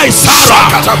Sarai, Sarah,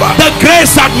 the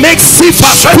grace that makes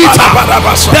Cephas, Peter,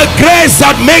 the grace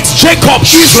that makes Jacob,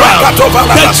 Israel,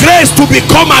 the grace to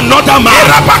become another man.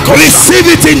 Receive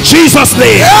it in Jesus'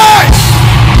 name.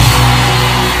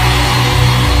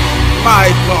 My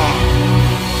God.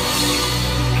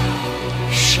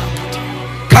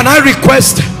 Can I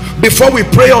request, before we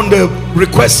pray on the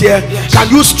request here, can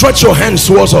you stretch your hands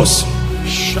towards us?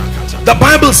 The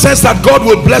Bible says that God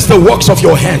will bless the works of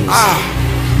your hands.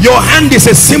 Your hand is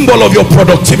a symbol of your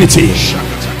productivity.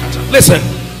 Listen,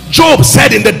 Job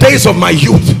said, in the days of my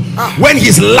youth, when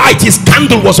his light, his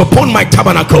candle was upon my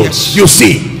tabernacle. You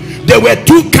see, there were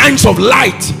 2 kinds of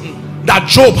light that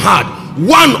Job had.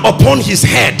 One upon his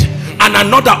head and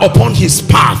another upon his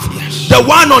path. The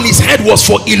one on his head was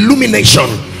for illumination.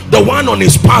 The one on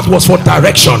his path was for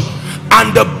direction.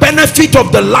 And the benefit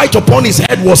of the light upon his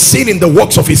head was seen in the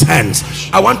works of his hands.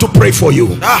 I want to pray for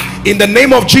you. In the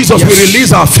name of Jesus, we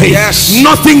release our faith.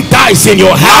 Nothing dies in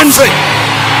your hands.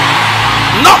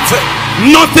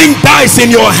 Nothing dies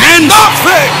in your hands.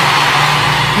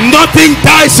 Nothing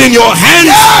dies in your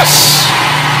hands.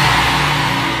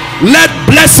 Let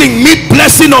blessing meet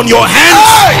blessing on your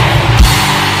hands.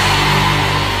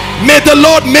 May the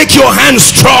Lord make your hands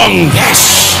strong.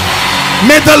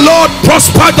 May the Lord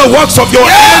prosper the works of your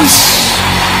hands.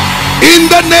 In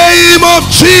the name of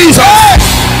Jesus.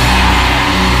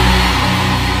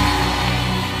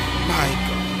 My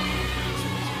God.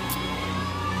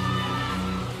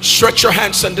 Stretch your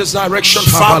hands in this direction,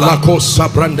 Father.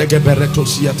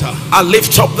 I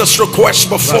lift up this request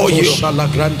before you,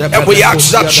 and we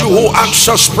ask that you who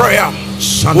answers prayer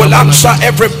will answer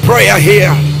every prayer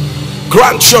here.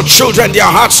 Grant your children their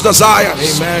heart's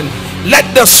desires. Amen.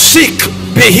 Let the sick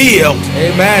be healed.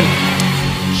 Amen.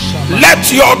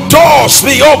 Let your doors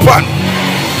be open.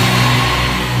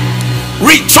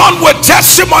 Return with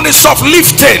testimonies of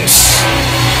liftings.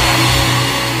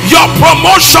 Your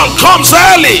promotion comes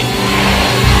early.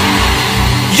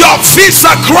 Your fees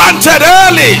are granted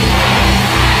early.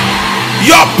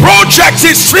 Your project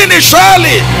is finished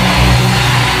early.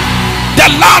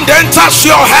 The land enters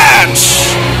your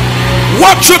hands.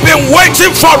 What you've been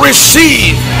waiting for,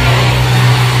 receive.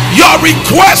 Your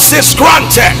request is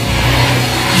granted.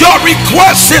 Your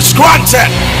request is granted.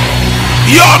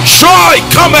 Your joy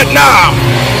cometh now.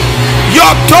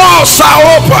 Your doors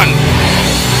are open.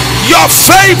 Your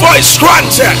favor is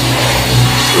granted.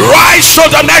 Rise to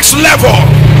the next level.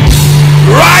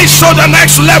 Rise to the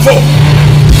next level.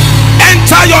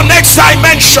 Enter your next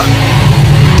dimension.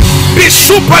 Be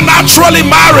supernaturally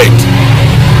married.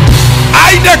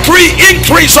 I decree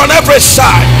increase on every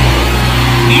side.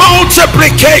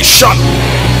 Multiplication.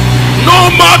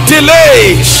 No more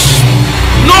delays.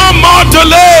 No more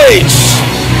delays.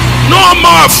 No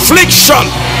more affliction.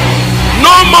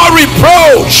 No more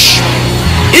reproach.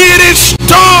 It is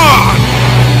done.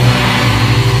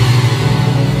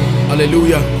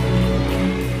 Hallelujah.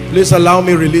 Please allow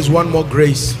me release one more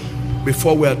grace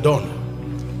before we are done.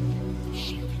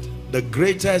 The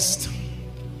greatest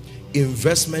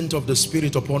investment of the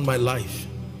Spirit upon my life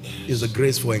is the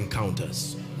grace for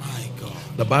encounters. My God.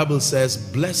 The Bible says,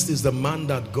 blessed is the man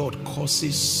that God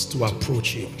causes to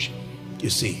approach him. You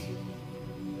see,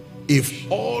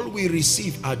 if all we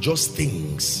receive are just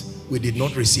things, we did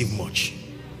not receive much.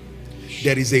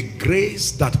 There is a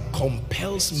grace that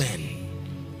compels men.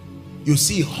 You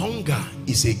see, hunger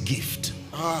is a gift.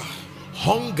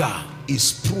 Hunger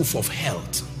is proof of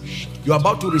health. You're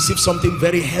about to receive something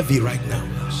very heavy right now.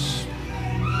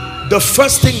 The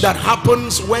first thing that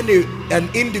happens when an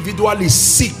individual is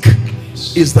sick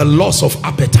is the loss of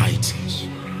appetite.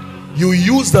 You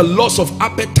use the loss of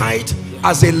appetite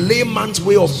as a layman's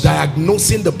way of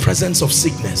diagnosing the presence of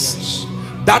sickness.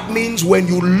 That means when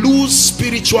you lose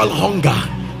spiritual hunger,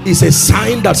 it's a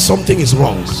sign that something is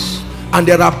wrong. And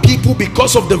there are people,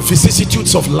 because of the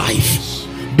vicissitudes of life,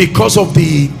 because of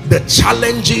the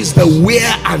challenges, the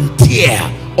wear and tear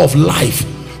of life,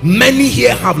 many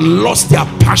here have lost their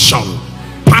passion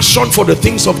for the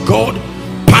things of God,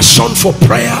 passion for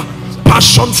prayer,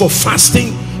 passion for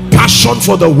fasting, passion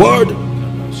for the word.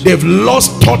 They've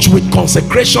lost touch with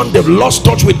consecration. They've lost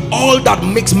touch with all that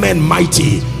makes men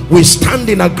mighty. We stand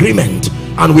in agreement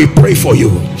and we pray for you.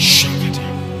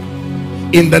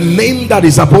 In the name that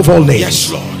is above all names.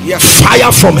 Yes, Lord. Yes.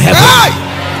 Fire from heaven. Hey!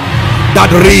 That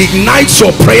reignites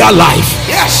your prayer life.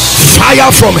 Yes.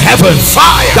 Fire from heaven.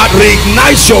 Fire. That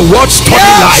reignites your word study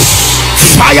life.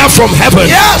 Fire from heaven.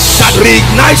 Yes. That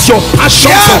reignites your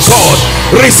passion for God.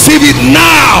 Receive it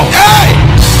now. Hey.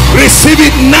 Receive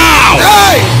it now.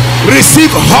 Hey. Receive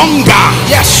hunger.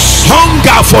 Yes.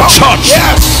 Hunger for church.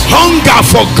 Yes. Hunger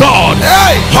for God.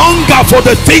 Hey. Hunger for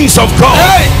the things of God.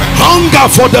 Hey. Hunger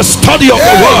for the study of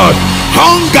the word.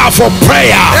 Hunger for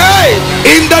prayer. Hey.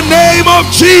 In the name of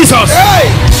Jesus. Hey.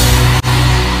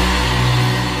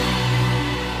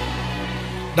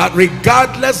 That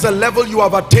regardless the level you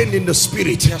have attained in the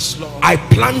spirit, yes, Lord, I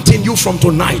plant in you from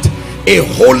tonight a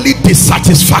holy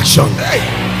dissatisfaction. Hey.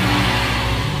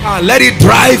 Let it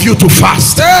drive you to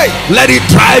fast. Hey. Let it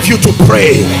drive you to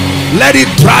pray. Let it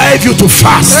drive you to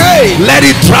fast. Hey. Let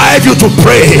it drive you to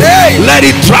pray. Hey. Let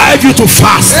it drive you to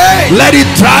fast. Hey. Let it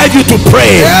drive you to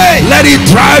pray. Hey. Let it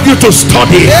drive you to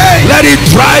study. Hey. Let it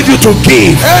drive you to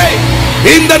give. Hey.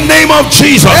 In the name of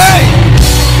Jesus. Hey.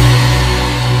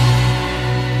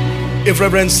 If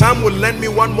Reverend Sam will lend me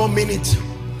one more minute,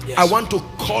 yes, I want to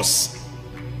curse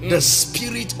the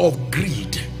spirit of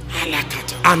greed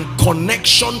and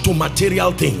connection to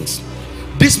material things.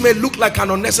 This may look like an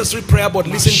unnecessary prayer, but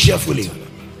listen carefully.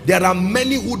 There are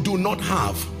many who do not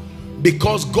have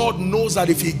because God knows that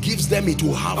if he gives them, it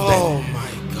will have them. Oh my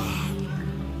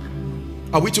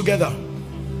God. Are we together?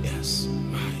 Yes.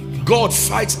 God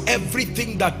fights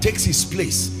everything that takes his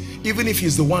place, even if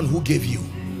he's the one who gave you.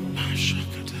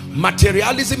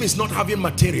 Materialism is not having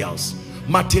materials.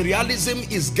 Materialism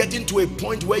is getting to a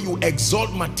point where you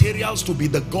exalt materials to be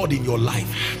the God in your life,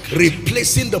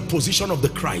 replacing the position of the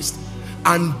Christ.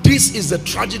 And this is the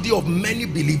tragedy of many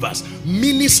believers.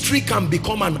 Ministry can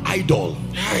become an idol.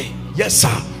 Yes,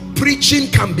 sir. Preaching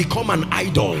can become an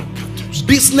idol.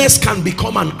 Business can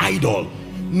become an idol.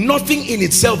 Nothing in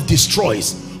itself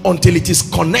destroys until it is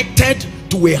connected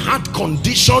to a heart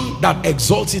condition that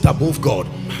exalts it above God.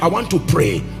 I want to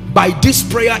pray. By this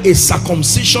prayer, a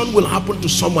circumcision will happen to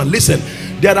someone. Listen,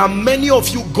 there are many of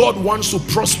you, God wants to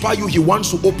prosper you. He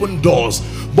wants to open doors.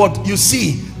 But you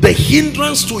see, the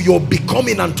hindrance to your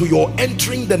becoming and to your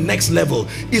entering the next level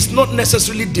is not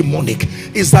necessarily demonic.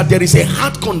 It's that there is a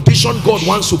heart condition God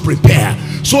wants to prepare,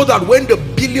 so that when the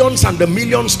billions and the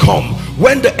millions come,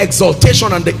 when the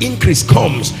exaltation and the increase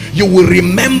comes, you will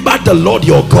remember the Lord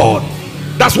your God.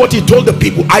 That's what he told the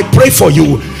people. I pray for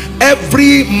you.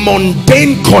 Every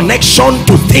mundane connection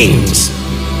to things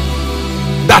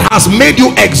that has made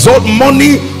you exalt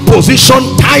money, position,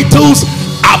 titles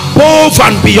above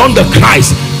and beyond the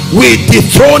Christ, we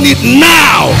dethrone it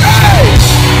now.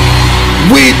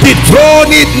 We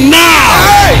dethrone it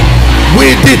now.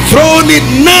 We dethrone it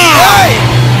now.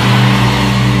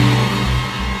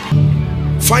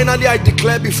 Finally, I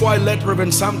declare, before I let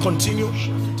Reverend Sam continue,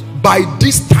 by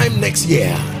this time next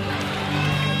year,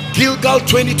 Gilgal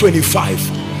 2025,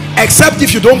 except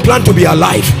if you don't plan to be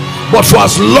alive, but for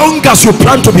as long as you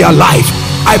plan to be alive,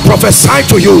 I prophesy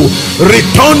to you,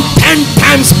 return 10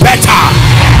 times better.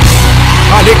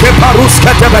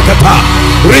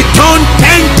 Return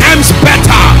 10 times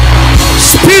better,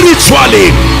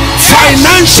 spiritually,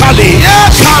 financially,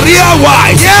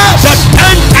 career-wise. The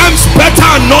 10 times better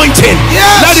anointing,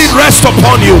 let it rest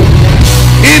upon you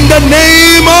in the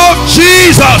name of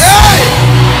Jesus.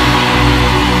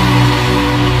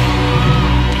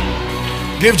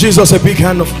 Give Jesus a big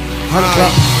hand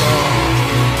clap.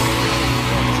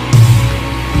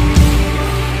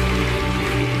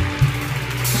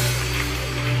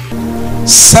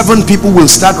 7 people will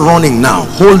start running now.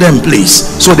 Hold them, please,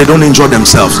 so they don't injure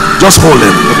themselves. Just hold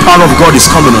them. The power of God is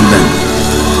coming on them.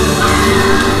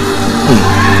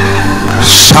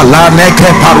 Shalaneke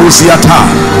parusiata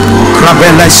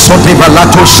krabele sote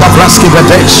balato shabraski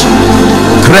vedesh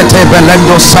krete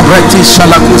belendo sabreti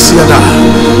shalakusiada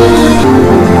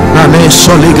nane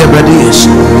solige bedis.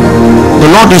 The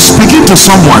Lord is speaking to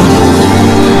someone.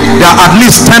 There are at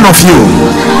least 10 of you.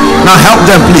 Now help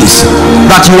them, please,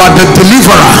 that you are the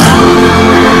deliverer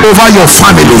over your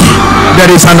family.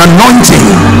 There is an anointing.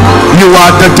 You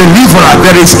are the deliverer.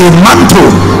 There is a mantle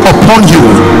upon you.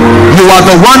 You are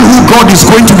the one who God is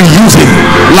going to be using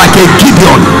like a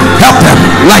Gideon. Help them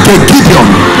like a Gideon.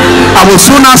 I will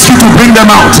soon ask you to bring them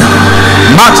out.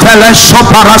 Like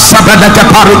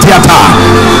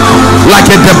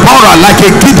a Deborah, like a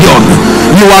Gideon.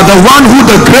 You are the one who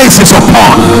the grace is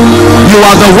upon. You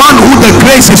are the one who the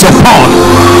grace is upon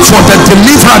for the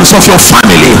deliverance of your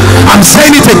family. I'm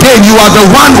saying it again. You are the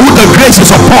one who the grace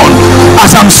is upon.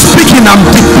 As I'm speaking, I'm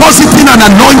depositing an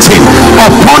anointing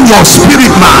upon your spirit,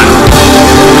 man.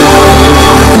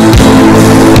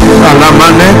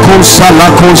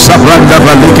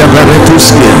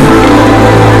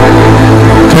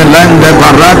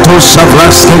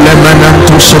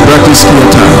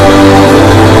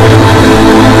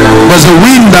 There's a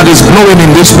wind that is blowing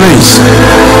in this place.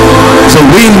 There's a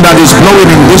wind that is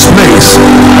blowing in this place.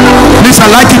 Please,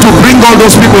 I'd like you to bring all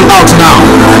those people out now.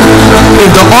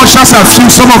 If the ushers have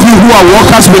few, some of you who are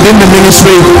workers within the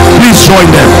ministry, please join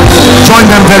them. Join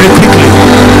them very quickly.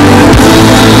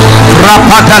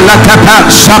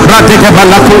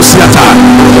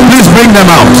 Please bring them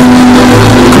out.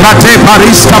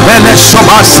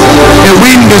 A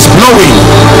wind is blowing.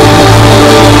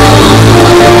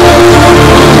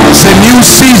 It's a new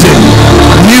season.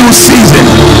 New season.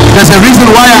 There's a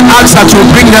reason why I asked that you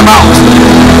bring them out.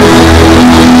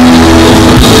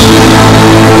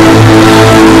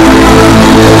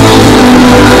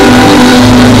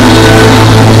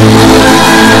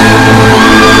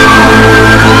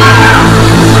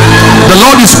 The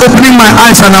Lord is opening my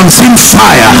eyes and I'm seeing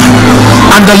fire.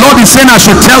 And the Lord is saying I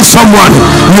should tell someone,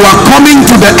 you are coming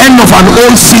to the end of an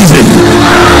old season.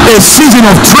 A season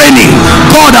of training.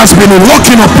 God has been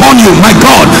working upon you. My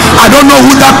God, I don't know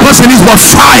who that person is, but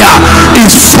fire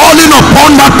is falling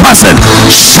upon that person.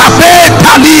 You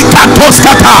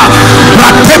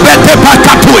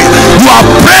have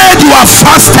prayed, you have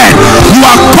fasted. You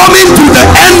are coming to the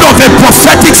end of a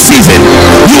prophetic season.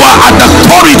 You are at the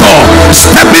corridor,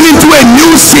 stepping into a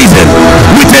new season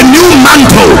with a new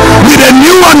mantle, with a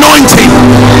new anointing.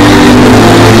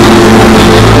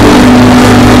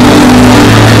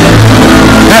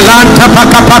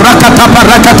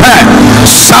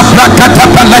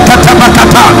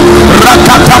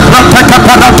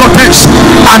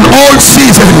 An old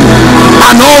season,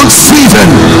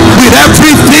 with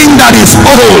everything that is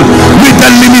old, with the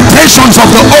limitations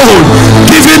of the old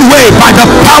giving way by the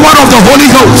power of the Holy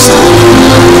Ghost.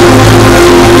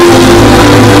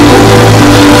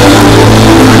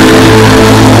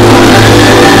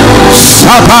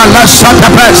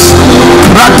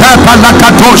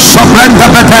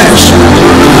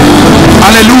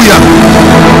 Hallelujah.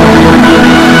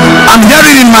 I'm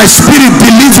hearing in my spirit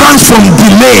deliverance from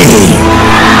delay.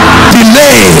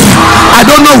 I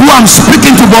don't know who I'm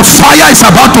speaking to, but fire is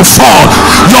about to fall.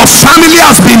 Your family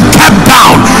has been kept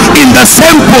down in the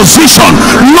same position.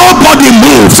 Nobody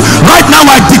moves. Right now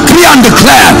I decree and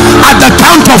declare at the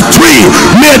count of 3,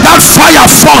 may that fire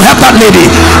fall. Help that lady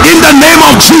in the name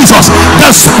of Jesus. The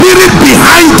spirit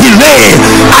behind delay,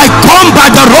 I come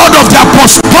by the rod of the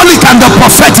apostolic and the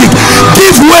prophetic.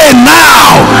 Give way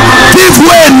now. Give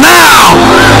way now.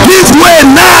 Give way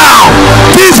now.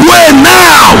 Give way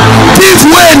now. Give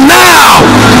way now.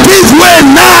 Give way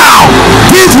now.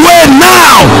 Give way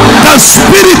now. The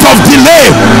spirit of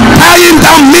delay tying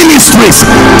down ministries,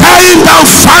 tying down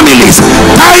families,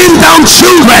 tying down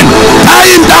children,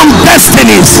 tying down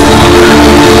destinies.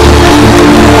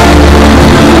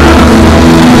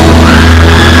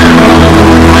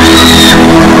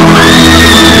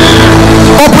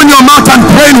 Open your mouth and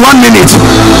pray in 1 minute.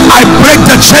 I break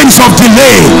the chains of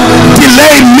delay.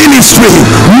 Delay in ministry,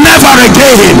 never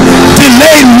again.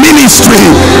 Delay in ministry,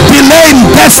 delay in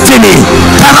destiny.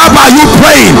 Taraba, are you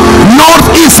praying?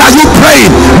 Northeast, are you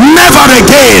praying? Never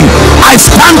again. I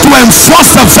stand to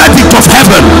enforce the verdict of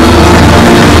heaven.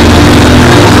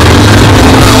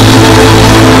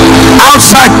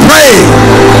 Outside, pray.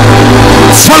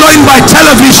 Following by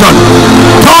television,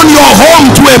 turn your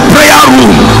home to a prayer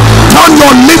room. Turn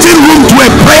your living room to a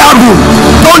prayer room.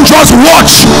 Don't just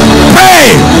watch.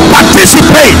 Pray.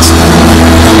 Participate.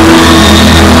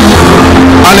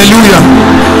 Hallelujah.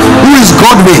 Who is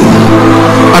Godwin?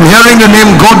 I'm hearing the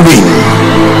name Godwin.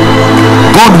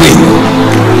 Godwin.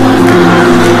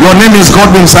 Your name is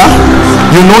Godwin, sir?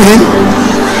 You know him?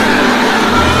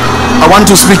 I want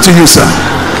to speak to you, sir.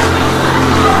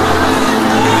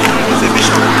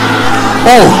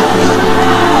 Oh,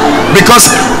 because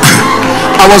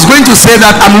I was going to say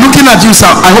that I'm looking at you, sir.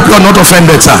 I hope you are not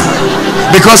offended, sir,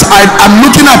 because I'm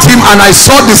looking at him and I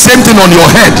saw the same thing on your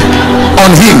head,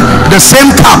 on him, the same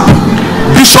cap,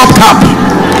 bishop cap.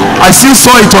 I still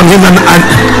saw it on him, and you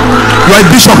are a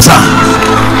bishop, sir.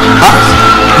 Huh?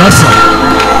 Yes, sir.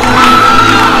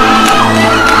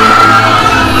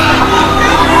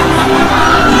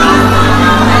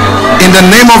 In the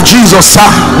name of Jesus, sir,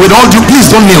 with all due, please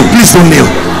don't kneel, please don't kneel,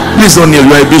 please don't kneel.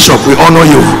 You are a bishop, we honor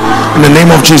you in the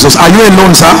name of Jesus. Are you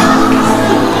alone, sir?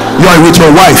 You are with your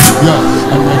wife.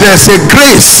 There's a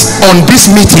grace on this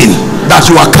meeting that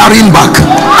you are carrying back.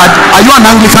 Are you an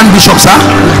Anglican bishop, sir?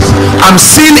 I'm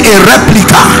seeing a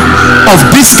replica of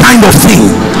this kind of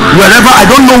thing wherever. I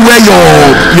don't know where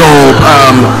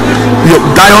your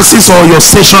diocese or your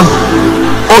station.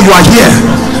 Oh, you are here.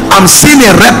 I'm seeing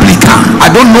a replica.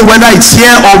 I don't know whether it's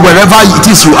here or wherever it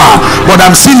is you are, but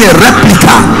I'm seeing a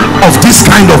replica of this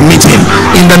kind of meeting.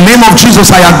 In the name of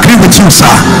Jesus, I agree with you,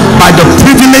 sir. By the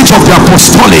privilege of the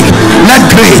apostolic, let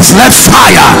grace, let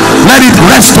fire, let it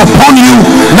rest upon you.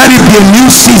 Let it be a new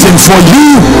season for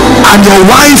you and your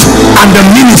wife and the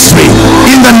ministry,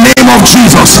 in the name of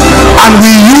Jesus. And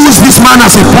we use this man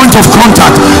as a point of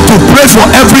contact to pray for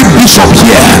every bishop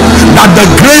here, that the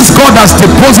grace God has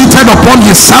deposited upon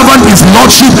his servant, his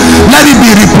lordship, let it be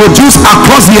reproduced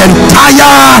across the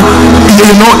entire,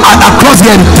 across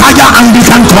the entire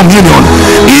Anglican communion,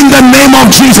 in the name of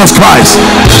Jesus Christ.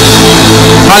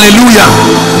 Hallelujah.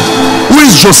 Who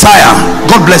is Josiah?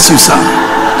 God bless you, sir.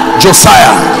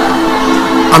 Josiah.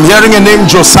 I'm hearing a name,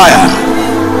 Josiah.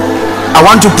 I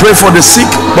want to pray for the sick,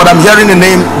 but I'm hearing the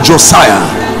name Josiah.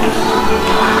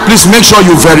 Please make sure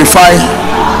you verify.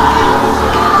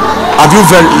 Have you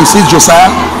you see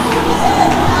Josiah?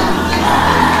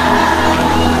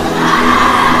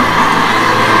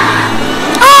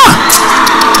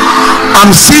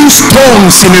 I'm seeing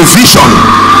stones in a vision,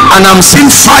 and I'm seeing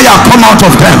fire come out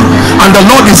of them, and the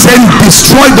Lord is saying,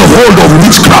 destroy the hold of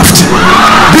witchcraft.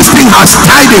 This thing has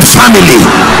tied a family.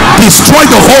 Destroy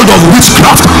the hold of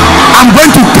witchcraft. I'm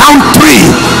going to count 3,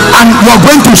 and you're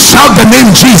going to shout the name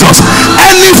Jesus.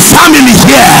 Any family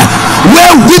here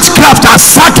where witchcraft has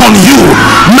sat on you,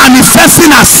 manifesting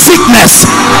as sickness,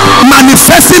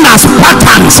 manifesting as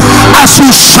patterns, as you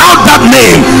shout that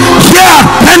name here at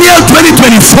Peniel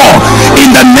 2024,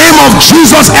 in the name of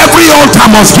Jesus, every altar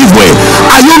must give way.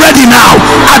 Are you ready now?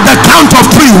 At the count of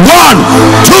 3, 1,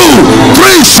 2,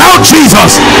 3, shout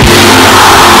Jesus.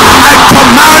 I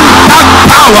command dark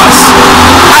powers,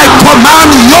 I command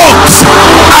yokes,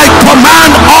 I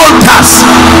command altars,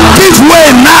 give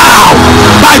way now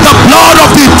by the blood of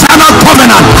the eternal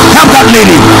covenant. Help that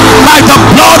lady. By the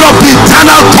blood of the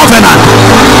eternal covenant,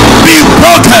 be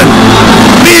broken,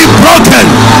 be broken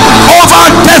over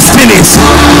destinies,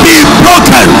 be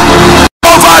broken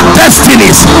over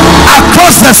destinies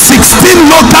across the 16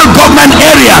 local government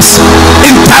areas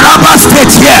in Taraba State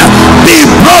here. Be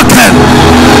broken.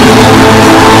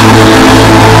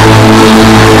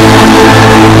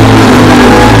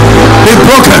 Be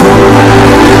broken.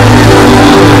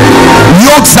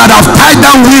 Yokes that have tied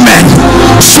down women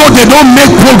so they don't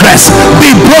make progress,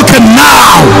 be broken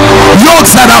now.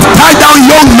 Yokes that have tied down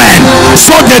young men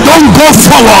so they don't go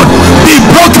forward, be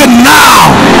broken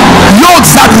now.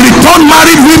 Yokes that return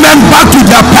married women back to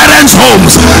their parents'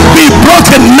 homes, be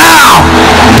broken now.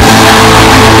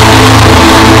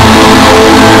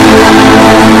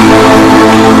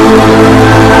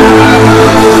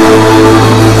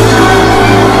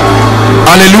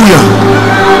 Hallelujah.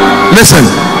 Listen.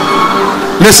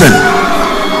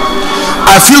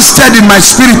 I feel stirred in my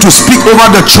spirit to speak over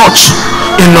the church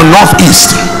in the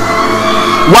northeast.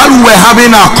 While we were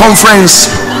having our conference,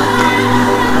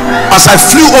 as I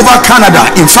flew over Canada,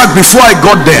 in fact before I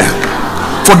got there,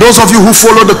 for those of you who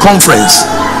follow the conference,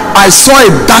 I saw a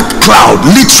dark cloud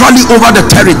literally over the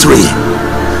territory,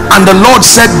 and the Lord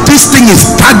said this thing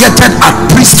is targeted at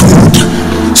priesthood,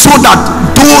 so that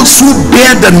those who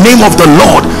bear the name of the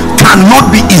Lord cannot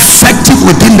be effective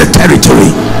within the territory.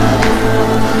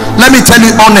 Let me tell you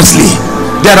honestly,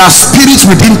 there are spirits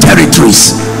within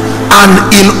territories, and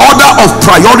in order of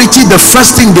priority, the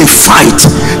first thing they fight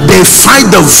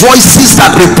the voices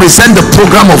that represent the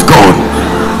program of God.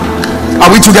 Are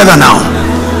we together now?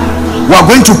 We are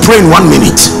going to pray in 1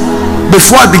 minute.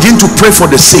 Before I begin to pray for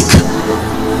the sick,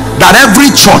 that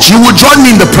every church, you will join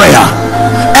me in the prayer,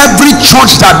 every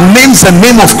church that names the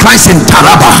name of Christ in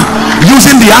Taraba,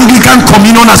 using the Anglican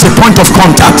communion as a point of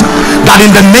contact, that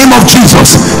in the name of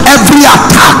Jesus, every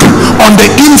attack on the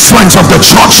influence of the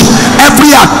church, every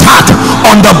attack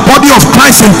on the body of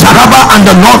Christ in Taraba and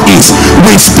the northeast,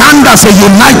 we stand as a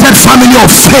united family of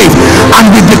faith, and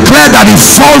we declare that it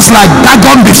falls like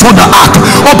Dagon before the ark.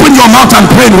 Open your mouth and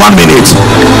pray in 1 minute.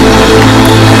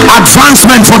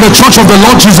 Advancement for the church of the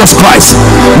Lord Jesus Christ,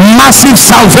 massive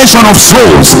salvation of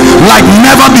souls like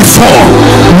never before,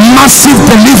 massive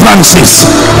deliverances,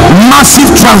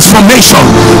 massive transformation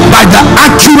by the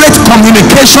accurate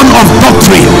communication of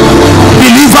doctrine,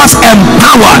 believers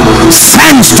empowered,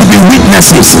 sent to be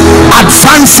witnesses,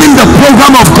 advancing the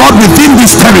program of God within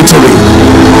this territory.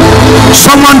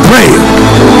 Someone pray.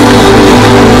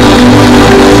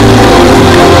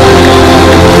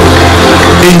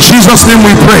 In Jesus' name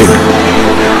we pray.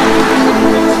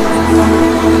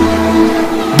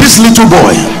 This little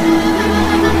boy,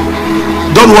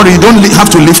 don't worry, you don't have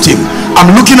to lift him.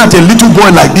 I'm looking at a little boy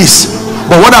like this,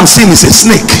 but what I'm seeing is a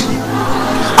snake.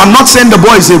 I'm not saying the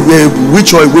boy is a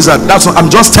witch or a wizard. That's what, I'm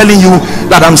just telling you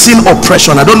that I'm seeing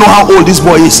oppression. I don't know how old this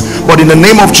boy is, but in the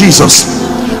name of Jesus,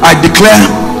 I declare,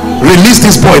 release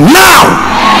this boy now.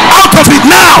 Out of it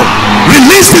now.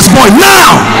 Release this boy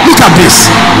now. Look at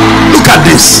this. Look at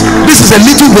this. This is a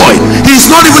little boy. He is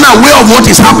not even aware of what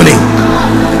is happening.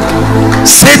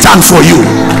 Satan for you.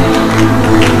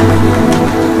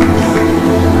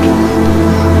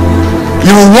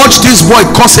 You will watch this boy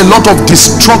cause a lot of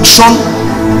destruction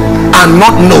and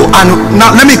not know. And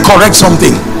now let me correct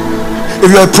something. If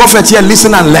you're a prophet here,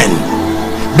 listen and learn.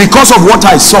 Because of what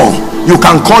I saw, you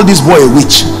can call this boy a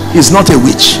witch. He's not a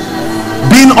witch.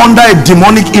 Being under a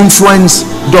demonic influence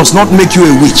does not make you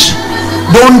a witch.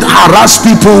 Don't harass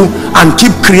people and keep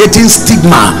creating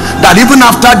stigma that even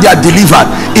after they are delivered,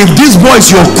 if this boy is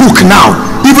your cook now,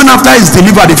 even after he's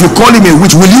delivered, if you call him a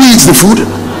witch, will you eat the food?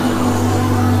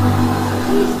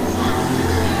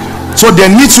 So there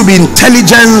needs to be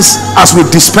intelligence as we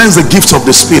dispense the gifts of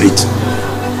the Spirit.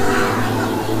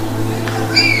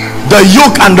 The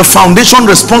yoke and the foundation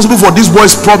responsible for this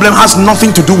boy's problem has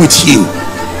nothing to do with him.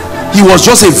 He was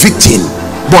just a victim.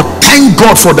 But thank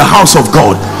God for the house of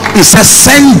God. It says,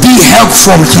 send thee help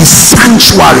from his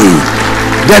sanctuary.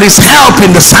 There is help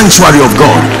in the sanctuary of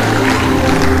God.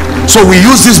 So we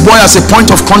use this boy as a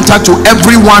point of contact to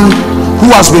everyone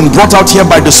who has been brought out here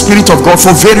by the Spirit of God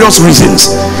for various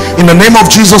reasons. In the name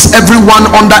of Jesus, everyone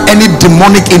under any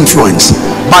demonic influence,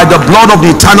 by the blood of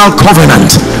the eternal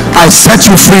covenant, I set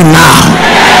you free now.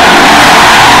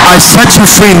 I set you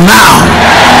free now.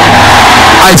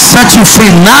 I set you free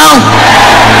now.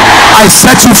 I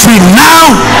set you free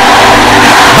now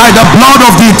by the blood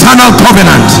of the eternal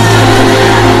covenant.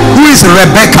 Who is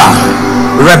Rebecca?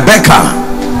 Rebecca.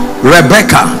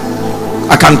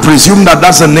 I can presume that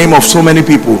that's the name of so many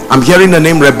people. I'm hearing the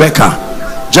name Rebecca.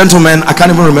 Gentlemen, I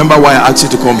can't even remember why I asked you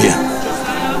to come here.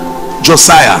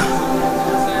 Josiah.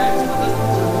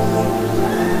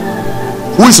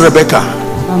 Who is Rebecca?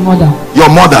 My mother. Your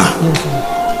mother? Yes, sir.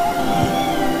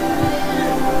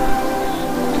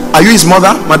 Are you his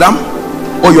mother, madam?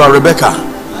 Or you are Rebecca?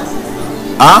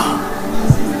 Huh?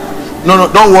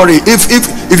 No, don't worry.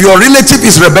 If your relative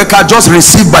is Rebecca, just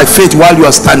receive by faith while you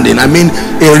are standing. I mean,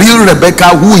 a real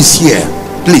Rebecca who is here.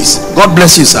 Please. God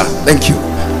bless you, sir. Thank you.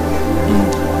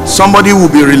 Somebody will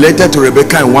be related to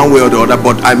Rebecca in one way or the other,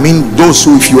 but I mean those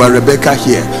who, if you are Rebecca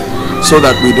here, so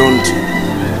that we don't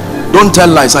tell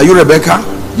lies. Are you Rebecca?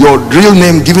 Your real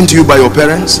name given to you by your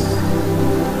parents?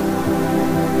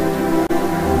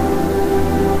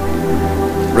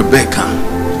 Rebecca.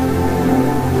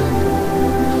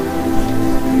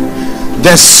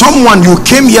 There's someone, you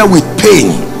came here with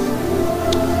pain.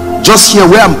 Just here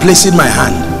where I'm placing my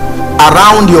hand,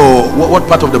 around your, what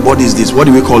part of the body is this? What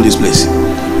do we call this place?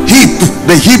 Hip,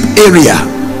 the hip area.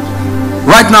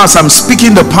 Right now as I'm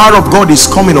speaking, the power of God is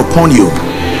coming upon you.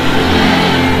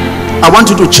 I want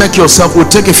you to check yourself. We'll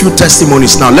take a few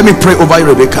testimonies now. Let me pray over you,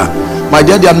 Rebecca. My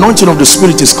dear, the anointing of the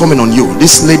Spirit is coming on you.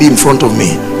 This lady in front of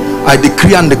me, I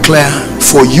decree and declare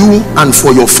for you and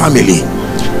for your family,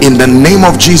 in the name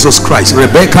of Jesus Christ,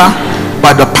 Rebecca,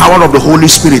 by the power of the Holy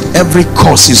Spirit, every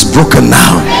curse is broken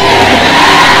now.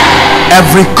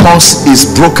 Every curse is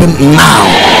broken now.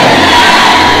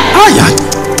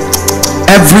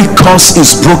 Every curse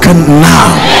is broken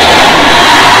now.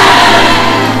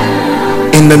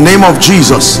 In the name of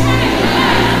Jesus.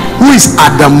 Who is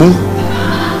Adamu?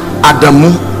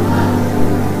 Adamu.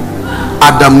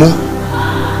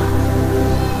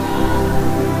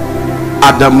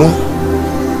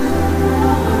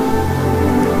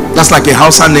 That's like a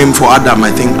Hausa name for Adam,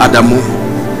 I think. Adamu.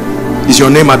 Is your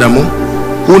name Adamu?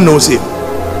 Who knows him?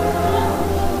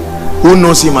 Who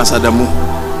knows him as Adamu?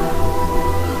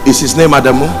 Is his name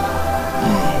Adamu?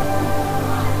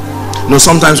 No,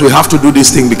 sometimes we have to do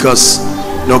this thing because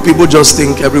people just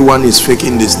think everyone is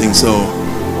faking this thing. So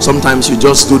sometimes you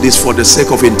just do this for the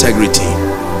sake of integrity.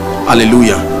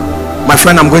 Hallelujah. My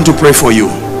friend, I'm going to pray for you.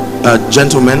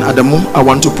 Gentlemen, Adamu, I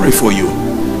want to pray for you.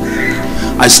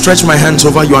 I stretch my hands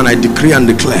over you and I decree and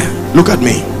declare. Look at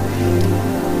me.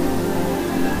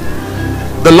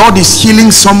 The Lord is healing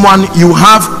someone. You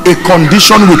have a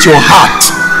condition with your heart.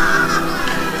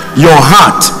 Your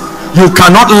heart. You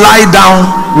cannot lie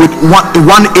down with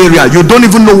one area. You don't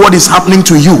even know what is happening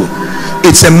to you.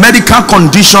 It's a medical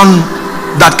condition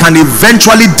that can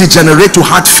eventually degenerate to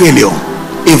heart failure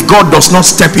if God does not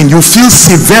step in. You feel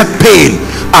severe pain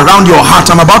around your heart.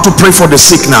 I'm about to pray for the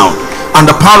sick now. and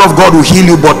the power of God will heal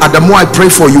you. But at the more I pray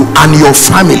for you and your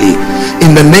family,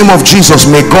 in the name of Jesus,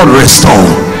 may God restore.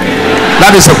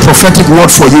 That is a prophetic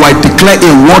word for you. I declare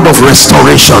a word of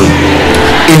restoration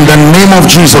in the name of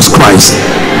Jesus Christ.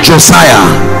 Josiah,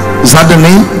 is that the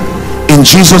name? In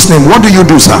Jesus' name. What do you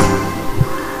do, sir?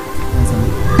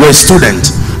 You're a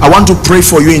student. I want to pray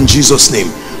for you in Jesus'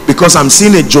 name, because I'm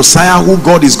seeing a Josiah who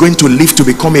God is going to lift to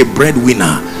become a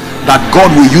breadwinner, that God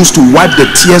will use to wipe the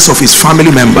tears of his family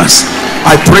members.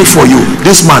 I pray for you.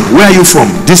 This man, where are you from?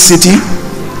 This city?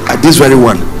 This very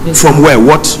one? Yes. From where?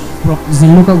 What? From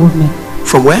Zin local government.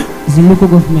 From where? Zin local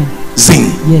government. Zin.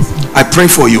 Yes. I pray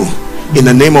for you in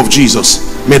the name of Jesus.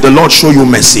 May the Lord show you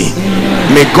mercy.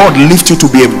 Amen. May God lift you to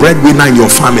be a breadwinner in your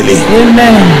family.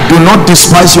 Amen. Do not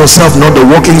despise yourself, nor the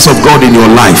workings of God in your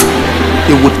life.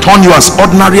 It will turn you as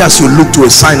ordinary as you look to a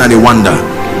sign and a wonder.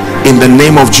 In the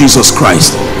name of Jesus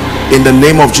Christ. In the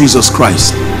name of Jesus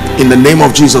Christ. In the name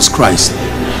of Jesus Christ.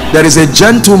 There is a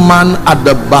gentleman at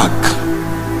the back.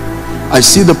 I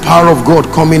see the power of God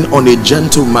coming on a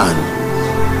gentleman.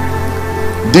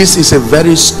 This is a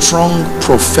very strong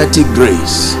prophetic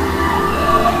grace.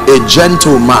 A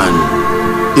gentleman.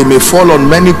 It may fall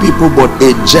on many people, but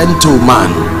a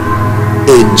gentleman.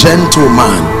 A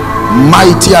gentleman.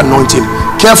 Mighty anointing.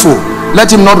 Careful,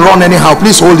 let him not run anyhow.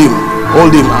 Please hold him.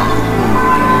 Hold him.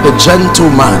 A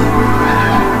gentleman.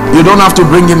 You don't have to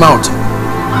bring him out.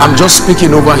 I'm just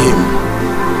speaking over him.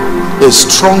 A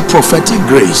strong prophetic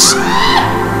grace.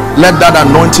 Let that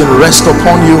anointing rest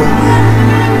upon you.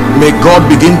 May God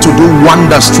begin to do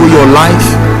wonders through your life.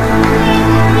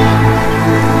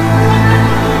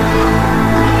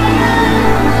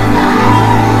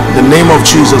 In the name of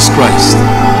Jesus Christ.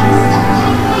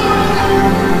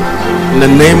 In the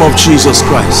name of Jesus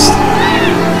Christ.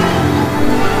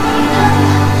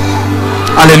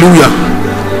 Hallelujah.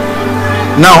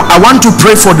 Now I want to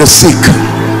pray for the sick.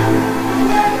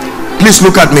 Please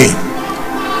look at me.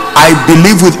 I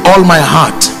believe with all my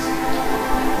heart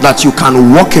that you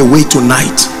can walk away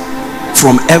tonight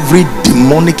from every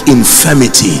demonic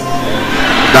infirmity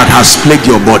that has plagued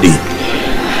your body.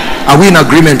 Are we in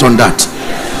agreement on that?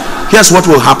 Here's what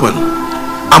will happen.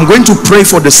 I'm going to pray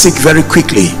for the sick very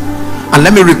quickly, and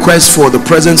let me request for the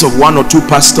presence of one or two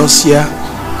pastors here.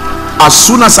 As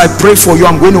soon as I pray for you,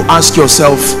 I'm going to ask you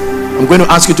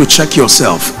to check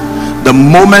yourself. The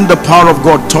moment the power of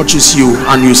God touches you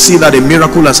and you see that a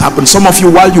miracle has happened, some of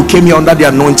you, while you came here under the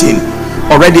anointing,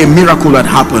 already a miracle had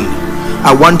happened.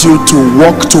 I want you to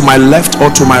walk to my left or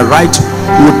to my right.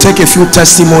 We will take a few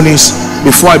testimonies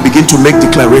before I begin to make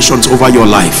declarations over your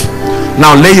life.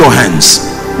 Now lay your hands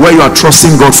where you are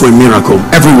trusting God for a miracle.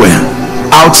 Everywhere.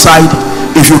 Outside.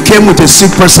 If you came with a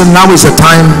sick person, now is the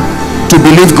time to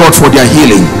believe God for their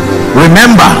healing.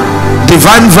 Remember,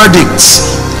 divine verdicts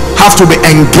have to be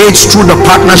engaged through the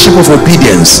partnership of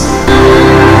obedience.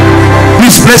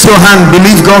 Please place your hand,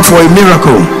 believe God for a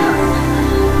miracle.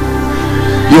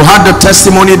 You had the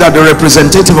testimony that the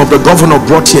representative of the governor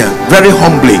brought here, very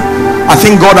humbly. I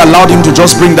think God allowed him to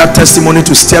just bring that testimony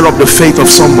to stir up the faith of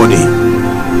somebody.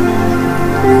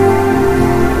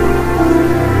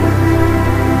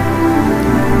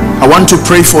 I want to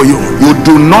pray for you. You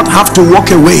do not have to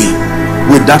walk away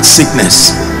with that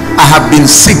sickness. I have been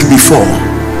sick before.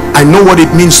 I know what it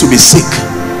means to be sick,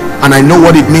 and I know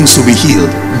what it means to be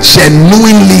healed.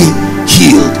 Genuinely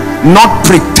healed, not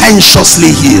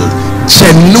pretentiously healed.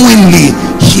 Genuinely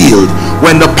healed.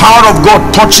 When the power of God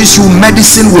touches you,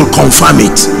 medicine will confirm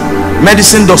it.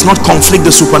 Medicine does not conflict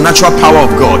the supernatural power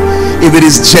of God. If it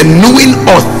is genuine,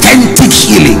 authentic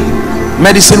healing,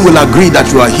 medicine will agree that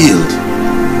you are healed.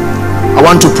 I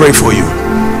want to pray for you.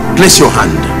 Place your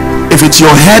hand. If it's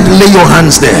your head, lay your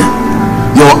hands there.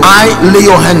 Your eye, lay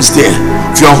your hands there.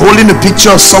 If you are holding a picture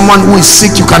of someone who is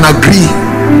sick, you can agree.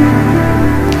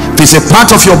 If it's a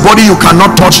part of your body you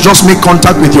cannot touch, just make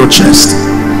contact with your chest.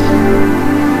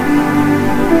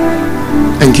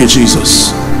 Thank you,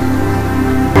 Jesus.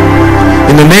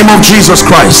 In the name of Jesus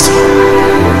Christ.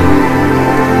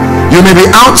 You may be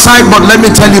outside, but let me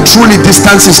tell you, truly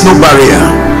distance is no barrier.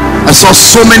 I saw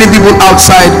so many people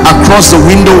outside across the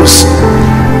windows,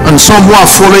 and some who are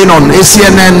following on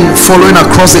ACNN, following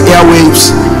across the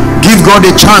airwaves. Give God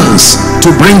a chance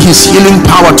to bring his healing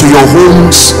power to your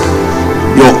homes,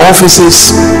 your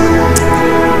offices.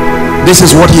 This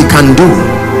is what he can do.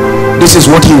 This is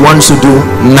what he wants to do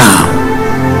now.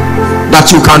 That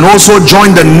you can also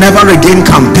join the Never Again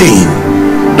campaign.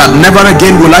 That never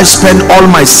again will I spend all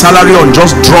my salary on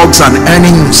just drugs and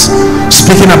earnings.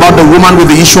 Speaking about the woman with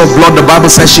the issue of blood, the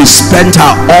Bible says she spent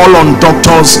her all on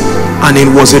doctors and it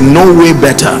was in no way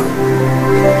better.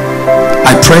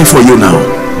 I pray for you now.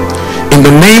 In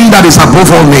the name that is is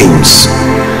above all names.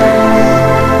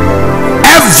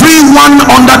 Everyone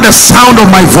under the sound of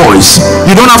my voice,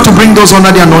 you don't have to bring those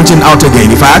under the anointing out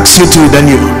again. If I ask you to, then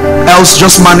you else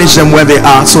just manage them where they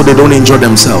are so they don't injure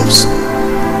themselves.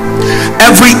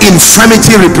 Every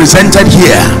infirmity represented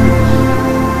here,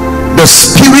 the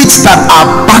spirits that are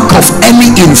back of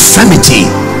any infirmity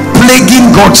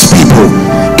plaguing God's people,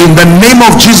 in the name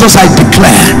of Jesus I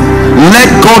declare, let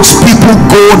God's people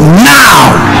go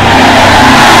now.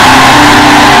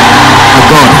 Oh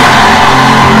God,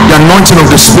 the anointing of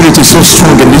the Spirit is so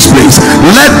strong in this place.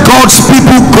 Let God's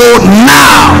people go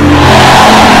now.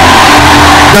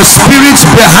 The spirits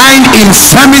behind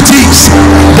infirmities,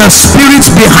 the spirits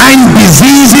behind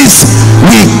diseases,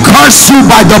 we curse you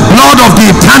by the blood of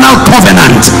the eternal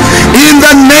covenant in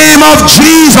the name of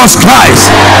Jesus Christ.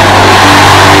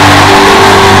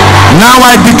 Now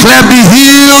I declare, be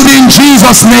healed in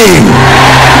Jesus' name.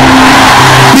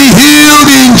 Be healed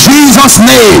in Jesus'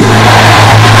 name.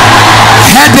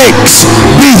 Headaches,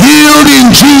 be healed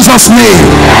in Jesus' name.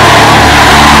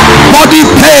 Body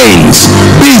pains,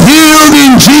 be healed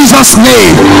in Jesus'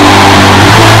 name.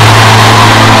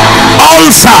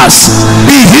 Ulcers,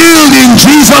 be healed in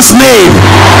Jesus' name.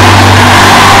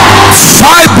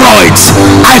 Fibroids,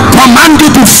 I command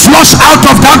you to flush out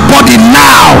of that body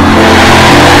now.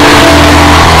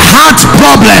 Heart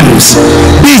problems,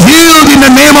 be healed in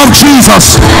the name of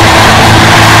Jesus.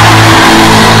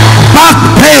 Back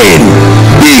pain,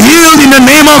 be healed in the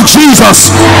name of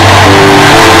Jesus.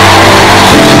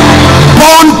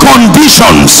 Bone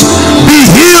conditions, be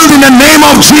healed in the name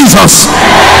of Jesus.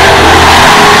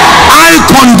 Eye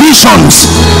conditions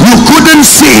you couldn't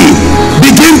see,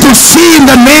 begin to see in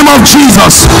the name of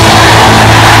Jesus.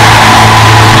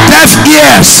 Deaf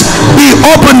ears, be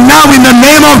open now in the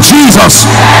name of Jesus.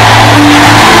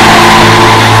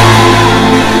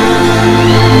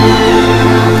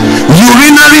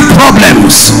 Urinary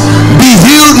problems, be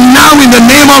healed now in the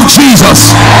name of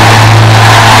Jesus.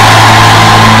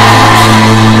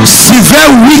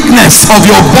 Severe weakness of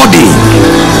your body,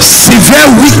 severe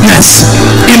weakness,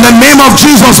 in the name of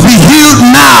Jesus, be healed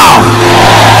now.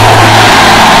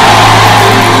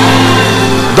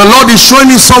 The Lord is showing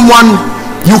me someone,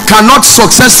 you cannot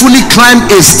successfully climb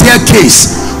a staircase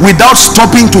without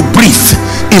stopping to breathe.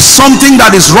 It's something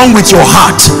that is wrong with your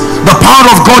heart. The power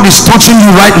of God is touching you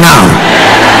right now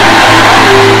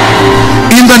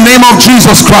in the name of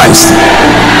Jesus Christ.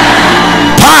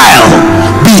 Pile,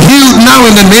 be healed now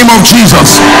in the name of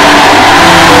Jesus.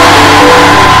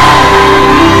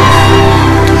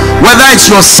 Whether it's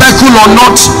your circle or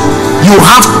not, you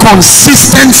have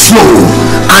consistent flow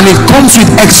and it comes with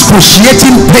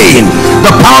excruciating pain.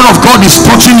 The power of God is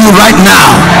touching you right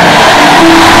now.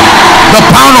 The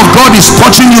power of God is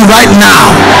touching you right now.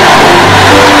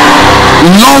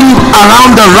 Lump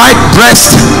around the right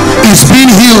breast is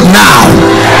being healed now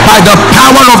by the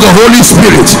power of the Holy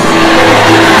Spirit.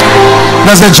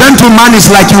 There's a gentleman,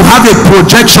 it's like you have a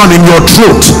projection in your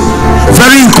throat,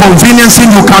 very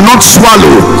inconveniencing, you cannot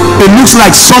swallow. It looks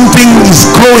like something is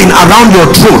growing around your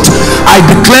throat. I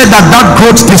declare that that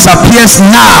growth disappears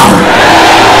now.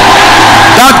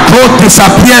 That growth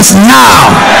disappears now.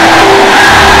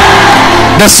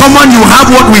 There's someone, you have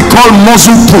what we call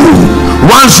muscle pull.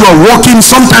 Once you're walking,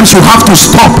 sometimes you have to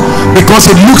stop because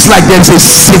it looks like there's a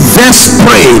severe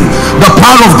sprain. The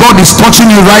power of God is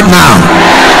touching you right now.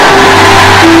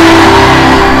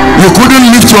 You couldn't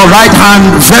lift your right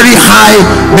hand very high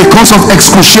because of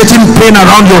excruciating pain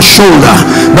around your shoulder.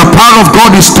 The power of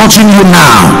God is touching you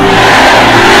now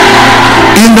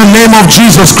in the name of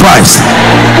Jesus Christ.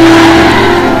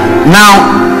 Now,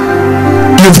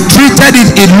 you've treated it,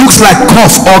 it looks like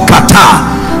cough or catarrh,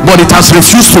 but it has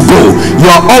refused to go. You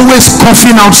are always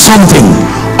coughing out something,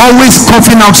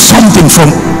 from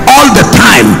all the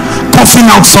time, coughing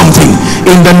out something.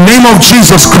 In the name of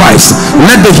Jesus Christ,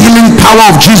 let the healing power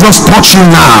of Jesus touch you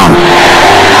now.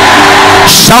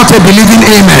 Shout a believing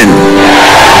amen.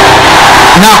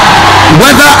 Now,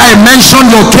 whether I mention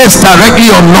your case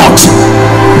directly or not,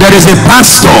 there is a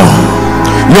pastor.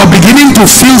 You're beginning to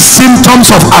feel symptoms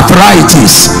of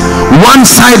arthritis. One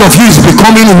side of you is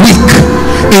becoming weak.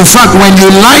 In fact, when you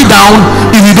lie down,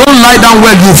 if you don't lie down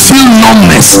well, you feel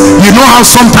numbness. You know how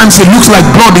sometimes it looks like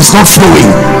blood is not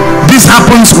flowing. This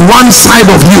happens one side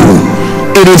of you.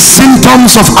 It is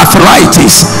symptoms of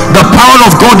arthritis. The power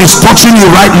of God is touching you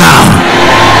right now.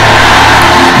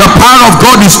 The power of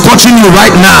God is touching you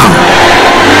right now.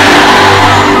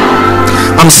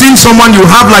 I'm seeing someone, you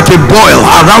have like a boil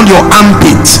around your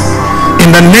armpit.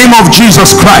 In the name of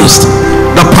Jesus Christ,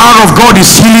 the power of God is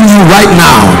healing you right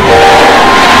now.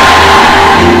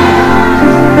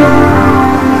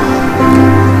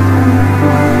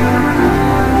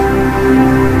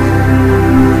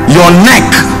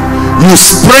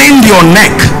 your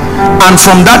neck, and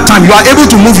from that time you are able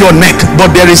to move your neck,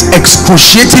 but there is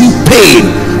excruciating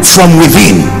pain from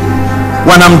within.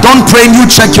 When I'm done praying, you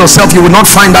check yourself, you will not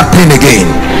find that pain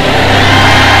again.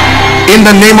 In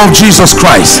the name of Jesus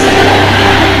Christ.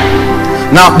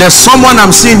 Now there's someone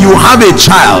I'm seeing, you have a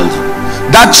child.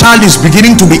 That child is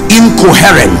beginning to be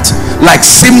incoherent, like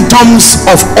symptoms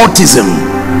of autism.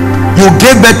 You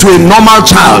gave birth to a normal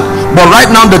child, but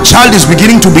right now the child is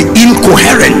beginning to be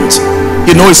incoherent.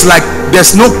 You know, it's like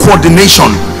there's no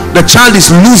coordination. The child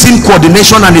is losing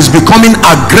coordination and is becoming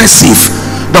aggressive.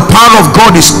 The power of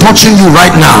God is touching you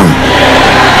right now.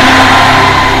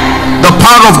 The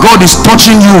power of God is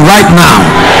touching you right now.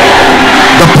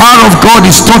 The power of God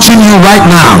is touching you right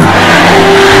now.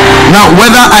 Now,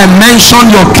 whether I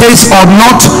mention your case or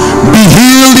not, be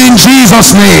healed in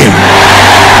Jesus' name.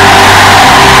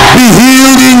 Be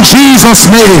healed in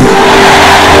Jesus' name.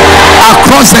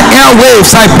 Across the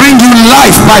airwaves, I bring you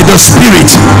life by the Spirit.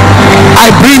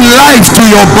 I bring life to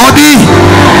your body,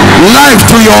 life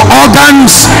to your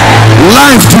organs,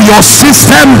 life to your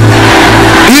system,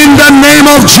 in the name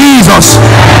of Jesus.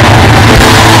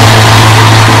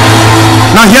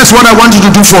 Now here's what I want you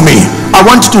to do for me. I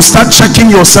want you to start checking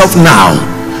yourself now.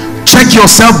 Check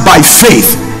yourself by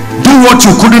faith. Do what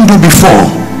you couldn't do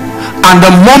before. And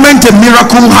the moment a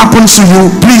miracle happens to you,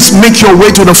 please make your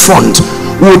way to the front.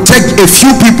 We'll take a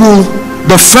few people,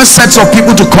 the first sets of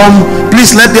people to come.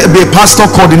 Please let there be a pastor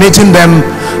coordinating them.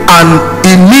 And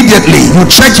immediately you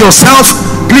check yourself.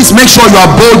 Please make sure you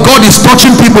are bold. God is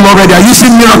touching people already. Are you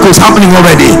seeing miracles happening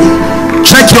already?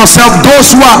 Check yourself.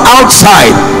 Those who are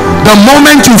outside, the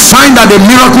moment you find that a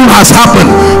miracle has happened,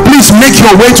 please make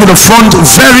your way to the front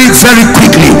very, very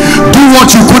quickly. Do what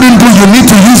you couldn't do. You need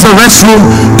to use the restroom.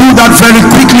 Do that very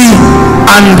quickly,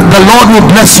 and the Lord will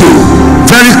bless you.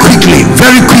 Very quickly,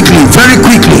 very quickly, very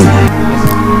quickly.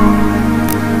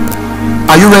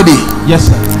 Are you ready?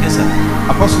 Yes, sir. Yes, sir.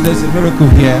 Apostle, there's a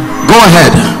miracle here. Go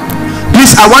ahead.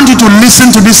 Please, I want you to listen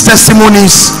to these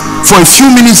testimonies for a few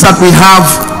minutes that we have.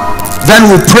 Then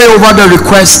we'll pray over the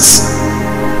requests.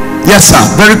 Yes, sir.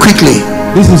 Very quickly.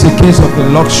 This is a case of the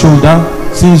locked shoulder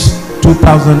since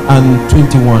 2021.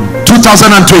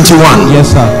 2021.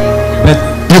 Yes, sir. But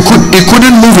he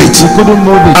couldn't move it. He couldn't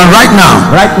move it. And right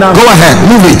now, go ahead,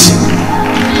 move it.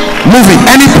 Move it.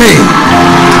 Any pain,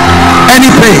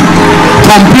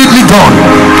 completely gone.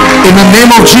 In the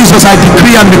name of Jesus, I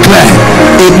decree and declare,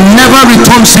 it never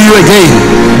returns to you again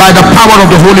by the power of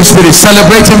the Holy Spirit.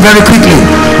 Celebrate him very quickly.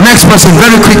 Next person,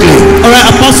 very quickly. All right,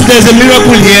 Apostle, there's a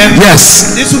miracle here.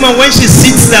 Yes. This woman, when she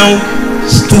sits down,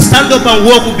 to stand up and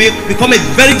walk will become a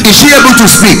very... Is she able to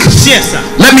speak? Yes, sir.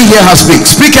 Let me hear her speak.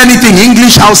 Speak anything,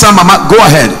 English, Hausa, Mama. Go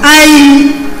ahead.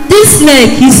 This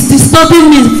leg is disturbing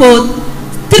me for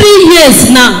 3 years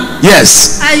now.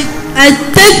 Yes. I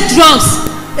take drugs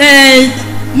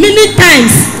many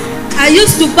times. I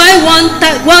used to buy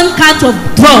one cart of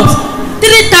drugs,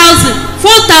 3,000,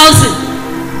 4,000,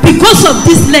 because of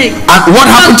this leg. And what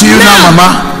happened to you now, Mama?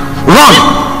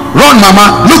 Run,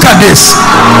 Mama. Look at this.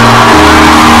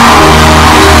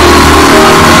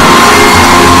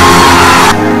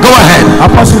 Go ahead.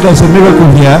 Apostle, there's a miracle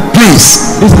here.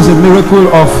 Please. This is a miracle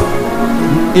of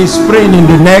a sprain in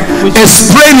the neck. A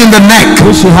sprain in the neck.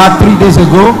 Which she had 3 days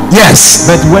ago. Yes.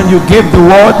 But when you gave the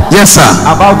word, yes, sir,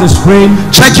 about the sprain,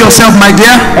 check yourself, my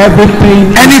dear. Every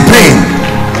pain, any pain,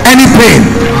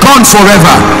 gone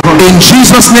forever. In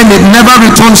Jesus' name, it never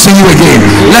returns to you again.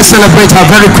 Let's celebrate her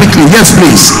very quickly. Yes,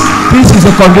 please. This is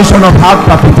a condition of heart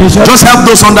palpitation. Just help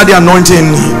those under the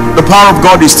anointing. The power of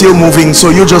God is still moving, so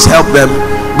you just help them.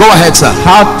 Go ahead, sir.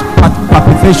 Heart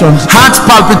palpitations. Heart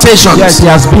palpitations. Yes, he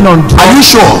has been on drugs. Are you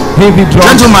sure? Heavy drugs.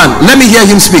 Gentlemen, let me hear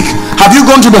him speak. Have you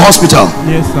gone to the hospital?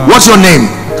 Yes, sir. What's your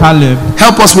name? Caleb.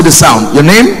 Help us with the sound. Your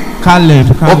name? Caleb.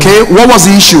 Okay, what was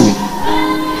the issue?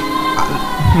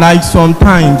 Like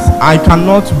sometimes I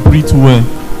cannot breathe well.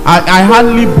 I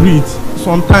hardly breathe.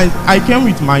 Sometimes I came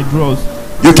with my drugs.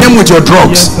 You came with your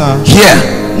drugs? Yes, sir. Here?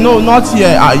 No, not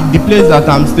here. The place that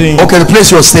I'm staying. Okay, the place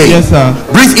you're staying. Yes, sir.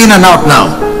 Breathe in and out now.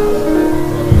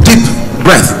 Deep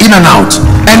breath in and out.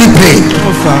 Any pain? No,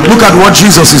 sir. Look at what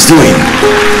Jesus is doing.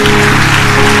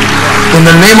 In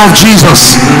the name of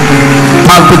Jesus,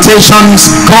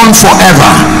 palpitations gone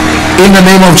forever. In the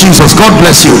name of Jesus. God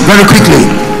bless you. Very quickly.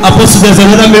 Apostle, there's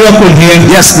another miracle here.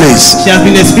 Yes, please. She has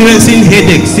been experiencing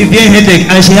headache, severe headache,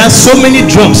 and she has so many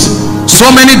drugs. So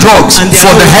many drugs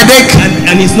for the headache,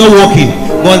 and it's not working.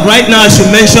 But right now, she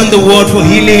mentioned the word for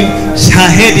healing. Her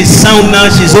head is sound now.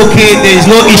 She's okay. There is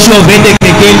no issue of headache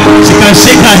again. She can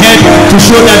shake her head to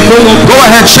show that no one. Go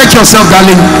ahead, shake yourself,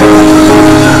 darling.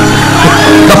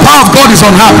 The power of God is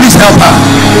on her. Please help her.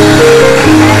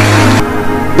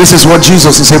 This is what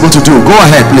Jesus is able to do. Go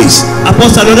ahead, please.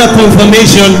 Apostle, another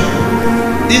confirmation.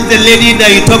 This is the lady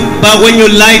that you talk about when you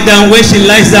lie down, when she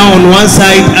lies down on one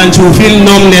side and she will feel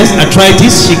numbness,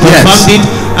 arthritis. She confirmed it,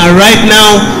 and right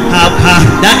now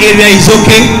that area is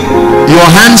okay. Your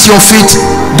hands, your feet,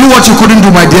 do what you couldn't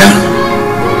do, my dear.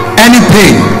 Any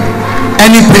pain,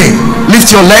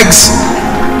 lift your legs.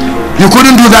 You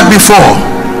couldn't do that before,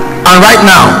 and right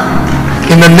now,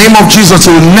 in the name of Jesus,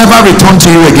 it will never return to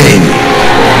you again.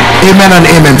 Amen and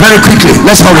amen. Very quickly,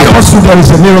 let's hurry up. Also, there is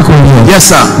a miracle here.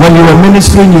 Yes, sir. When you were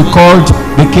ministering, you called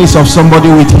the case of somebody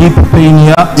with hip pain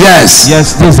here. Yes.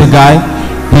 Yes, there's a guy.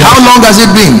 Yes. How long has it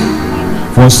been?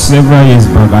 For several years,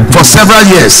 brother. For several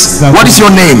years. What is your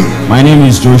name? My name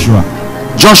is Joshua.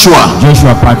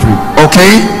 Joshua Patrick.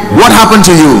 Okay. What happened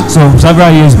to you? So several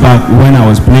years back, when I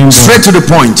was playing ball, straight to the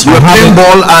point. You were playing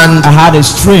ball and I had a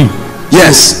strain.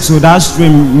 Yes. So that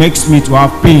strain makes me to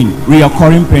have pain,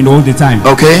 reoccurring pain all the time.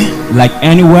 Okay. Like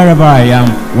wherever I am,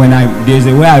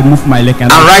 there's a way I move my leg and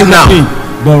right now. Pain.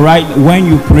 But when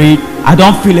you pray, I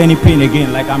don't feel any pain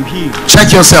again. Like I'm healed.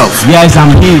 Check yourself. Yes,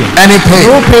 I'm healed. Any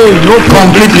pain? No pain.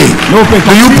 Completely. No pain.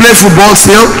 Do you play football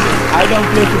still? I don't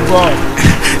play football.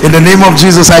 In the name of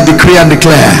Jesus, I decree and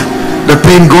declare, the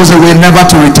pain goes away, never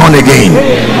to return again.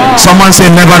 Someone say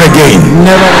never again.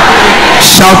 Never again.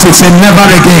 Shout it, say never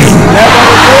again. Never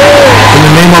again. In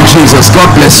the name of Jesus. God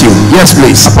bless you. Yes,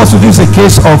 please. Apostle, this is a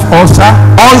case of ulcer.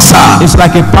 Ulcer. It's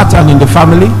like a pattern in the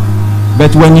family.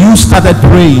 But when you started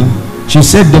praying, she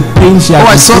said the pain she had.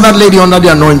 I saw that lady under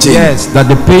the anointing. Yes, that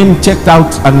the pain checked out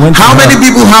and went. How many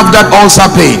people have that ulcer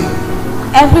pain?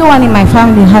 Everyone in my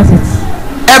family has it.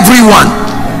 Everyone?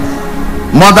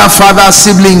 Mother, father,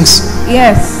 siblings?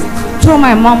 Yes. Through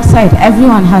my mom's side,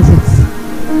 everyone has it.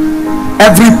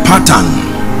 Every pattern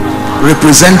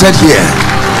represented here,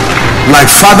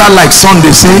 like father, like son,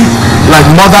 they say, like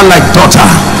mother, like daughter,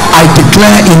 I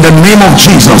declare in the name of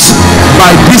Jesus,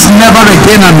 by this never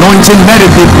again anointing, let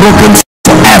it be broken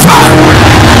forever.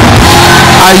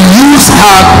 I use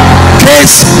her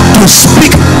case to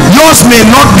speak. Yours may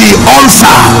not be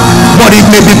ulcer, but it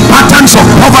may be patterns of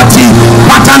poverty,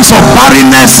 patterns of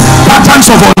barrenness,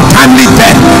 patterns of untimely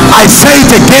death. I say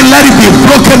it again, let it be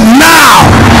broken now.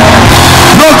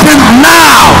 Broken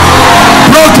now.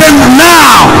 Broken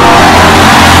now.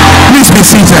 Please be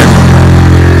seated.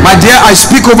 My dear, I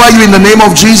speak over you in the name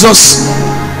of Jesus.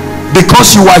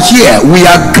 Because you are here, we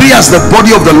agree as the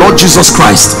body of the Lord Jesus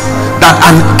Christ that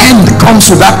an end comes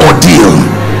to that ordeal.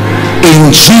 In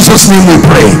Jesus' name we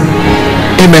pray.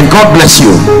 Amen. God bless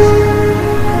you.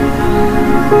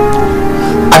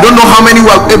 I don't know how many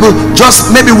were able,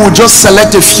 maybe we'll just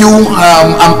select a few.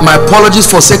 My apologies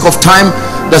for sake of time.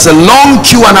 There's a long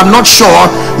queue and I'm not sure.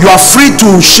 You are free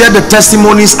to share the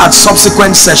testimonies at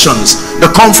subsequent sessions. The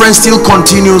conference still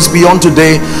continues beyond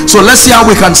today. So let's see how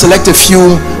we can select a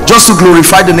few just to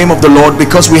glorify the name of the Lord,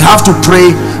 because we have to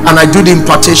pray and I do the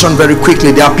impartation very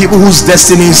quickly. There are people whose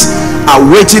destinies are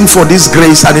waiting for this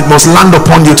grace and it must land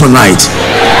upon you tonight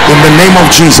in the name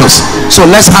of Jesus. So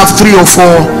let's have 3 or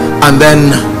 4 and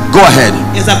then go ahead.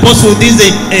 Yes, Apostle, this is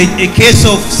a case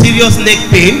of serious neck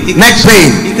pain. He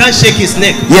can't shake his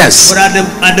neck. Yes. But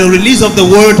at the release of the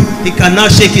word, he can now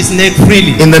shake his neck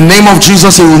freely. In the name of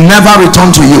Jesus, it will never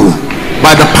return to you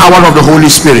by the power of the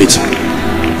Holy Spirit.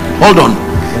 Hold on.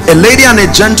 A lady and a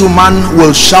gentleman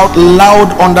will shout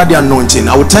loud under the anointing.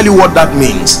 I will tell you what that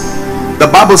means. The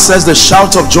Bible says the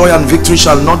shout of joy and victory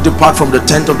shall not depart from the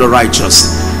tent of the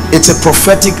righteous. It's a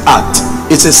prophetic act.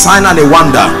 It's a sign and a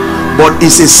wonder, but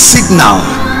it's a signal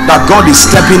that God is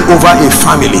stepping over a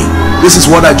family. This is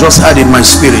what I just heard in my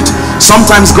spirit.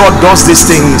 Sometimes God does these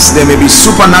things. They may be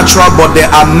supernatural, but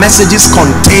there are messages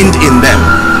contained in them.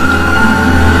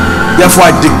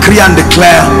 Therefore I decree and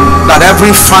declare that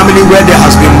every family where there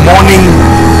has been mourning,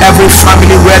 every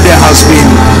family where there has been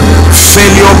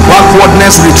failure,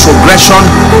 backwardness, retrogression,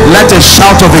 let a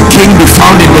shout of a king be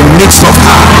found in the midst of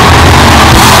her.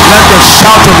 Let the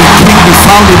shout of a king be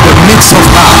found in the midst of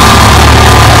her.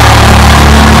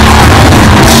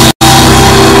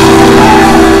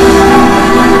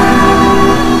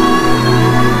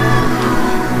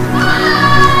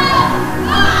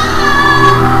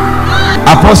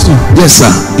 Apostle, yes sir,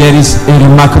 there is a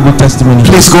remarkable testimony.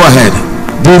 Please go ahead.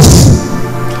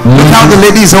 Look how the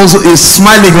lady is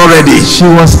smiling already. She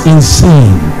was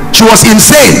insane. She was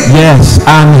insane. Yes,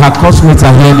 and her classmates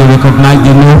are here. They recognize,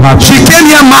 they know her. She came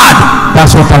here mad.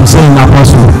 That's what I'm saying,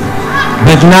 Apostle.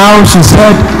 But now she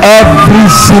said every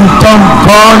symptom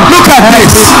gone. Look at this.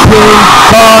 Pain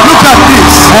gone. Look at this.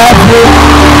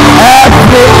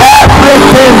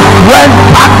 Everything went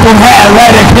back to her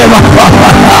where it came from.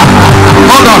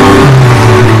 Hold on.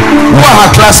 Who are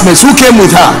her classmates. Who came with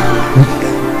her?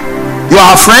 You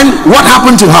are her friend? What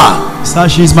happened to her? Sir,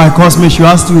 she's my classmate. She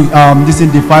has to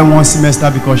defy one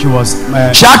semester because she was.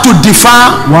 She had to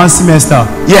defer one semester.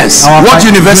 Yes. What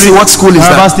university? What school is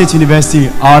that? Arome State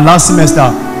University. Our last semester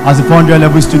as a 400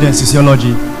 level student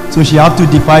sociology. So she had to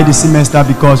defy the semester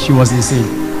because she was insane.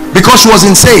 Because she was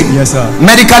insane? Yes, sir.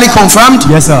 Medically confirmed?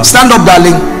 Yes, sir. Stand up,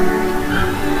 darling.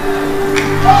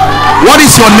 What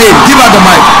is your name? Give her the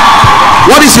mic.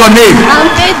 What is your name?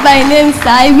 I'm Faith by name, sir.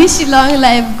 I wish you long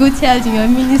life, good health in your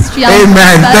ministry.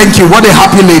 Amen. Thank you. What a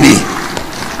happy lady.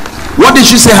 What did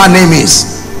she say her name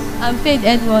is? I'm Faith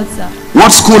Edwards, sir.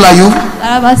 What school are you?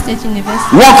 Arome State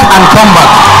University. Walk and come back.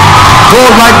 Go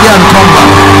right there and come back.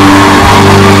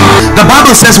 The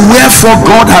Bible says, wherefore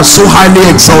God has so highly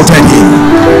exalted him.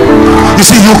 You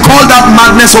see, you call that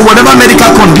madness or whatever medical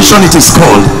condition it is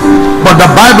called. But the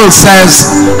Bible says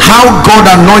how God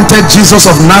anointed Jesus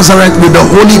of Nazareth with the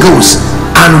Holy Ghost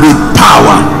and with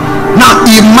power. Now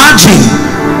imagine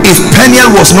if Peniel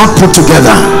was not put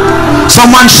together.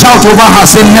 Someone shout over her,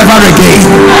 say never again.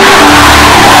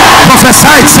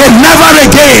 Prophesy, say never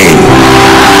again.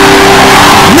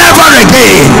 Never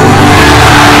again.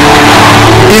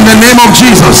 In the name of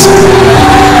Jesus.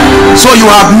 So you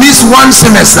have missed one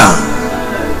semester.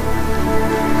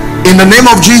 In the name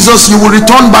of Jesus, you will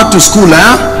return back to school,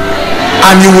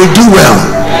 and you will do well.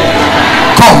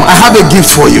 Come, I have a gift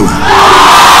for you. May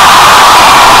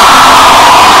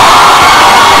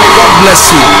God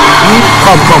bless you.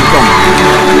 Come.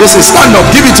 Listen, stand up.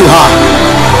 Give it to her.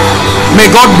 May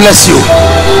God bless you.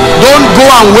 Don't go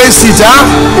and waste it.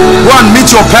 Go and meet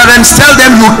your parents. Tell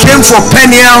them you came for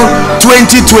Peniel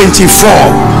 2024.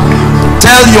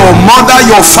 Tell your mother,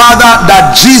 your father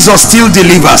that Jesus still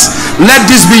delivers. Let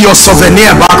this be your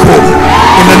souvenir back home.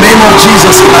 In the name of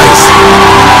Jesus Christ.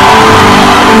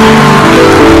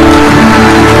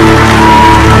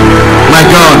 My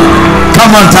God.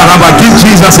 Come on, Taraba. Give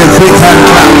Jesus a big hand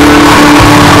clap.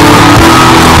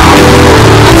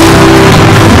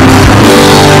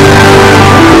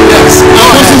 Yes.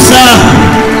 Apostle Sarah,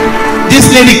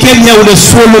 this lady came here with a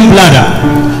swollen bladder.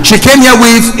 She came here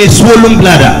with a swollen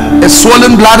bladder. A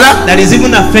swollen bladder? That is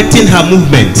even affecting her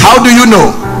movement. How do you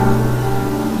know?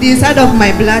 The side of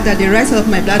my bladder, the right side of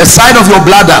my bladder. The side of your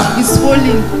bladder is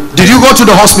swollen. Did you go to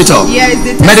the hospital? Yes.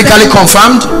 Medically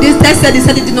confirmed? They tested, they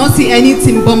said they did not see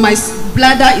anything, but my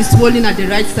bladder is swollen at the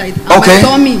right side. And okay. My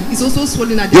tummy is also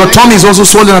swollen at the your right tummy side. is also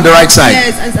swollen at the right side?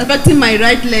 Yes, and it's affecting my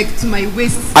right leg to my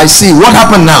waist. I see. What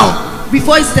happened now?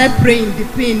 Before I started praying, the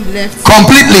pain left.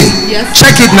 Completely? Yes.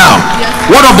 Check it now. Yes.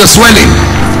 What of the swelling?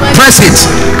 Press it.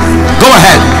 Go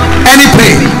ahead. Any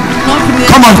pain?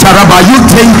 Come on, Taraba. You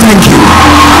thank you.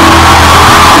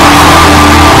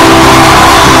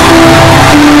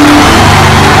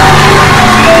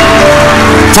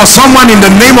 For someone, in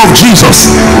the name of Jesus,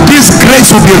 this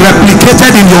grace will be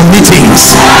replicated in your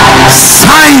meetings.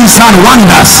 Signs and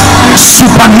wonders,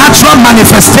 supernatural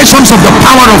manifestations of the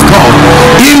power of God.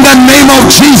 In the name of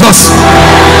Jesus,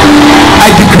 I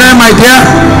declare, my dear,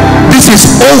 this is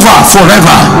over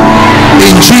forever.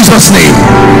 In Jesus' name.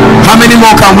 How many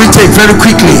more can we take very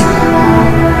quickly?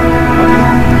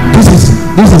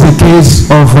 This is a case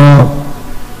of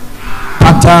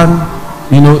pattern.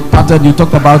 Pattern. You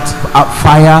talked about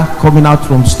fire coming out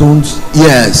from stones.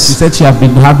 Yes. She said she had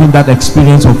been having that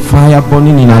experience of fire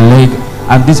burning in her leg,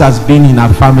 and this has been in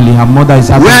her family. Her mother is.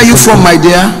 Where are you from, my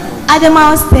dear?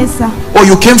 Adamawa State, sir. Oh,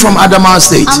 you came from Adamawa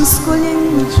State. I'm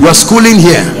schooling. You are schooling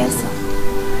here. Yes, sir.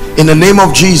 In the name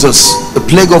of Jesus, the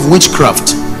plague of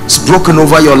witchcraft is broken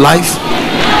over your life.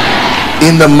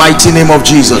 In the mighty name of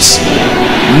Jesus,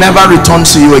 never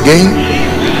returns to you again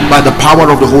by the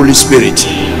power of the Holy Spirit.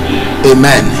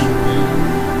 Amen.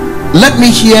 Let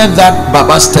me hear that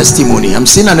Baba's testimony. I'm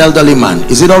seeing an elderly man.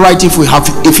 Is it all right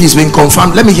if he's been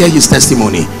confirmed? Let me hear his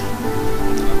testimony.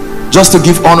 Just to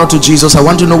give honor to Jesus, I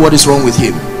want to know what is wrong with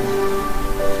him.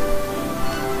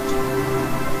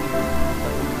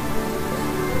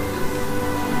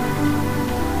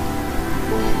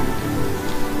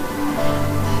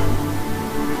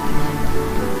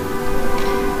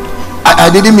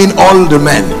 I didn't mean all the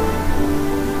men.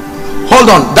 Hold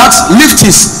on, lift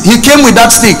his. He came with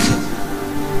that stick.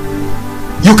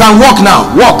 You can walk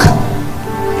now. Walk.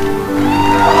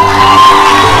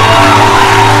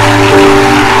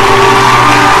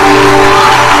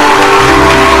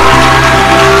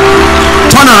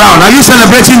 Turn around. Are you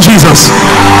celebrating Jesus?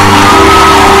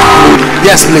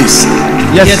 Yes, please.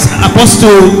 Yes,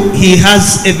 Apostle, he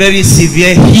has a very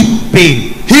severe hip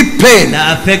pain. Hip pain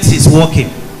that affects his walking.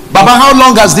 Baba, how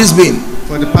long has this been?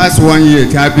 For the past 1 year,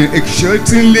 it has been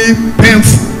extremely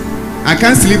painful. I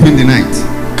can't sleep in the night.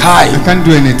 Kai. I can't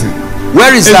do anything.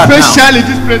 Where is that now? Especially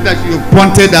this place that you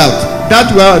pointed out.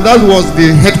 That was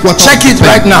the headquarters. Check it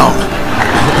right now.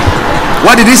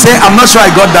 What did he say? I'm not sure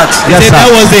I got that. Yes, that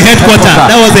was the headquarters.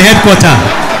 That was the headquarters.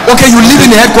 Okay, you live in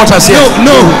the headquarters here.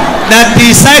 No. That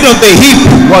the side of the hip,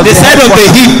 the side of the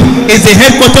hip is the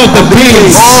headquarters of the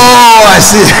brains. Oh, I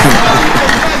see.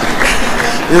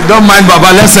 You don't mind,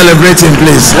 Baba. Let's celebrate him,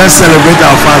 please. Let's celebrate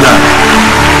our father.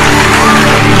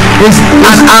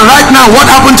 And right now, what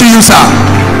happened to you, sir?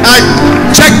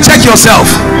 Check yourself.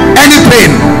 Any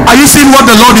pain? Are you seeing what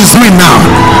the Lord is doing now?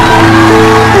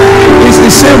 It's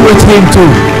the same with him too.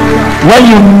 When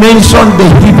you mentioned the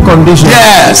hip condition,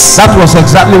 yes, that was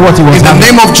exactly what he was. In the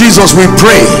name of Jesus, we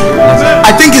pray. Yes,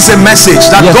 I think it's a message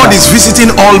that yes, God sir. is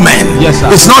visiting all men. Yes, sir.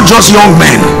 It's not just young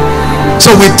men.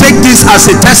 So we take this as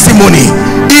a testimony,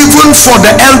 even for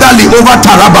the elderly over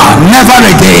Taraba, never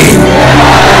again.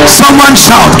 Someone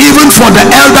shout, even for the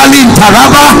elderly in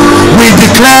Taraba, we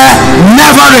declare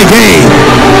never again.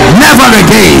 Never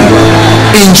again.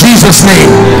 In Jesus'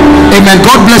 name. Amen.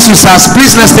 God bless you, sirs.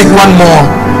 Please, let's take one more.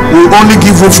 We'll only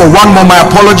give room for one more. My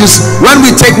apologies. When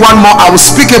we take one more, I will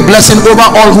speak a blessing over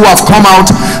all who have come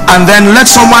out, and then let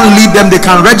someone lead them. They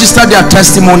can register their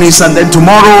testimonies, and then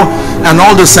tomorrow and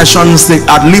all the sessions, they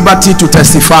are at liberty to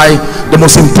testify. The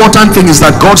most important thing is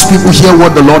that God's people hear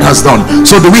what the Lord has done.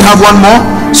 So do we have one more?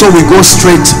 So we go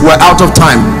straight. We're out of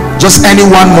time. Just any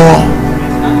one more.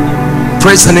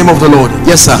 Praise the name of the Lord.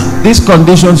 Yes, sir. This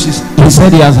condition, he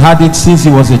said he has had it since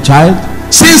he was a child.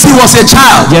 Since he was a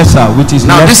child? Yes, sir. Which is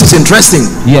now this is interesting.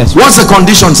 Yes. What's the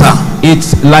condition, sir?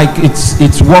 It's like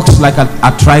it works like an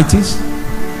arthritis.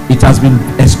 It has been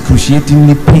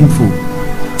excruciatingly painful.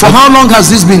 For how long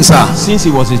has this been, sir? Since he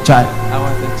was a child. I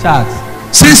was a child.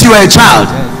 Since you were a child?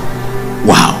 Yes.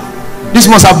 Wow. This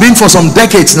must have been for some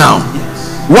decades now.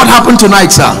 Yes. What happened tonight,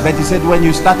 sir? But he said when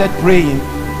you started praying,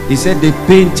 he said the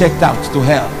pain checked out to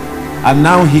hell, and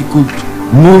now he could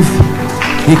move.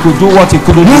 He could do what he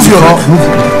couldn't do before.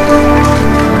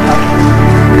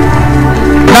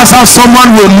 That's how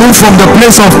someone will move from the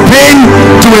place of pain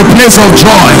to a place of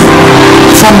joy.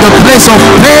 From the place of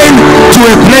pain to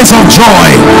a place of joy.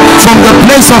 From the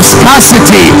place of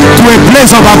scarcity to a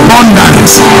place of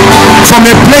abundance. From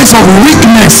a place of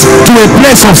weakness to a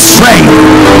place of strength.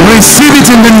 Receive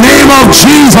it in the name of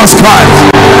Jesus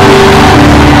Christ.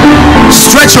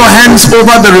 Stretch your hands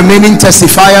over the remaining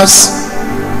testifiers.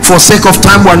 For sake of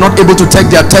time, we are not able to take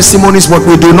their testimonies, but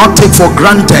we do not take for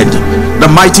granted the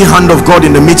mighty hand of God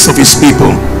in the midst of his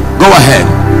people. Go ahead,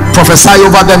 prophesy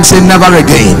over them, say never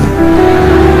again.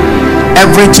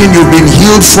 Everything you've been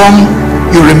healed from,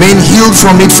 you remain healed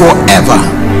from it forever.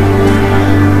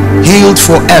 Healed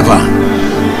forever.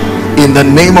 In the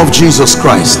name of Jesus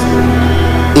Christ.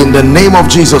 In the name of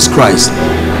Jesus Christ.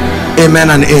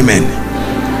 Amen and amen.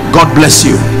 God bless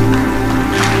you.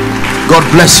 God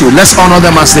bless you. Let's honor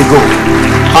them as they go.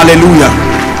 Hallelujah.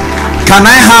 Can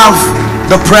I have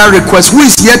the prayer request? Who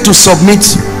is yet to submit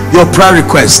your prayer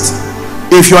request?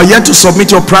 If you are yet to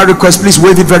submit your prayer request, please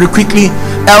wave it very quickly.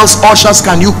 Else, ushers,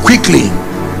 can you quickly,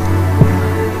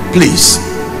 please?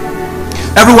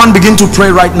 Everyone begin to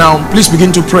pray right now. Please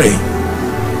begin to pray.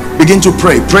 Begin to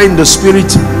pray. Pray in the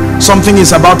spirit. Something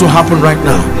is about to happen right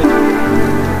now.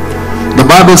 The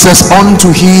Bible says,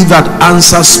 unto he that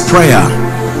answers prayer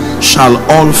shall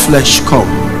all flesh come.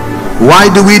 Why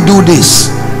do we do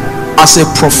this? As a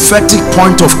prophetic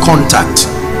point of contact.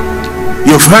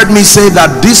 You've heard me say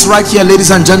that this right here,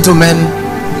 ladies and gentlemen,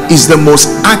 is the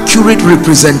most accurate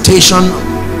representation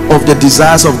of the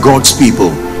desires of God's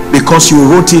people, because you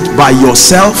wrote it by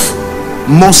yourself,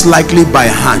 most likely by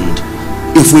hand.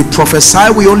 If we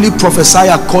prophesy, we only prophesy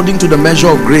according to the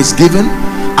measure of grace given,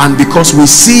 and because we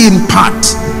see in part,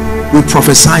 we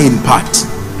prophesy in part.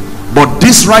 But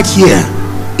this right here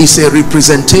is a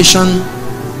representation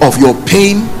of your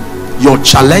pain, your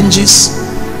challenges,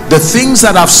 the things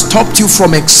that have stopped you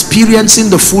from experiencing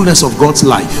the fullness of God's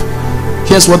life.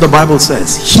 Here's what the Bible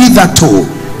says. Hitherto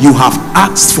you have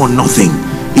asked for nothing.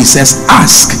 It says,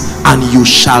 ask and you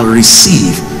shall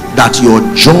receive, that your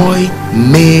joy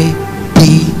may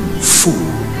be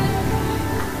full.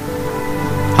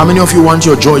 How many of you want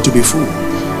your joy to be full?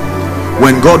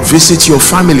 When God visits your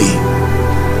family,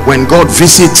 when God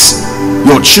visits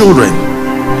your children.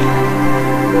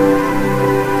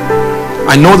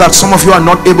 I know that some of you are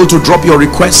not able to drop your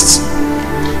requests.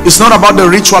 It's not about the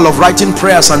ritual of writing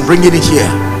prayers and bringing it here.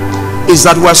 It's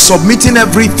that we're submitting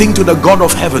everything to the God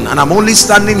of heaven, and I'm only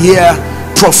standing here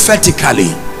prophetically.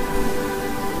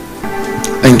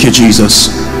 Thank you,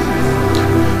 Jesus.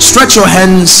 Stretch your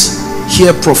hands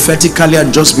here prophetically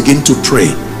and just begin to pray.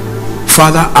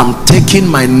 Father, I'm taking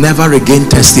my never again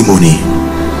testimony.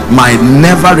 My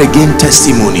never again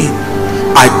testimony.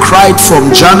 I cried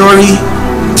from January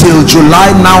till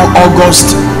July, now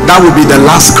August. That will be the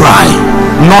last cry.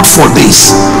 Not for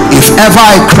this. If ever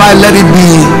I cry, let it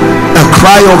be a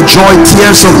cry of joy,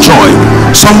 tears of joy.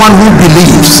 Someone who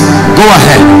believes. Go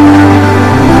ahead.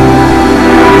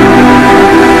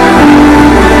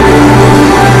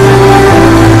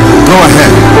 Go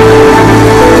ahead.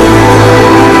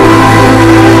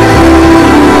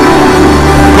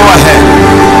 Go ahead.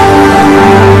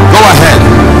 Go ahead.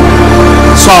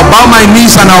 So I'll bow my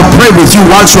knees and I'll pray with you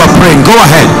whilst you are praying. Go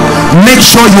ahead. Make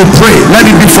sure you pray. Let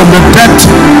it be from the depth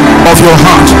of your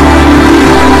heart.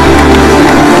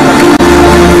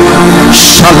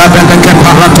 Shalabedeke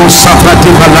parato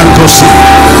saprati balantosi.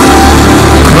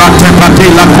 Krate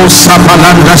patela kosa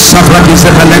balanda saprati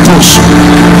zebeletos.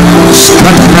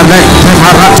 Skadele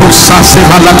parato sase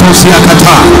balatosi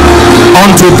akata.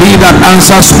 Unto thee that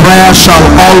answers prayer shall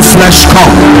all flesh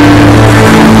come.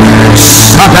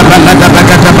 Sadabelada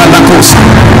begete balakos.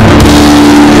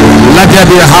 Let there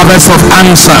be a harvest of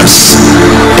answers.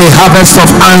 A harvest of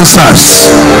answers.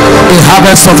 A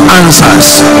harvest of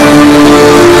answers.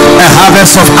 A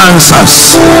harvest of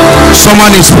answers.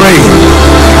 Someone is praying.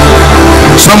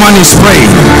 Someone is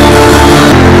praying.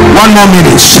 1 more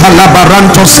minute.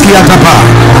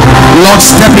 Lord,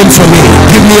 step in for me.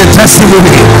 Give me a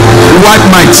testimony. Wipe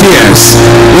my tears.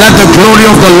 Let the glory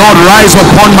of the Lord rise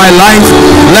upon my life.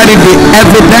 Let it be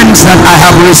evidence that I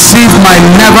have received my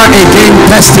never again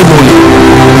testimony.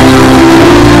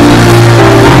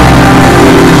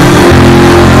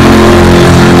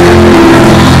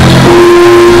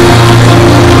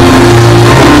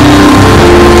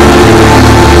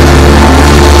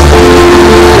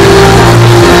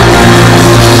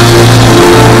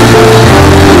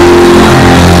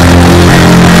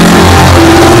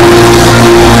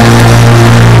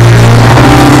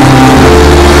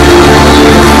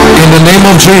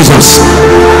 Jesus,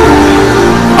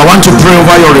 I want to pray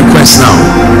over your request now.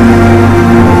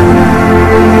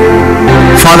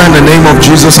 Father, in the name of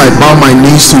Jesus, I bow my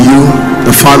knees to you,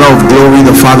 the Father of glory,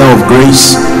 the Father of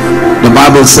grace. The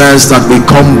Bible says that we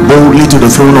come boldly to the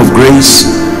throne of grace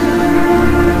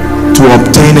to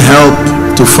obtain help,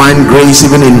 to find grace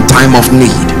even in time of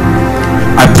need.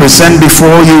 I present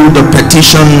before you the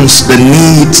petitions, the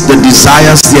needs, the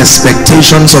desires, the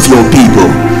expectations of your people.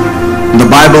 The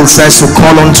Bible says to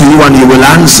call unto you and you will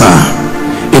answer.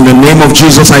 In the name of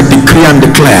Jesus, I decree and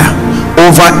declare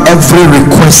over every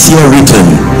request here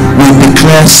written, we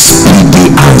declare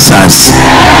speedy answers.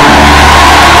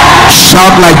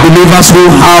 Shout like believers who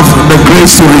have the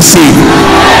grace to receive.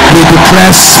 We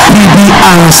declare speedy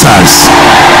answers.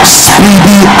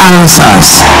 Speedy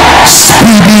answers.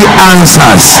 Speedy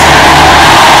answers.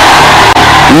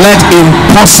 Let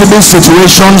impossible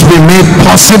situations be made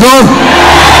possible.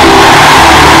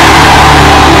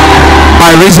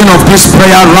 By reason of this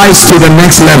prayer, rise to the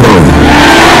next level.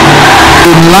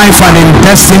 In life and in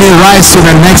destiny, rise to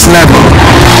the next level.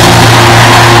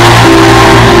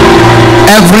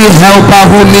 Every helper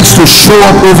who needs to show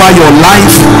up over your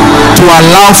life to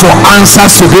allow for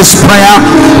answers to this prayer,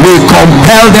 we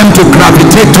compel them to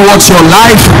gravitate towards your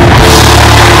life.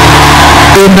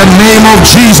 In the name of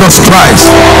Jesus Christ.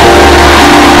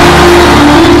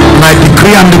 And I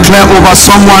decree and declare over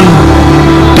someone,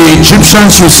 the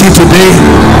Egyptians you see today,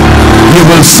 you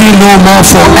will see no more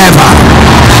forever.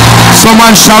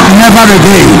 Someone shout never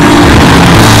again.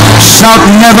 Shout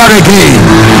never again.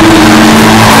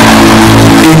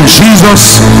 In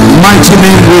Jesus' mighty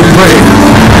name we pray.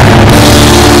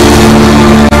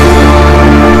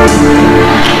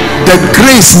 The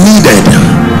grace needed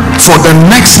for the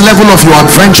next level of your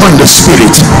adventure in the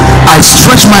spirit, I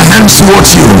stretch my hands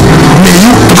towards you. May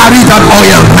you carry that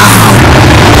oil now.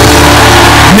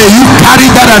 May you carry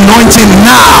that anointing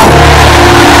now.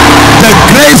 The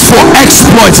grace for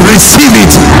exploits, receive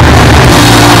it.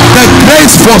 The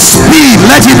grace for speed,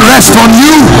 let it rest on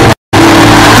you.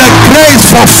 The grace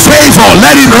for favor,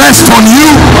 let it rest on you.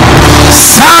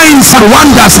 Signs and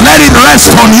wonders, let it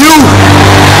rest on you.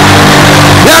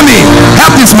 Hear me,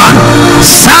 help this man.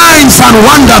 Signs and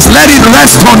wonders, let it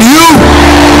rest on you.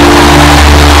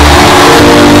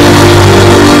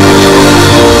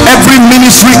 Every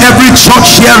ministry, every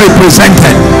church here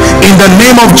represented, in the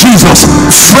name of Jesus,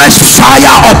 fresh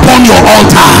fire upon your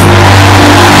altar.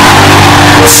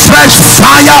 Fresh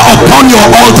fire upon your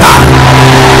altar.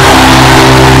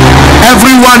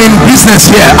 Everyone in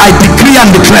business here, I decree and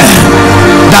declare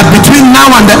that between now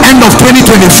and the end of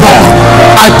 2024,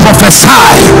 I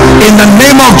prophesy in the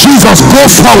name of Jesus, go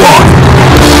forward,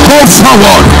 go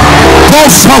forward, go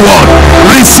forward.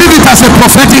 Receive it as a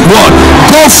prophetic word.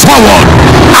 Go forward,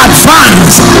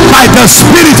 advance by the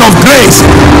Spirit of grace.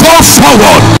 Go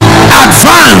forward,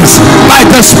 advance by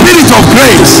the Spirit of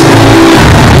grace.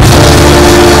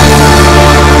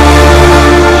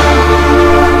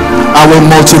 I will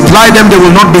multiply them, they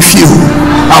will not be few.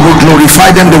 I will glorify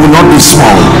them, they will not be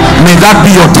small. May that be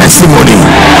your testimony.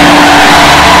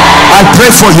 I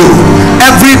pray for you,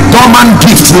 every dormant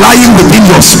gift lying within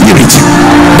your spirit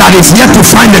that is yet to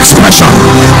find expression,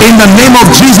 in the name of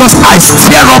Jesus, I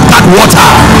stir up that water.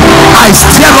 I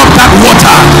stir up that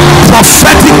water.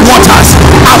 Prophetic waters,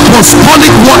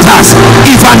 apostolic waters,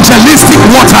 evangelistic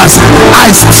waters, I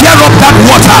stir up that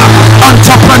water.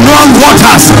 Entrepreneurial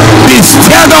waters, be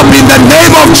stirred up in the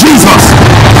name of Jesus.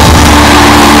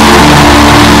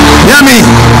 Hear me.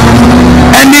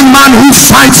 Any man who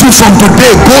fights you from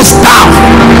today goes down.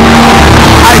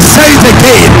 I say it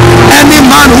again. Any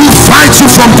man who fights you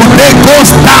from today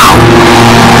goes down.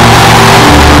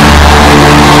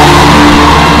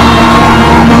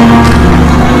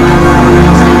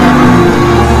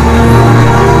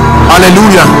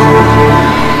 Hallelujah.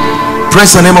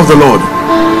 Praise the name of the Lord.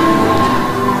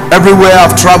 Everywhere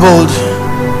I've traveled,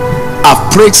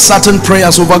 I've prayed certain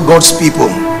prayers over God's people,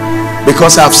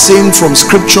 because I've seen from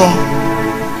scripture,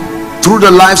 through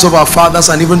the lives of our fathers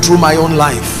and even through my own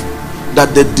life,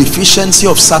 that the deficiency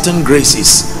of certain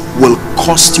graces will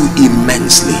cost you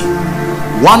immensely.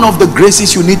 One of the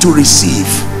graces you need to receive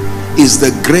is the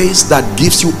grace that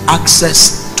gives you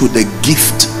access to the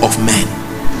gift of men.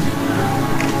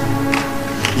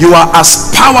 You are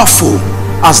as powerful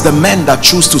as the men that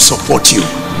choose to support you.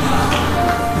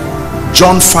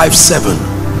 John 5:7.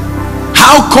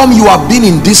 How come you have been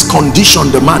in this condition?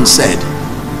 The man said.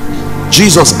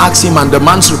 Jesus asked him, and the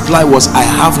man's reply was, I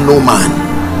have no man.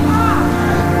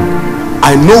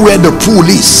 I know where the pool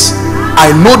is.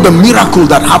 I know the miracle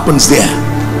that happens there.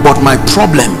 But my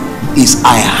problem is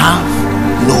I have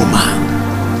no man.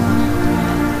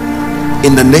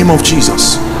 In the name of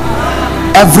Jesus,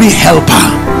 every helper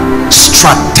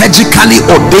strategically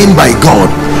ordained by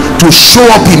God to show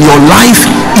up in your life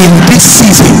in this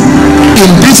season,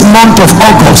 in this month of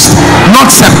August,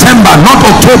 not September, not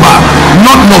October,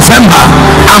 not November.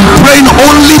 I'm praying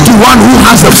only to one who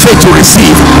has the faith to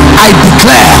receive. I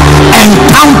declare,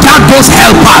 encounter those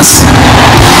helpers,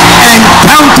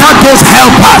 encounter those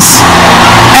helpers,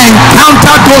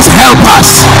 encounter those helpers,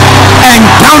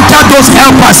 encounter those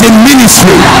helpers in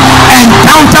ministry,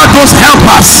 encounter those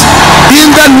helpers in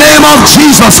the name of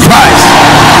Jesus Christ.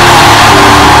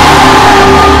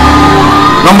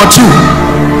 Number two,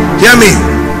 hear me.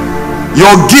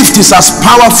 Your gift is as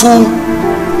powerful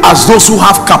as those who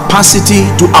have capacity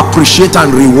to appreciate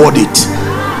and reward it.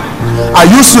 I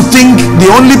used to think the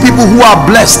only people who are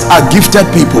blessed are gifted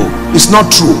people. It's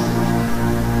not true.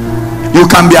 You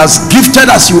can be as gifted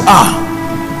as you are,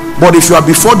 but if you are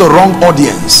before the wrong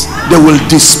audience, they will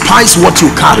despise what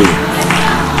you carry.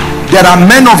 There are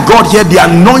men of God here, the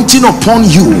anointing upon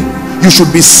you, you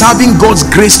should be serving God's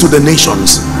grace to the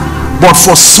nations. But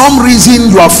for some reason,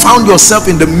 you have found yourself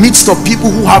in the midst of people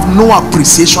who have no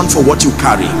appreciation for what you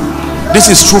carry. This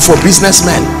is true for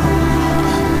businessmen.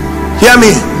 Hear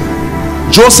me.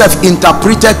 Joseph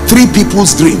interpreted 3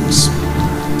 people's dreams.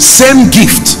 Same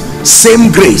gift, same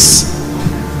grace.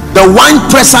 The wine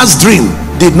presser's dream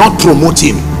did not promote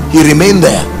him. He remained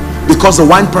there because the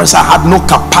wine presser had no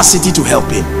capacity to help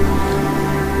him.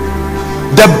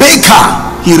 The baker,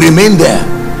 he remained there.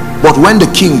 But when the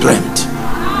king dreamt,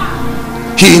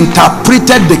 he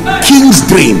interpreted the king's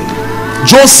dream.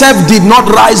 Joseph did not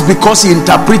rise because he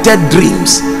interpreted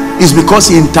dreams. It's because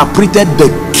he interpreted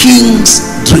the king's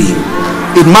dream.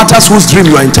 It matters whose dream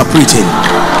you are interpreting.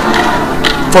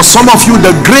 For some of you,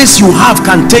 the grace you have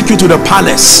can take you to the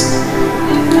palace,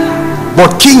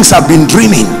 but kings have been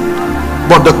dreaming,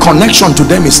 but the connection to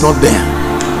them is not there.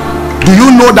 Do you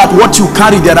know that what you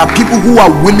carry, there are people who are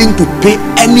willing to pay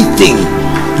anything?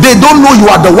 They don't know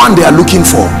you are the one they are looking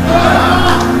for.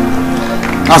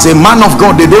 As a man of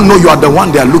God, they don't know you are the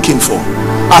one they are looking for.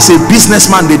 As a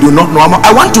businessman, they do not know.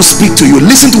 I want to speak to you.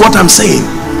 Listen to what I'm saying.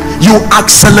 You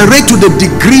accelerate to the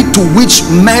degree to which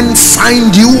men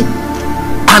find you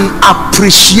and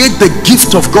appreciate the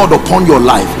gift of God upon your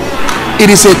life. It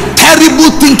is a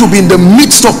terrible thing to be in the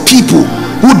midst of people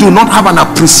who do not have an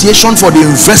appreciation for the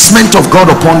investment of God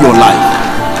upon your life.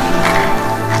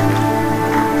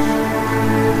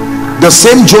 The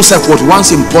same Joseph was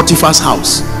once in Potiphar's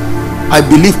house. I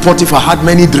believe Potiphar had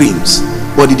many dreams,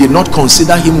 but he did not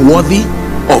consider him worthy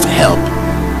of help.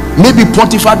 Maybe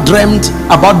Potiphar dreamed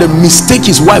about the mistake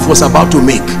his wife was about to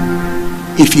make.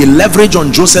 If he leveraged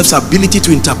on Joseph's ability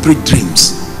to interpret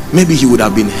dreams, maybe he would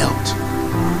have been helped.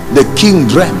 The king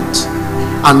dreamt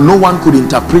and no one could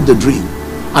interpret the dream.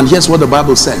 And here's what the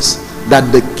Bible says,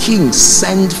 that the king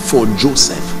sent for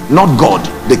Joseph, not God,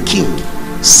 the king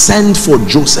sent for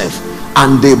Joseph,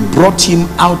 and they brought him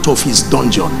out of his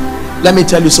dungeon. Let me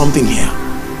tell you something here.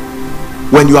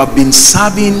 When you have been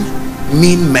serving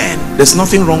mean men, there's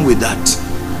nothing wrong with that.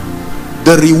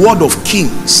 The reward of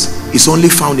kings is only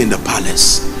found in the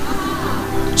palace.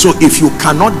 So if you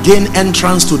cannot gain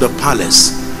entrance to the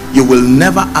palace, you will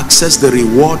never access the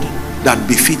reward that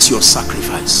befits your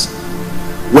sacrifice.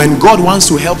 When God wants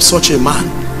to help such a man,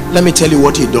 let me tell you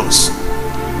what he does.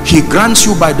 He grants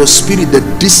you by the Spirit the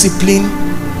discipline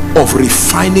of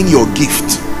refining your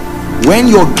gift. When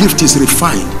your gift is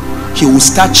refined, he will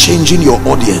start changing your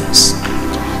audience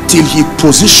till he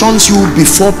positions you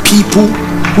before people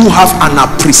who have an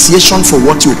appreciation for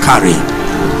what you carry.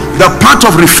 The part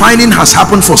of refining has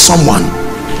happened for someone,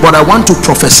 but I want to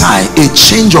prophesy a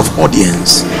change of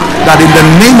audience, that in the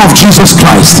name of Jesus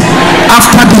Christ,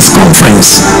 after this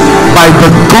conference, by the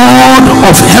God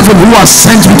of heaven who has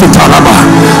sent me to Taraba,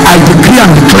 I decree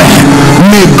and declare,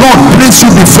 may God place you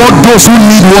before those who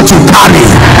need what you carry.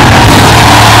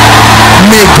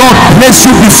 May God place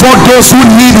you before those who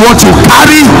need what you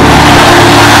carry.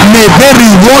 May they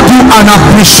reward you and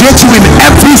appreciate you in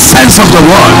every sense of the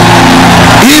word,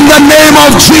 in the name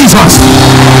of Jesus.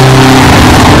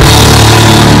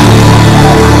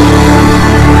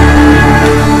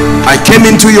 I came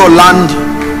into your land,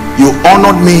 you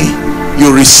honored me,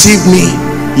 you received me,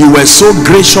 you were so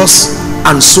gracious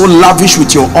and so lavish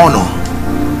with your honor.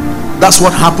 That's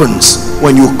what happens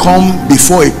when you come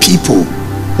before a people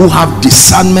who have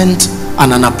discernment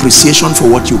and an appreciation for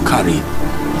what you carry.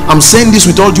 I'm saying this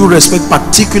with all due respect,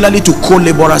 particularly to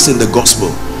co-laborers in the gospel.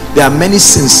 There are many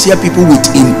sincere people with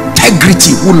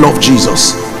integrity who love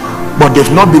Jesus, but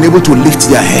they've not been able to lift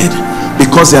their head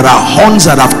because there are horns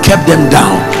that have kept them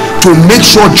down to make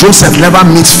sure Joseph never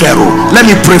meets Pharaoh. Let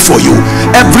me pray for you.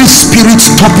 Every spirit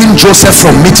stopping Joseph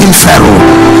from meeting Pharaoh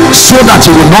so that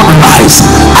he will not rise,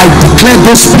 I declare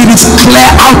those spirits clear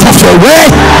out of your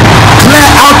way, clear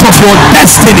out of your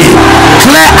destiny,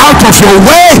 clear out of your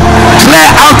way, clear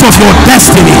out of your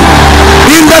destiny,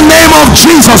 in the name of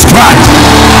Jesus Christ.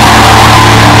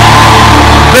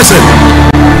 Listen,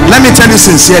 let me tell you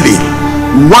sincerely,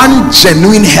 one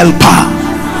genuine helper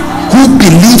who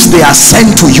believes they are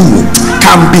sent to you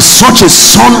can be such a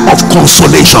son of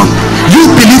consolation. You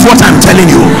believe what I'm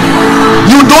telling you.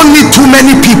 You don't need too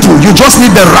many people, you just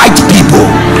need the right people.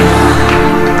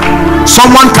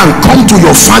 Someone can come to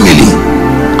your family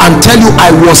and tell you,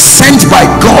 I was sent by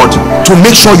God to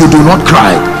make sure you do not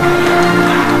cry.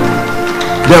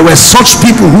 There were such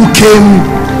people who came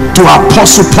to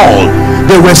Apostle Paul.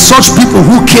 There were such people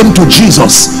who came to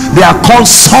Jesus. They are called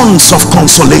sons of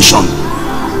consolation.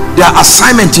 Their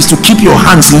assignment is to keep your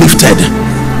hands lifted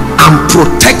and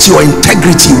protect your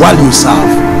integrity while you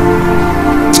serve.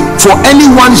 For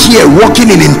anyone here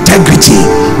working in integrity,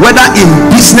 whether in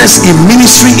business, in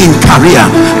ministry, in career,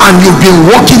 and you've been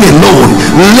working alone,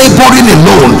 laboring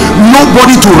alone,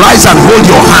 nobody to rise and hold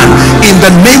your hand, in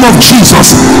the name of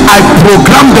Jesus, I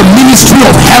program the ministry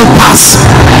of helpers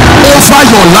over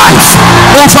your life,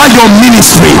 over your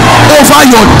ministry, over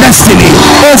your destiny,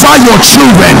 over your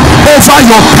children, over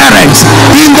your parents,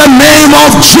 in the name of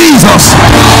Jesus.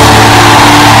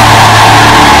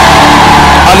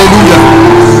 Hallelujah.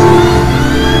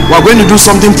 We're going to do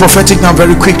something prophetic now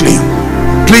very quickly.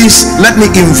 Please let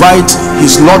me invite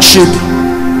his lordship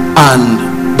and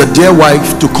the dear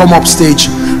wife to come up stage,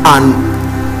 and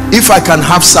if I can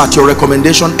have, sir, at your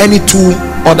recommendation, any two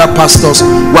other pastors.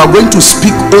 We are going to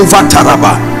speak over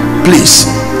Taraba. Please,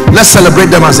 let's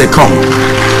celebrate them as they come.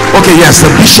 Okay, yes,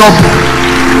 the bishop.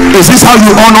 Is this how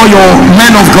you honor your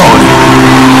men of God?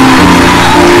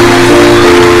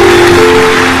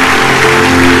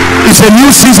 It's a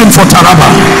new season for Taraba.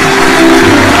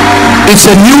 It's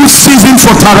a new season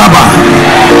for Taraba.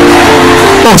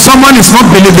 Oh, someone is not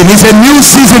believing. It's a new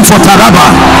season for Taraba.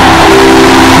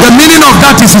 The meaning of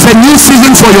that is it's a new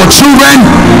season for your children,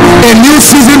 a new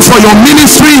season for your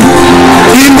ministry,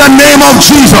 in the name of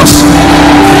Jesus.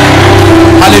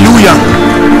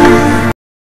 Hallelujah.